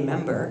family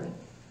member,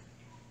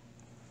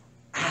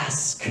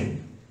 ask.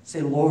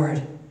 Say,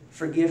 Lord,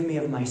 forgive me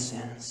of my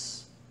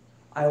sins.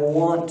 I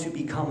want to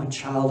become a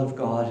child of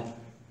God,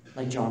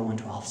 like John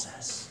 1:12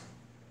 says.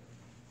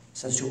 It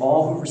says, to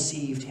all who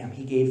received Him,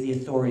 He gave the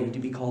authority to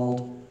be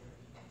called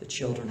the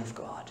children of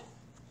God.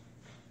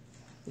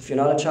 If you're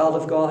not a child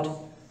of God,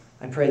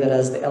 I pray that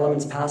as the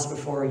elements pass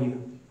before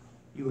you,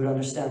 you would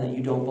understand that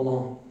you don't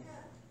belong.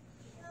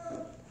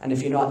 And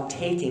if you're not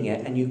taking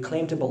it and you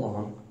claim to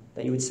belong,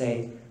 that you would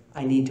say,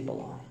 I need to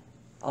belong.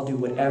 I'll do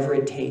whatever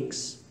it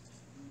takes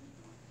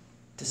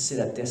to sit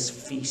at this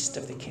feast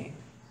of the King.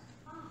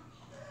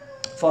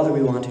 Father,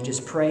 we want to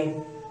just pray.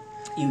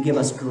 You give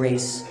us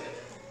grace.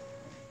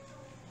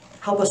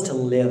 Help us to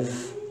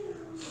live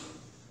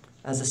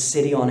as a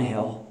city on a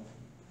hill.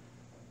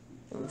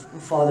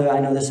 Father, I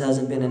know this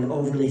hasn't been an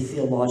overly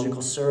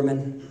theological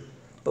sermon,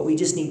 but we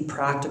just need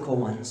practical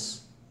ones.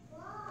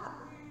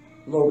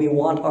 Lord, we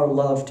want our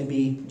love to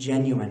be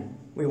genuine.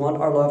 We want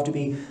our love to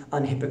be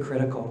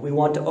unhypocritical. We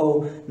want to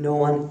owe no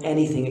one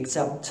anything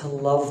except to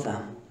love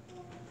them.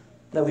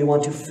 That we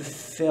want to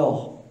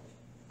fulfill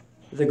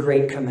the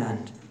great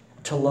command,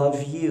 to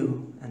love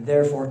you, and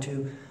therefore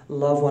to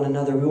love one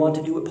another. We want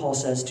to do what Paul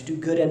says, to do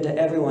good unto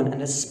everyone,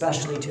 and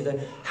especially to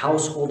the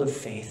household of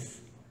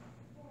faith.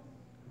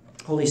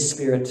 Holy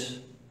Spirit,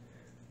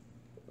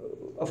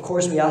 of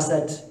course we ask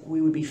that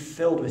we would be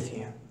filled with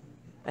you.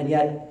 And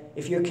yet,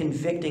 if you're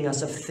convicting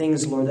us of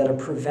things, Lord, that are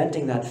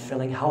preventing that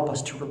filling, help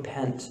us to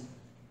repent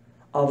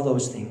of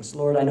those things.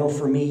 Lord, I know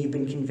for me, you've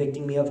been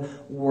convicting me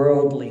of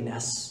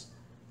worldliness,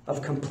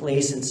 of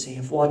complacency,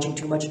 of watching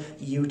too much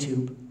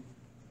YouTube.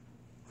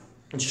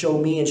 And show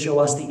me and show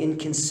us the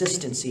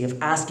inconsistency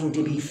of asking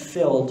to be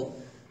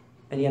filled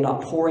and yet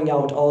not pouring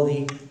out all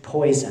the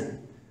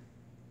poison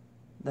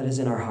that is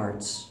in our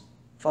hearts.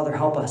 Father,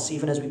 help us,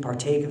 even as we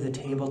partake of the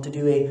table, to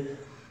do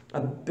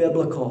a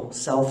biblical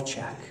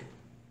self-check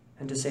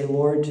and to say,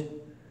 Lord,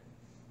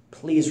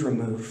 please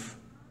remove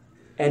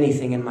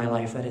anything in my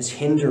life that is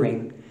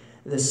hindering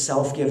this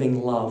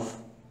self-giving love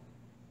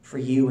for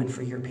you and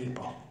for your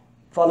people.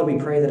 Father, we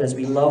pray that as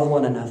we love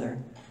one another,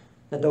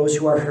 that those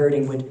who are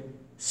hurting would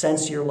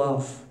sense your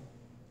love.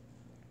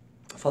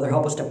 Father,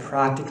 help us to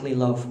practically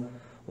love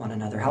one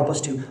another. Help us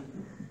to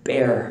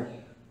bear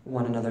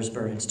one another's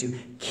burdens, to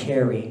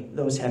carry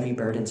those heavy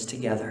burdens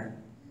together.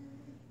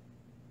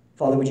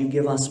 Father, would you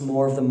give us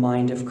more of the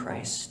mind of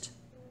Christ?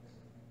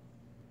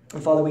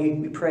 And Father,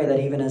 we pray that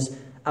even as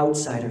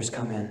outsiders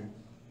come in,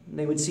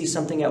 they would see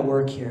something at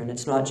work here, and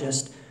it's not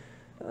just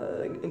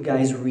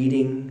guys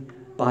reading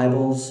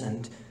Bibles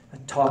and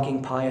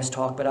talking pious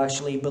talk, but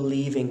actually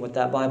believing what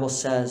that Bible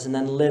says and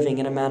then living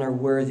in a manner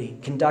worthy,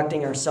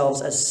 conducting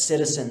ourselves as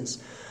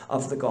citizens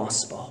of the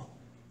gospel,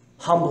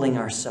 humbling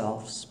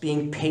ourselves,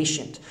 being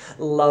patient,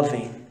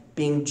 loving,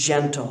 being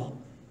gentle,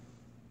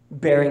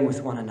 bearing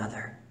with one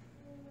another.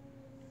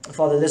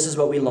 Father, this is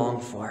what we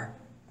long for.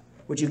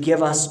 Would you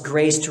give us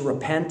grace to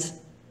repent?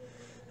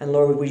 And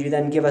Lord, would you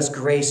then give us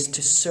grace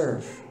to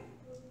serve?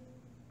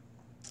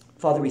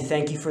 Father, we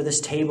thank you for this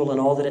table and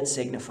all that it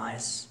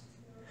signifies.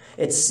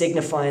 It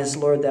signifies,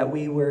 Lord, that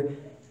we were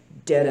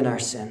dead in our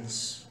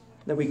sins,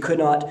 that we could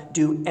not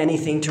do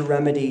anything to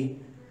remedy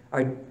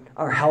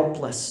our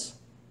helpless,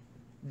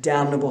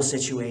 damnable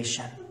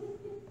situation.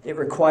 It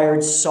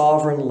required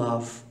sovereign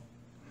love,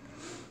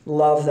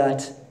 love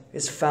that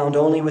is found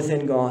only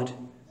within God,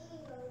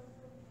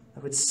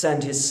 that would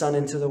send his Son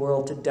into the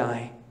world to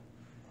die,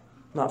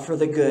 not for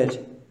the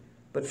good,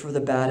 but for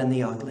the bad and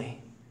the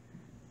ugly.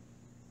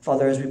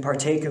 Father, as we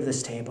partake of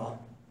this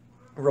table,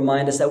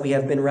 Remind us that we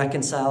have been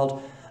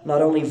reconciled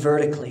not only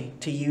vertically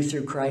to you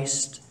through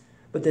Christ,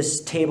 but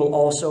this table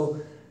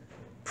also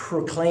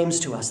proclaims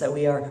to us that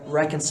we are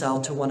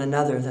reconciled to one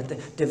another, that the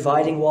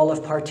dividing wall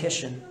of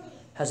partition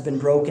has been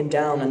broken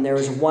down and there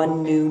is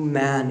one new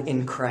man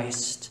in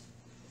Christ.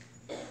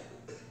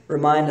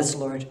 Remind us,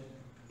 Lord,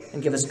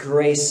 and give us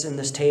grace in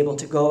this table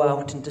to go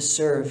out and to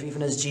serve,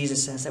 even as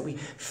Jesus says, that we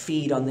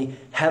feed on the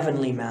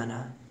heavenly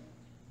manna.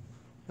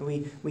 And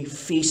we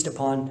feast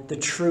upon the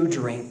true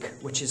drink,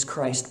 which is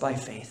Christ by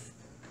faith.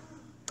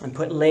 And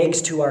put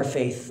legs to our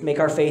faith. Make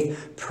our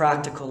faith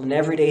practical in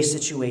everyday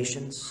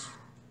situations.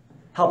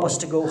 Help us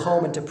to go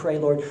home and to pray,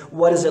 Lord,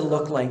 what does it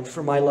look like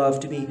for my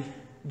love to be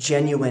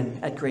genuine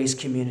at Grace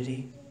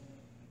Community?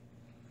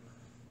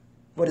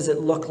 What does it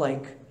look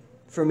like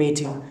for me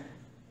to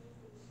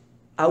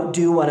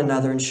outdo one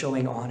another in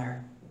showing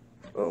honor?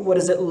 What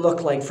does it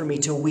look like for me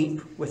to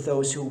weep with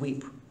those who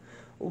weep?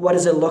 What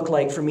does it look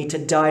like for me to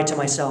die to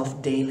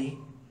myself daily?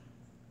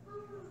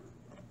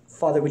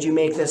 Father, would you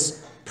make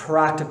this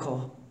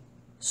practical,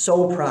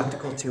 so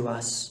practical to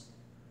us,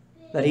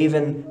 that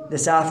even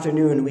this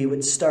afternoon we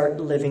would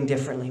start living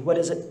differently? What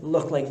does it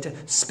look like to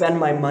spend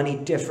my money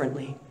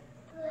differently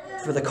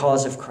for the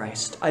cause of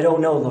Christ? I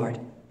don't know, Lord.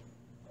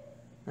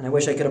 And I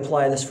wish I could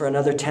apply this for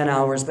another 10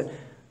 hours, but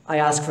I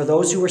ask for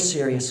those who are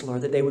serious,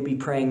 Lord, that they would be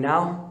praying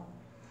now,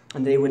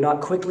 and they would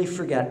not quickly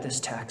forget this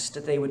text,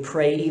 that they would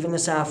pray even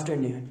this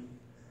afternoon.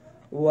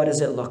 What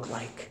does it look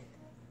like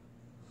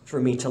for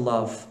me to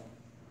love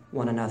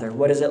one another?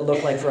 What does it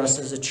look like for us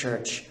as a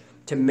church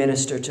to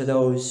minister to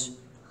those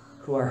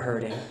who are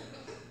hurting?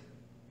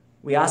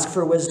 We ask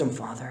for wisdom,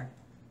 Father,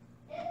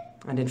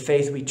 and in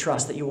faith we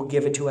trust that you will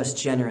give it to us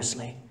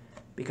generously,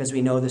 because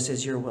we know this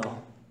is your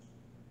will.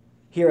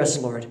 Hear us,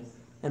 Lord,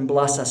 and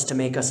bless us to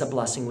make us a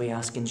blessing, we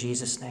ask in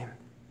Jesus' name.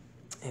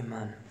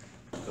 Amen.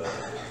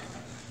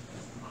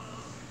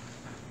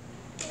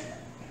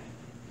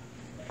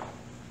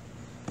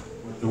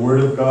 With the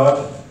Word of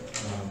God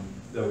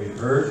that we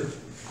heard,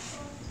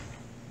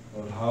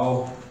 about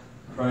how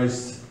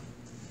Christ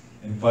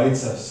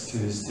invites us to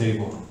his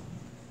table.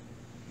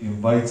 He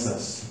invites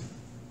us.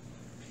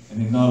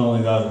 And not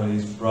only that, but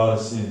he's brought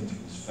us into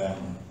his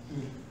family.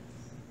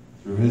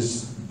 Through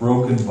his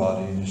broken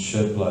body and his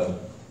shed blood,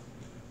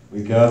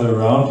 we gather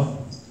around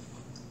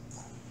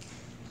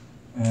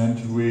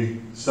and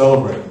we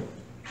celebrate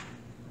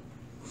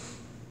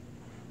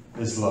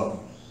his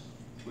love.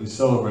 We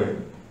celebrate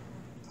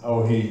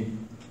how he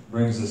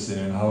brings us in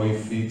and how he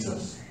feeds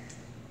us.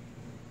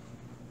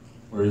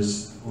 We're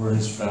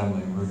his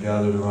family. We're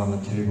gathered around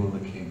the table of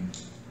the King.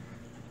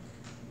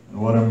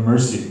 And what a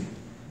mercy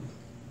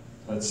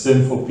that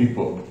sinful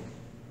people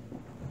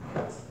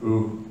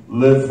who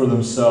live for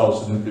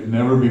themselves and who could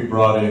never be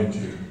brought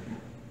into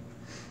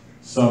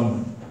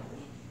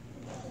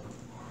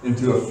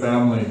a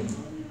family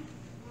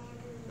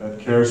that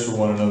cares for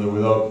one another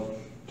without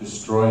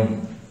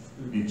destroying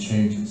it. He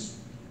changes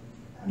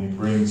and he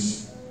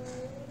brings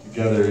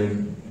together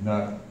in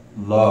that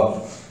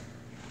love,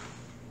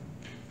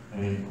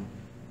 and he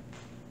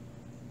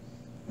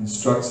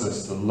instructs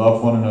us to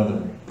love one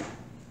another.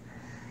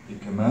 He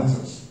commands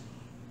us,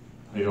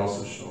 but he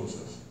also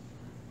shows us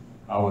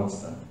how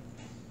it's done.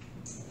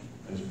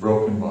 His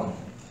broken body,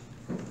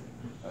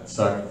 that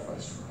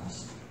sacrifice for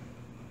us.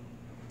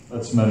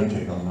 Let's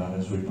meditate on that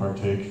as we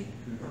partake,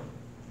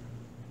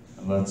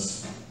 and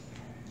let's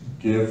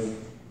give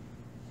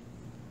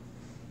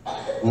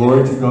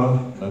glory to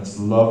God. Let's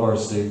love our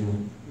Savior,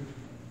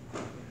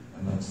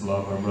 and let's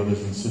love our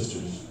brothers and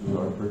sisters who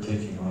are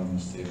partaking around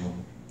this table.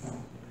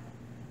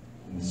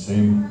 In the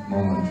same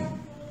moment,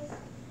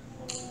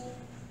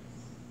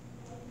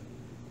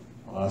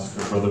 I'll ask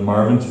our brother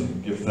Marvin to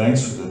give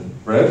thanks for the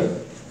bread,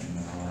 and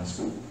then I'll ask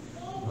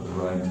brother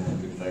Ryan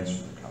to give thanks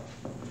for the cup.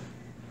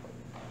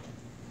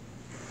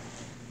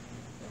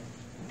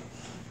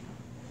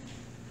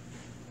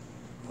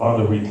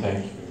 Father, we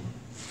thank you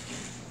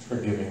for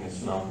giving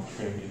us an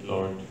opportunity,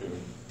 Lord, to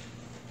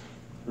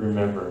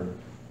remember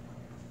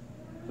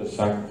the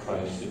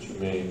sacrifice that you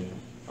made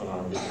on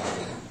our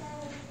behalf.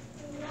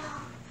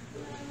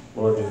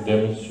 Lord, in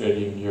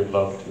demonstrating your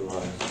love to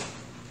us,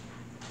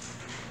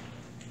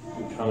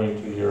 in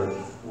coming to your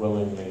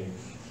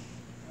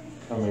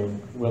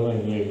coming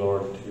willingly,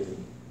 Lord, to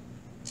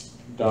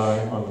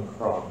die on the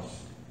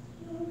cross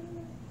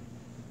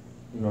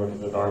in order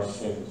that our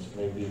sins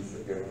may be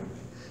forgiven.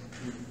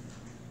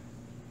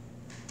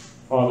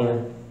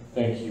 Father,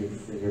 thank you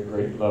for your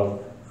great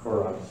love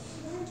for us.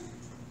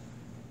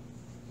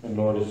 And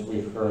Lord, as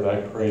we've heard,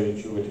 I pray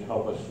that you would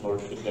help us,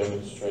 Lord, to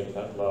demonstrate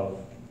that love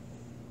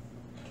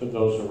to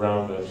those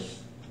around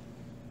us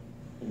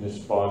in this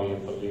body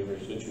of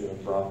believers that you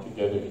have brought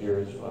together here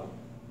as well.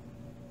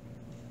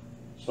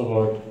 So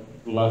Lord,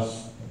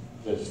 bless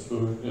this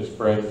food, this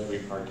bread as we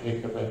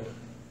partake of it.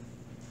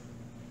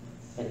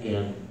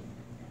 Again,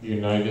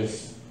 unite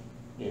us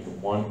in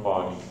one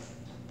body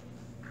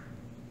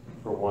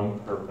for one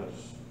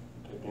purpose,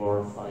 to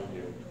glorify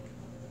you.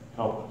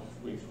 Help us,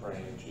 we pray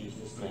in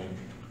Jesus' name.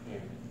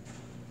 Amen.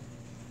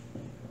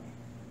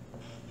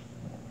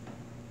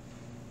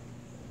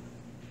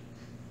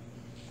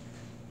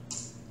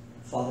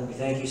 Father, we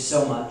thank you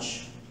so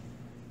much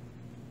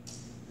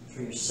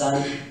for your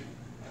Son.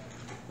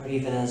 Lord,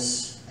 even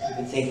as we've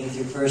been thinking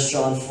through 1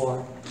 John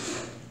 4,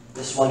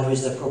 this one who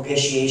is the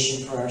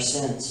propitiation for our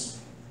sins,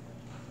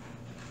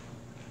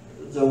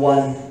 the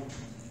one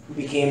who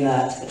became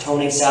that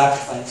atoning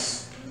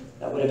sacrifice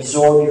that would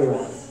absorb your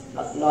wrath,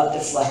 not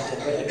deflect it,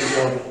 but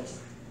absorb it,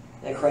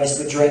 that Christ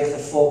would drink the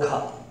full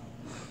cup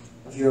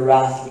of your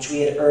wrath, which we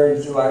had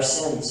earned through our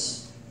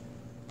sins,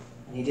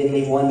 and he didn't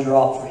leave one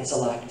drop for his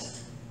elect.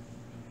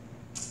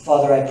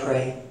 Father, I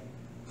pray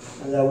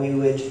that we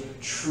would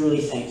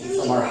truly thank you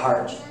from our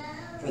heart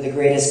for the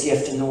greatest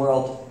gift in the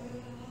world,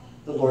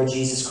 the Lord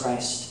Jesus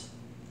Christ.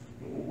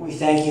 We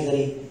thank you that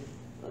he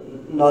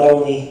not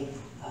only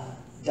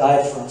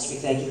died for us, we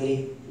thank you that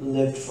he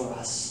lived for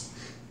us.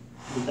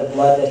 The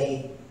blood that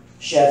he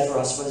shed for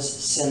us was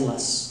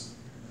sinless,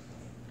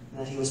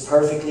 that he was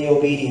perfectly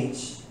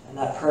obedient, and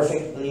that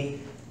perfectly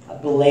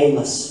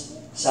blameless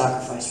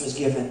sacrifice was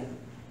given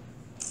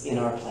in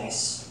our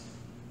place.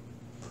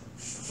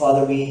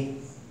 Father, we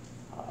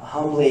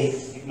humbly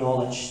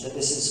acknowledge that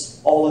this is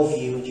all of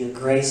you and your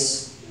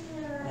grace,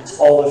 and it's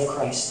all of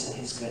Christ and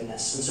his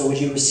goodness. And so would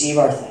you receive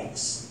our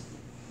thanks?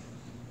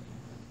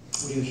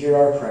 Would you hear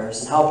our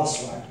prayers and help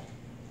us,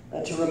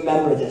 Lord, to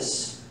remember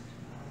this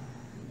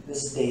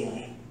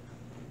daily.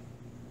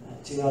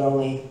 To not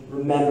only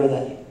remember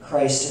that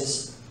Christ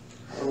has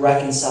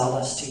reconciled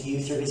us to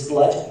you through his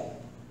blood,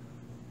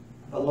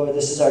 but Lord,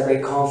 this is our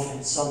great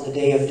confidence on the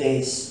day of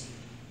days.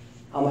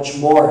 How much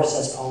more,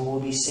 says Paul, will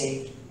be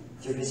saved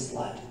through his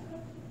blood.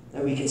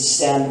 That we can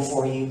stand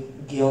before you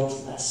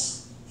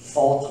guiltless,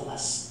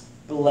 faultless,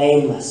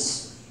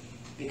 blameless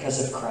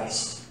because of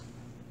Christ.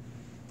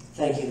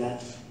 Thank you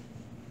that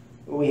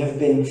we have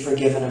been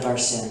forgiven of our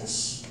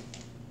sins.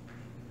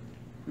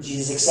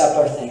 Jesus, accept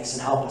our thanks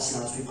and help us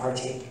now as we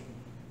partake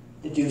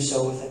to do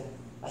so with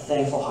a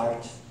thankful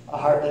heart, a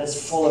heart that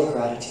is full of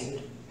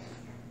gratitude.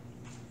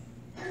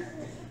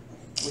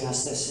 We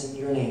ask this in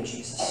your name,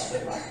 Jesus.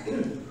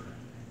 Amen.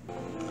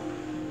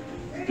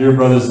 Dear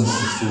brothers and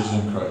sisters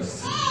in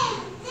Christ,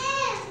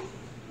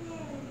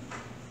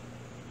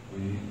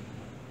 we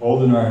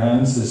hold in our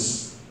hands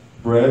this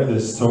bread,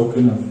 this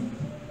token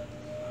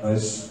of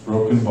Christ's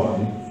broken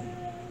body,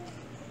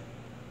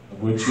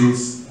 of which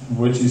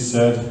he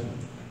said,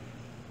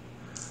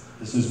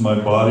 "This is my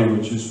body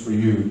which is for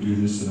you. Do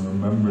this in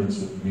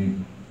remembrance of me."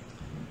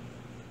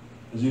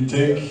 As you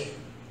take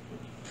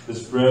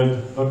this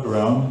bread, look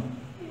around.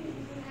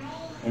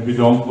 Maybe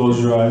don't close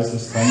your eyes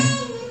this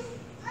time.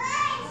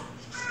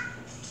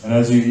 And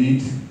as you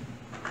eat,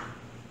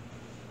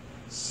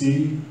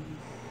 see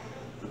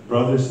the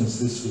brothers and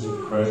sisters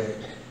of Christ,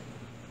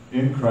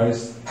 in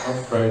Christ,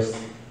 of Christ,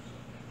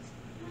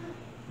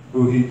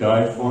 who he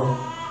died for.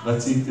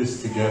 Let's eat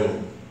this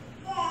together.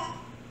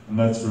 And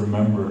let's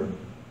remember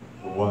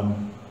the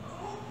one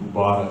who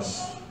bought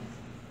us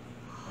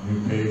and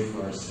who paid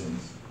for our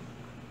sins.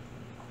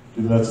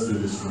 Let's do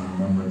this in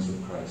remembrance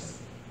of Christ.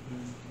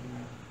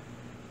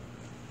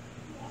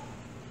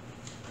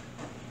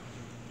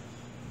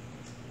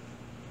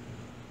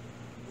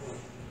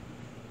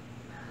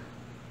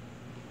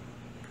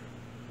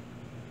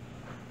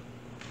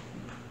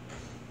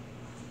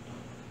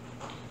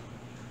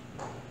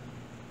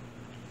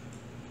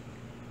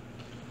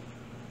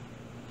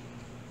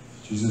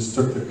 Jesus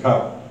took the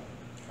cup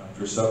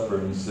after supper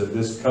and he said,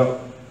 "This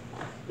cup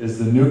is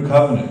the new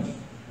covenant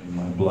in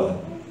my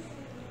blood.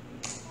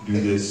 Do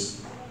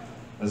this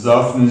as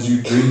often as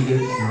you drink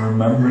it in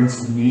remembrance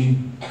of me.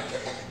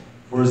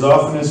 For as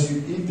often as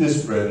you eat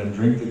this bread and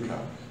drink the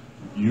cup,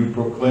 you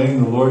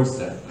proclaim the Lord's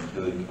death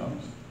until he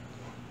comes."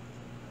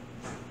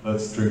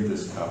 Let's drink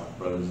this cup,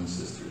 brothers and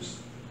sisters,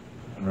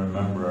 and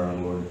remember our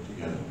Lord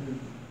together.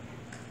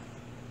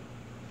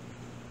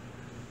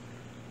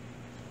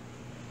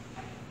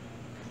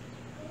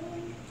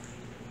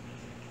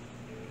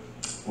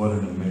 What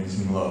an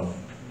amazing love.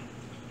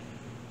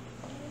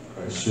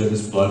 Christ shed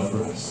his blood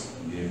for us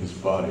and gave his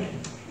body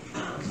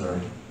as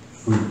our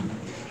food.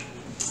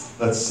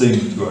 Let's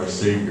sing to our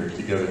Savior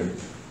together.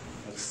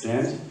 Let's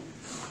stand.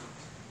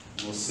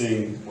 We'll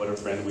sing "What a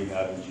Friend We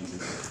Have in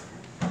Jesus."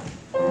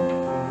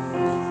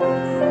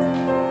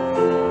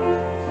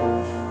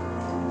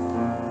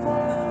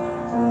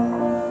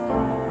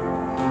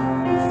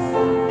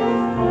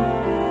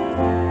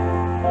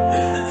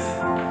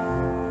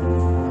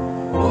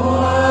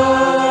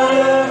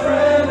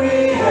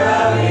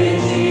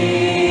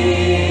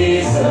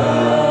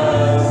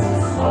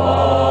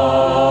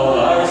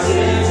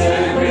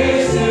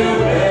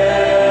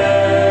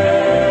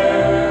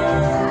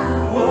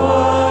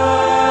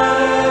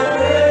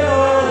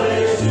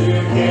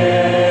 Yeah.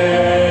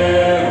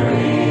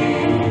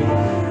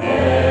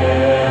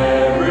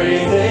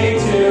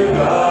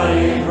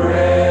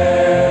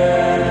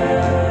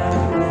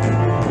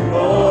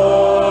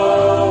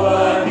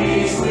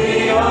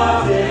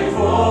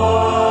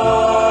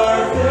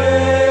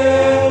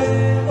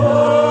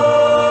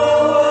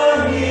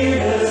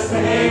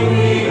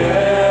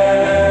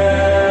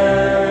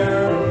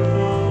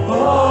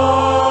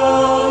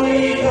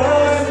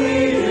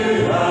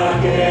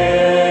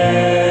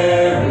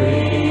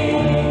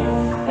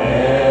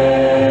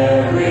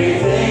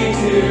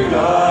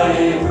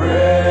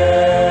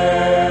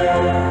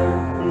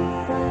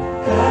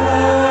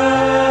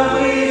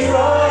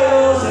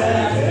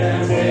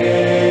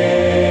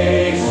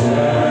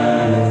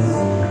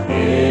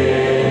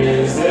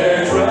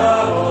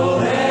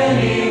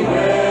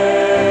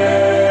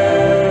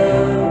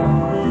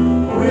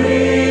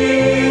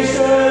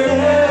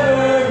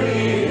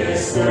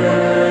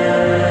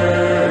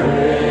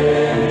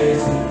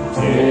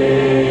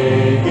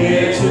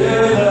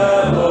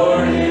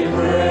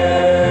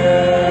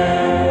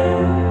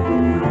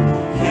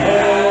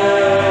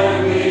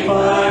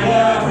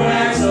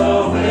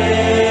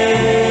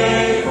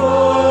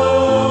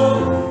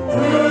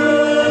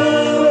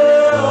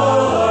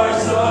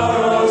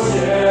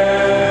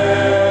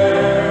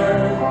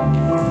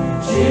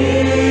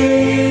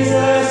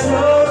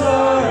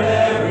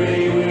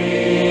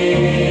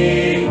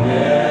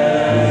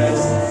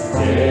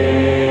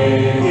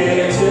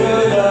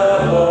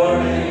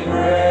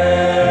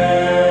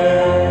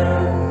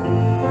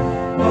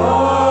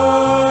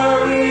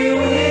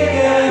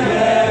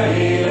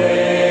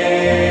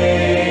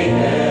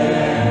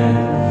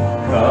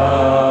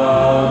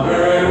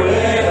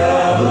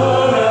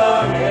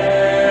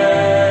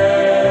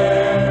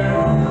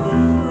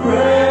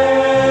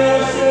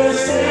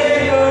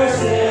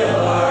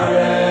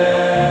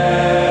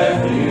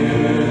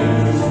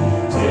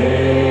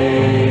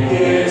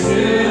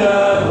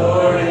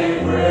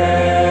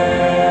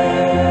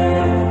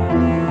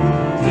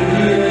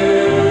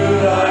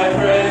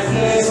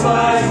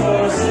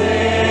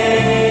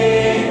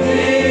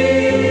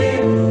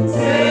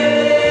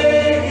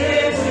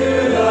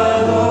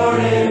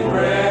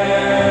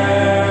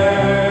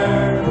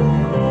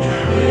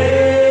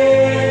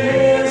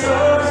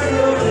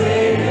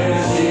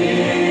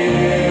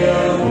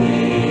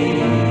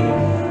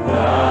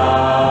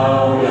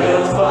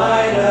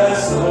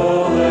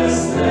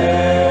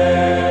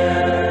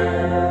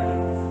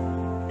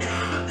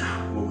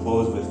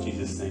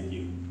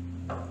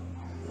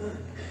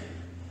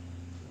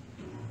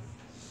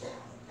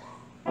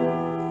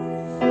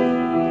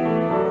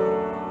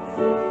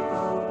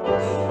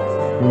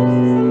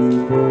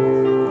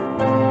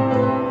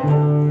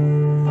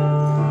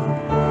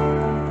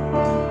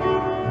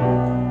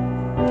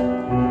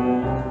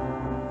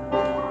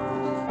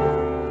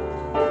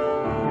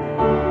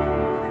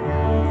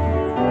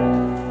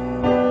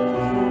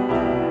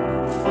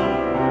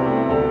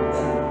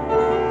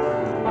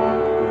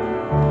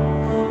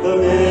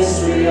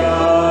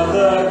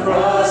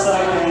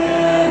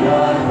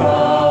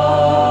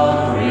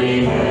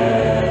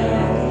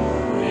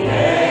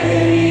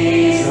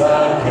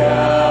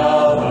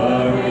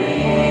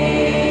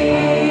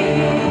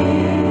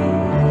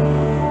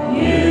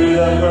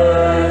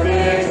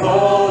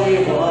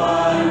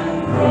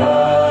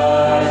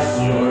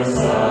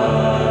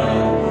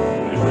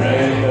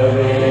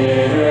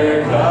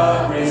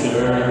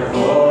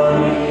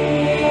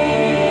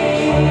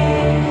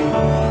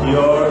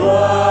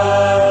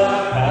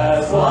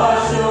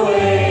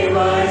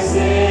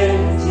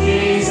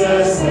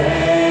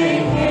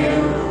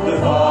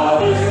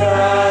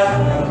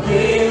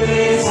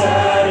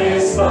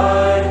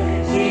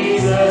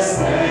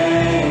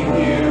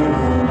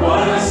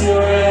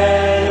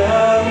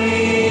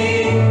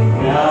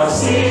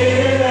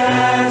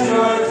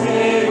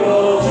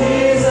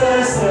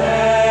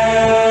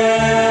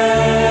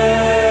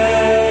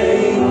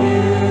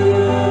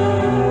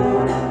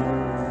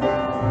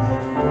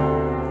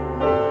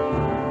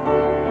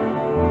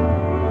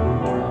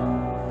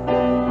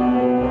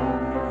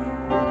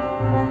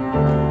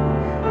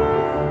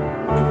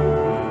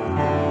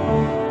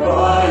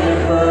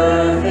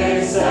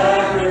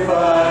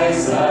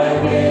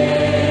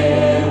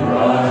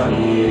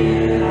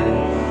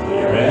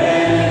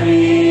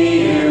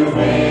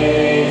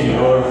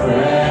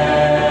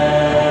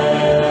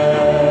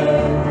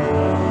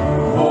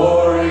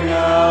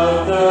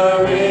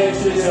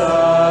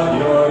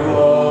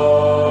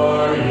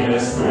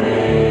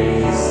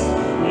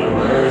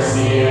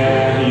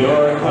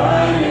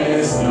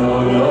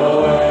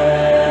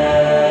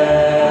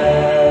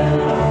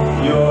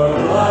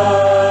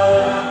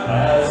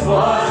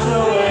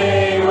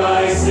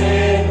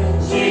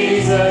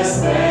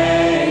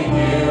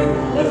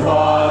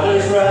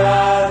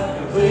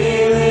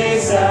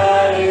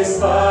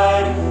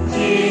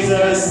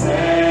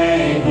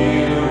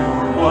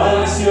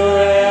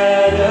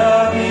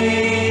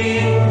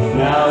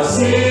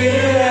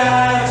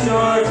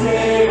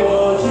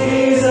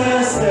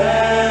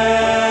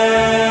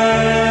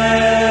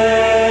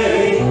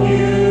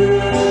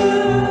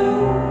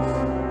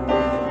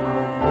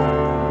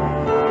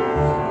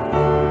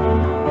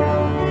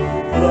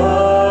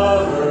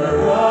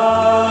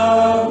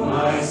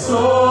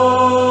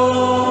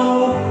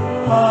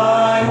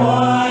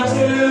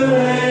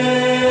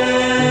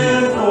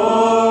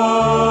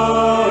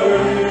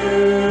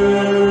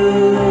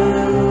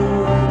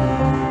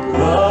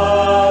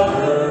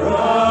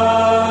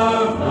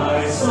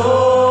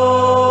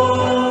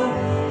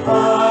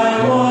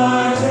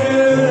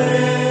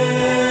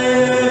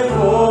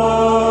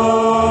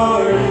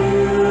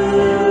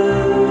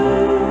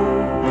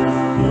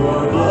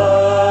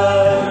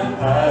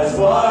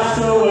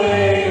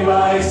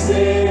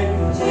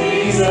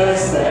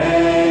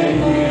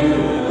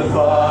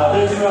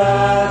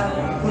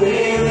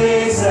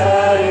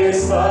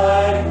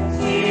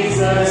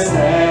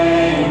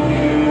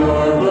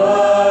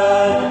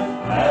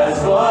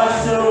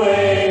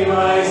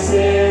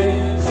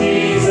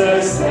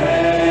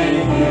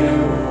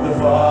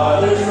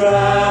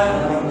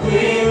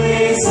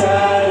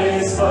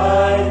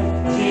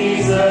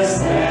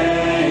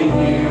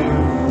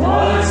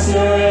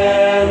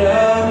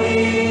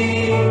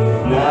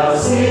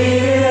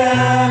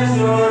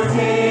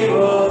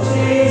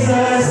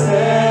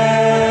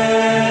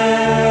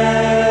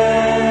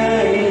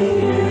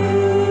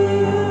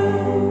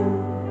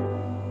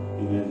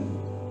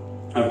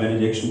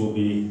 application will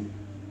be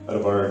out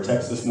of our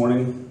text this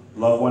morning.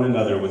 Love one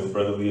another with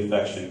brotherly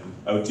affection.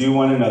 Outdo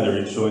one another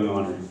in showing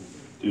honor.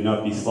 Do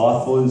not be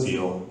slothful in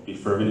zeal. Be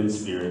fervent in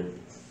spirit.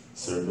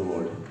 Serve the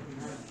Lord.